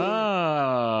had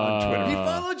on Twitter. He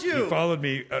followed you. He followed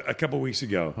me a couple weeks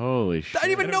ago. Holy shit! I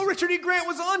didn't even know Richard E. Grant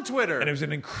was on Twitter. And it was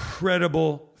an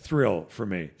incredible thrill for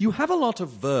me. You have a lot of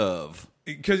verve.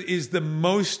 because is the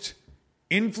most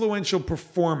influential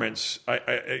performance,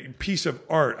 a piece of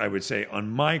art, I would say, on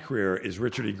my career is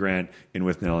Richard E. Grant in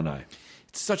With Nell and I.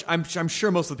 It's such. I'm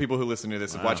sure most of the people who listen to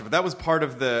this have watched it, but that was part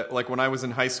of the like when I was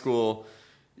in high school.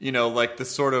 Like the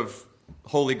sort of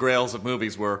holy grails of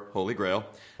movies were Holy Grail,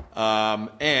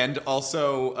 and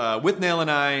also With Nell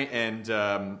and I,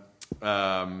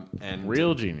 and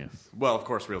Real Genius. Well, of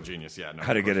course, Real Genius. Yeah. No,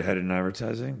 How to Get Ahead in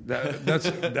Advertising. How to Get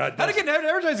Ahead in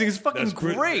Advertising is fucking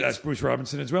great. That's Bruce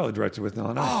Robinson as well, who directed With Nell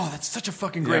and I. Oh, that's such a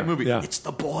fucking great movie. Yeah. It's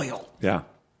The Boil. Yeah.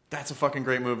 That's a fucking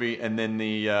great movie. And then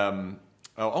the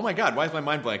oh my God, why is my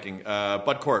mind blanking?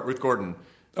 Bud Cort, Ruth Gordon.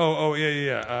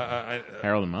 Yeah.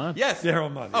 Harold and Maude? Yes. Yeah,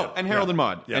 Harold and Maude. Oh, and Harold and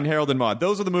Maude. Yeah. And Harold and Maude.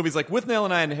 Those are the movies like With Nell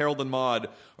and I and Harold and Maude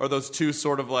are those two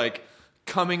sort of like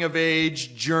coming of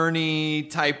age journey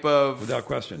type of Without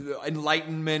question.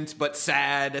 Enlightenment but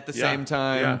sad at the same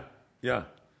time. Yeah.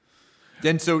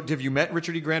 And so have you met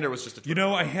Richard E. Grant or was it just a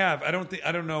I have. I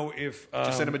don't know if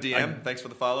just send him a DM. Thanks for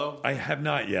the follow. I have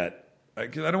not yet.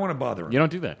 Because I don't want to bother him. You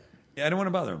don't do that. Yeah, I don't want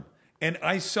to bother him. And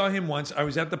I saw him once. I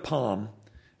was at the Palm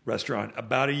restaurant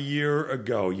about a year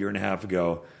and a half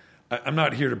ago. I'm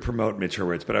not here to promote Mitch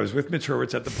Hurwitz, but I was with Mitch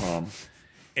Hurwitz at the Palm,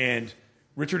 and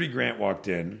Richard E. Grant walked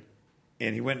in,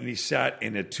 and he went and he sat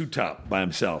in a two-top by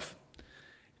himself.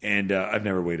 And I've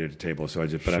never waited at a table, so I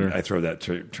throw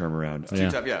that term around.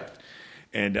 Two-top, yeah.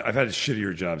 And I've had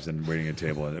shittier jobs than waiting at a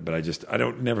table,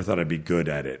 but never thought I'd be good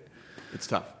at it. It's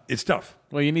tough. It's tough.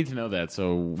 Well, you need to know that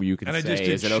so you can And say,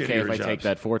 is it okay if I take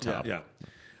that four-top? Yeah.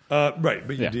 Right,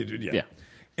 but you did, yeah.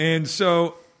 And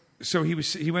so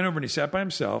he went over and he sat by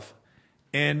himself,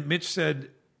 and Mitch said,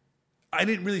 I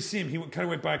didn't really see him. He kind of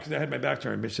went by because I had my back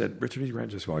turned. Mitch said, Richard E.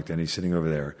 Grant just walked in. He's sitting over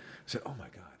there. I said, oh, my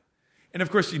God. And, of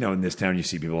course, in this town you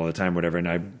see people all the time, whatever,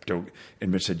 and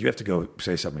Mitch said, you have to go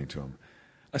say something to him.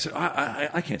 I said,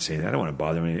 I can't say that. I don't want to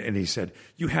bother him. And he said,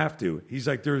 you have to. He's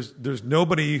like, there's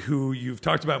nobody who you've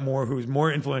talked about more, who's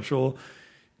more influential.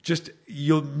 Just,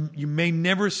 you may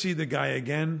never see the guy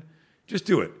again. Just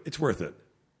do it. It's worth it.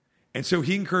 And so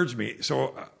he encouraged me.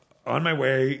 So on my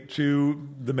way to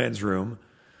the men's room,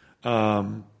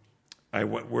 I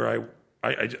went where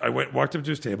I walked up to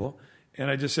his table, and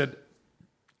I just said,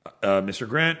 Mr.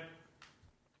 Grant,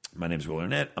 my name's Will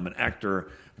Arnett. I'm an actor.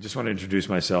 I just want to introduce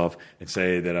myself and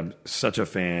say that I'm such a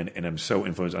fan, and I'm so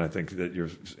influenced, and I think that you're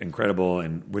incredible,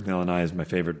 and With Nell and I is my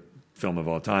favorite film of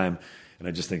all time, and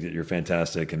I just think that you're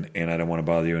fantastic, and I don't want to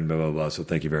bother you, and blah, blah, blah, so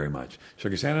thank you very much.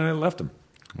 Shook his hand, and I left him.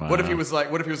 Wow. What if he was like,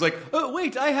 oh,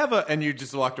 wait, I have a... And you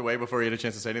just walked away before he had a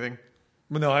chance to say anything?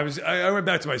 Well, no, I went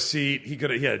back to my seat. He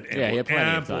had he had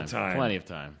ample time. Plenty of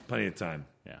time. Plenty of time.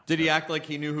 Yeah. Did he act like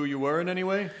he knew who you were in any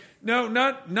way? No,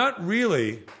 not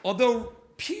really. Although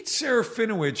Pete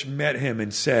Serafinowicz met him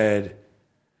and said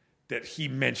that he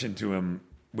mentioned to him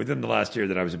within the last year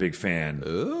that I was a big fan.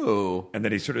 Ooh. And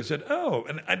then he sort of said, oh,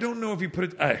 and I don't know if he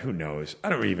put it... who knows? I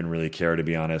don't even really care, to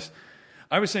be honest.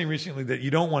 I was saying recently that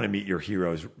you don't want to meet your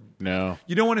heroes. No.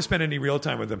 You don't want to spend any real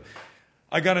time with them.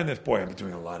 I got in this... Boy, I'm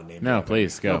doing a lot of name No, dropping.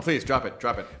 please, go. No, please, drop it.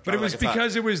 But it was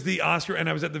because it was the Oscar, and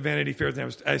I was at the Vanity Fair,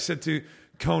 and I said to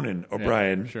Conan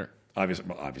O'Brien... sure.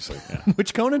 Obviously. Yeah.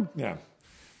 Which Conan? Yeah.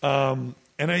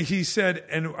 He said,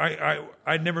 and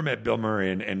I'd never met Bill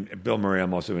Murray, and Bill Murray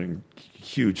I'm also a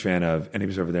huge fan of, and he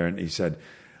was over there, and he said,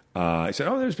 I said,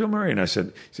 oh, there's Bill Murray, and I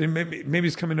said maybe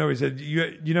he's coming over. He said,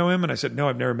 you know him? And I said, no,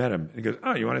 I've never met him. And he goes,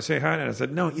 oh, you want to say hi? And I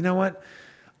said, no, you know what?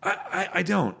 I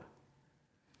don't.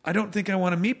 I don't think I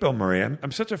want to meet Bill Murray.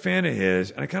 I'm such a fan of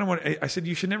his, and I kind of want. I said,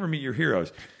 you should never meet your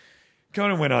heroes.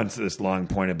 Conan went on to this long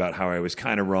point about how I was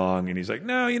kind of wrong, and he's like,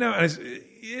 no,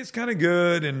 it's kind of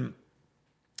good, and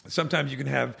sometimes you can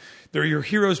have, they're your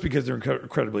heroes because they're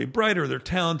incredibly bright or they're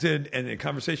talented, and in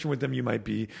conversation with them, you might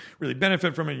be really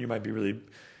benefit from it, and you might be really,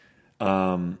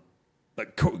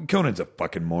 like Conan's a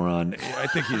fucking moron. I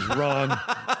think he's wrong.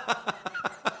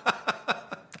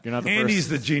 You're not the Andy's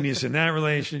first. the genius in that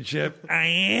relationship.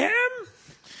 I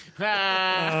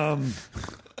am.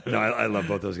 No, I love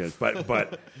both those guys,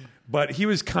 but he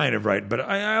was kind of right. But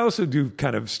I also do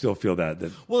kind of still feel that.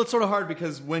 Well, it's sort of hard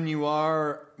because when you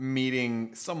are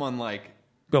meeting someone like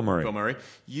Bill Murray,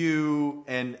 you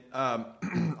and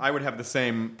I would have the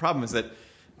same problem. Is that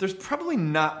there's probably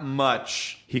not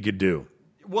much he could do.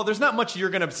 Well, there's not much you're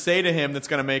going to say to him that's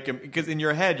going to make him, because in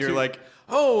your head you're like,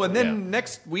 oh, and then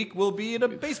next week we'll be at a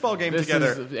baseball game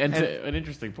together. And an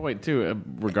interesting point too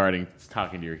regarding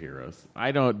talking to your heroes.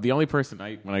 The only person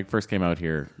when I first came out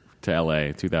here to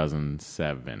LA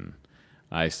 2007,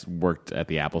 I worked at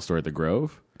the Apple store at the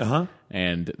Grove. Uh-huh.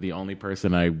 And the only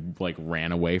person I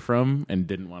ran away from and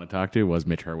didn't want to talk to was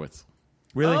Mitch Hurwitz.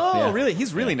 Really? Oh, Yeah. really?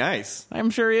 He's really nice. I'm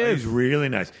sure he is. He's really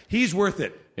nice. He's worth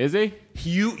it. Is he?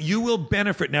 You will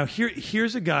benefit. Now,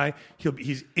 here's a guy.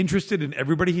 He's interested in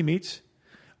everybody he meets.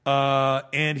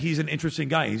 And he's an interesting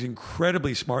guy. He's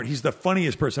incredibly smart. He's the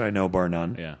funniest person I know, bar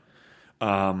none. Yeah.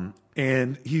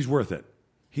 And he's worth it.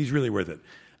 He's really worth it.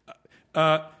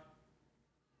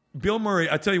 Bill Murray,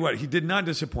 I tell you what, he did not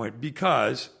disappoint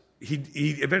because he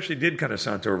eventually did kind of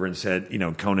saunter over and said,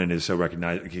 Conan is so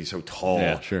recognizable. He's so tall.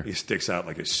 Yeah, sure. He sticks out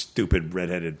like a stupid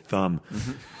redheaded thumb.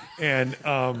 And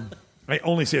I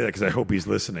only say that because I hope he's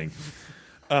listening.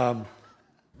 But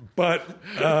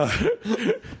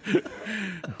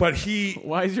he...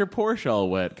 Why is your Porsche all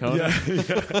wet, Conan? Yeah.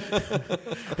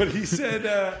 But he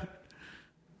said...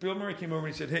 Bill Murray came over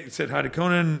and he said hi to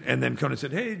Conan, and then Conan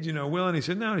said, hey, do you know Will? And he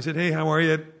said, no. And he said, hey, how are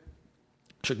you?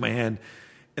 Shook my hand.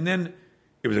 And then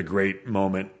it was a great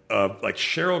moment of, like,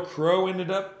 Sheryl Crow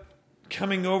ended up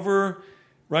coming over,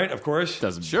 right? Of course.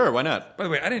 Sure, why not? By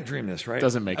the way, I didn't dream this, right?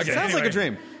 Doesn't make sense. Sounds like a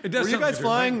dream. It does Were you sound like guys a dream,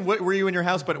 flying? right? Were you in your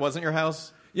house, but it wasn't your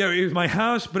house? Yeah, it was my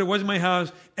house, but it wasn't my house,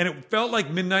 and it felt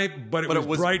like midnight, but it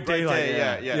was bright daylight. Day,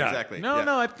 yeah, exactly. No,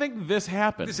 yeah. I think this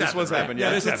happened. This was right? happened.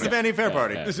 Yeah, this it's the Vanity Fair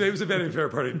party. Yeah. It was a Vanity Fair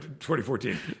party in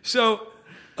 2014. So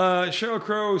Sheryl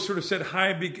Crow sort of said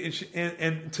hi,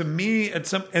 and to me and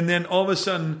then all of a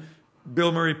sudden,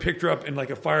 Bill Murray picked her up in like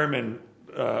a fireman,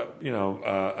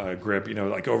 grip,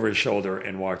 like over his shoulder,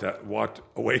 and walked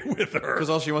away with her. Because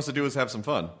all she wants to do is have some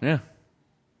fun. Yeah.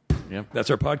 Yep. That's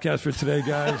our podcast for today,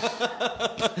 guys.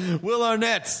 Will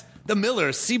Arnett, The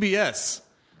Millers, CBS.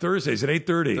 Thursdays at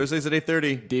 8:30. Thursdays at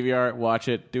 8:30. DVR it, watch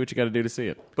it, do what you got to do to see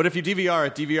it. But if you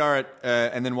DVR it,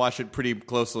 and then watch it pretty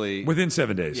closely. Within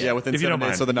 7 days. Yeah, within if 7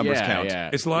 days, so the numbers Yeah, count. yeah.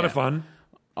 It's a lot of fun.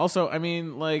 Also, I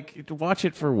mean, like, watch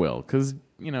it for Will, because,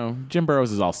 Jim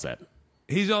Burrows is all set.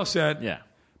 He's all set. Yeah.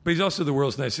 But he's also the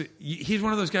world's nicest. He's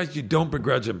one of those guys you don't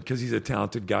begrudge him because he's a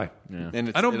talented guy. Yeah. And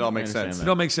it all makes sense. It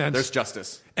all makes sense. There's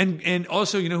justice. And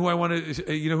also, who I want to,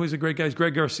 who's a great guy? Is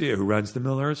Greg Garcia, who runs the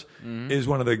Millers, is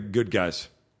one of the good guys.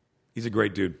 He's a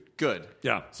great dude. Good.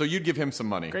 Yeah. So you'd give him some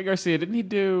money. Greg Garcia, didn't he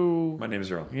do... My name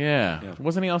is Earl. Yeah.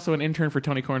 Wasn't he also an intern for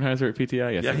Tony Kornheiser at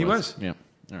PTI? Yes, Yeah, he was. Yeah.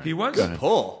 All right. He was. Good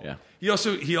pull. Yeah. He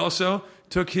also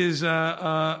took his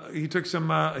he took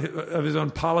some of his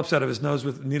own polyps out of his nose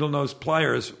with needle nose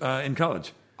pliers in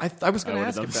college. I was going to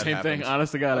ask done if the that same happened. thing.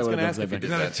 Honest to God, I was would gonna have ask done if the he same did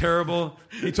thing. Isn't that terrible?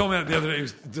 He told me that the other day. It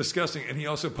was disgusting, and he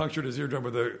also punctured his eardrum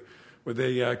with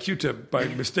a Q-tip by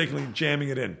mistakenly jamming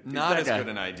it in. Not as guy. good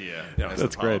an idea. Yeah, as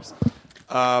that's the great.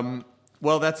 polyps.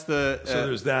 Well, that's the... So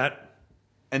there's that.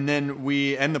 And then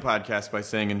we end the podcast by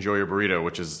saying enjoy your burrito,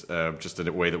 which is just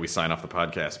a way that we sign off the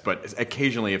podcast. But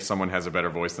occasionally, if someone has a better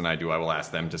voice than I do, I will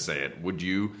ask them to say it. Would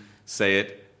you say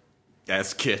it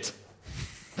as Kit?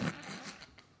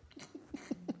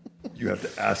 You have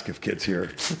to ask if Kit's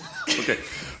here. Okay.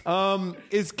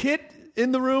 Is Kit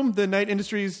in the room? The Night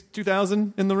Industries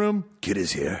 2000 in the room? Kit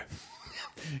is here.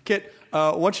 Kit,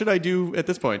 what should I do at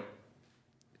this point?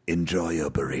 Enjoy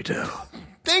your burrito.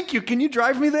 Thank you. Can you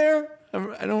drive me there?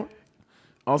 I don't...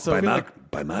 Also,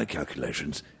 By my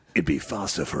calculations, it'd be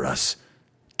faster for us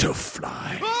to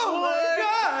fly. Oh, my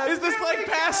God! is this like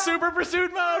past Super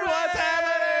Pursuit mode? What's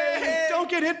happening? Don't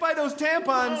get hit by those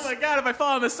tampons. Oh my God, if I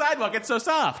fall on the sidewalk, it's so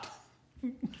soft.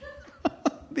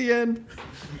 The end.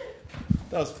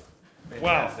 That was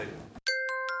fantastic.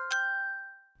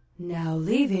 Now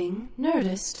leaving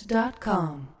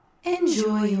Nerdist.com.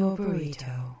 Enjoy your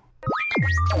burrito.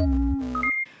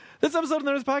 This episode of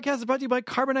the Nerdist Podcast is brought to you by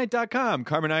Carbonite.com.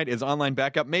 Carbonite is online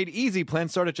backup made easy. Plans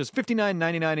start at just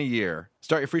 $59.99 a year.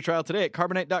 Start your free trial today at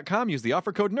Carbonite.com. Use the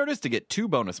offer code NERDIST to get 2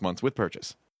 bonus months with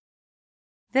purchase.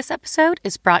 This episode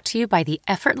is brought to you by the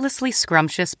effortlessly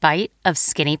scrumptious bite of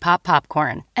Skinny Pop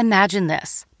Popcorn. Imagine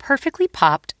this: perfectly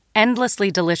popped,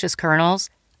 endlessly delicious kernels,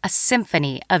 a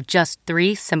symphony of just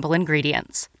 3 simple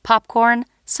ingredients: popcorn,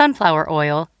 sunflower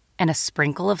oil, and a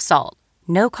sprinkle of salt.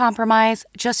 No compromise,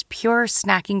 just pure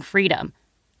snacking freedom.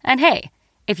 And hey,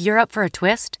 if you're up for a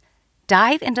twist,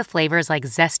 dive into flavors like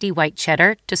zesty white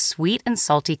cheddar to sweet and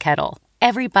salty kettle.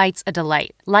 Every bite's a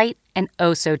delight, light and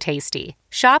oh so tasty.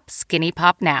 Shop Skinny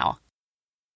Pop now.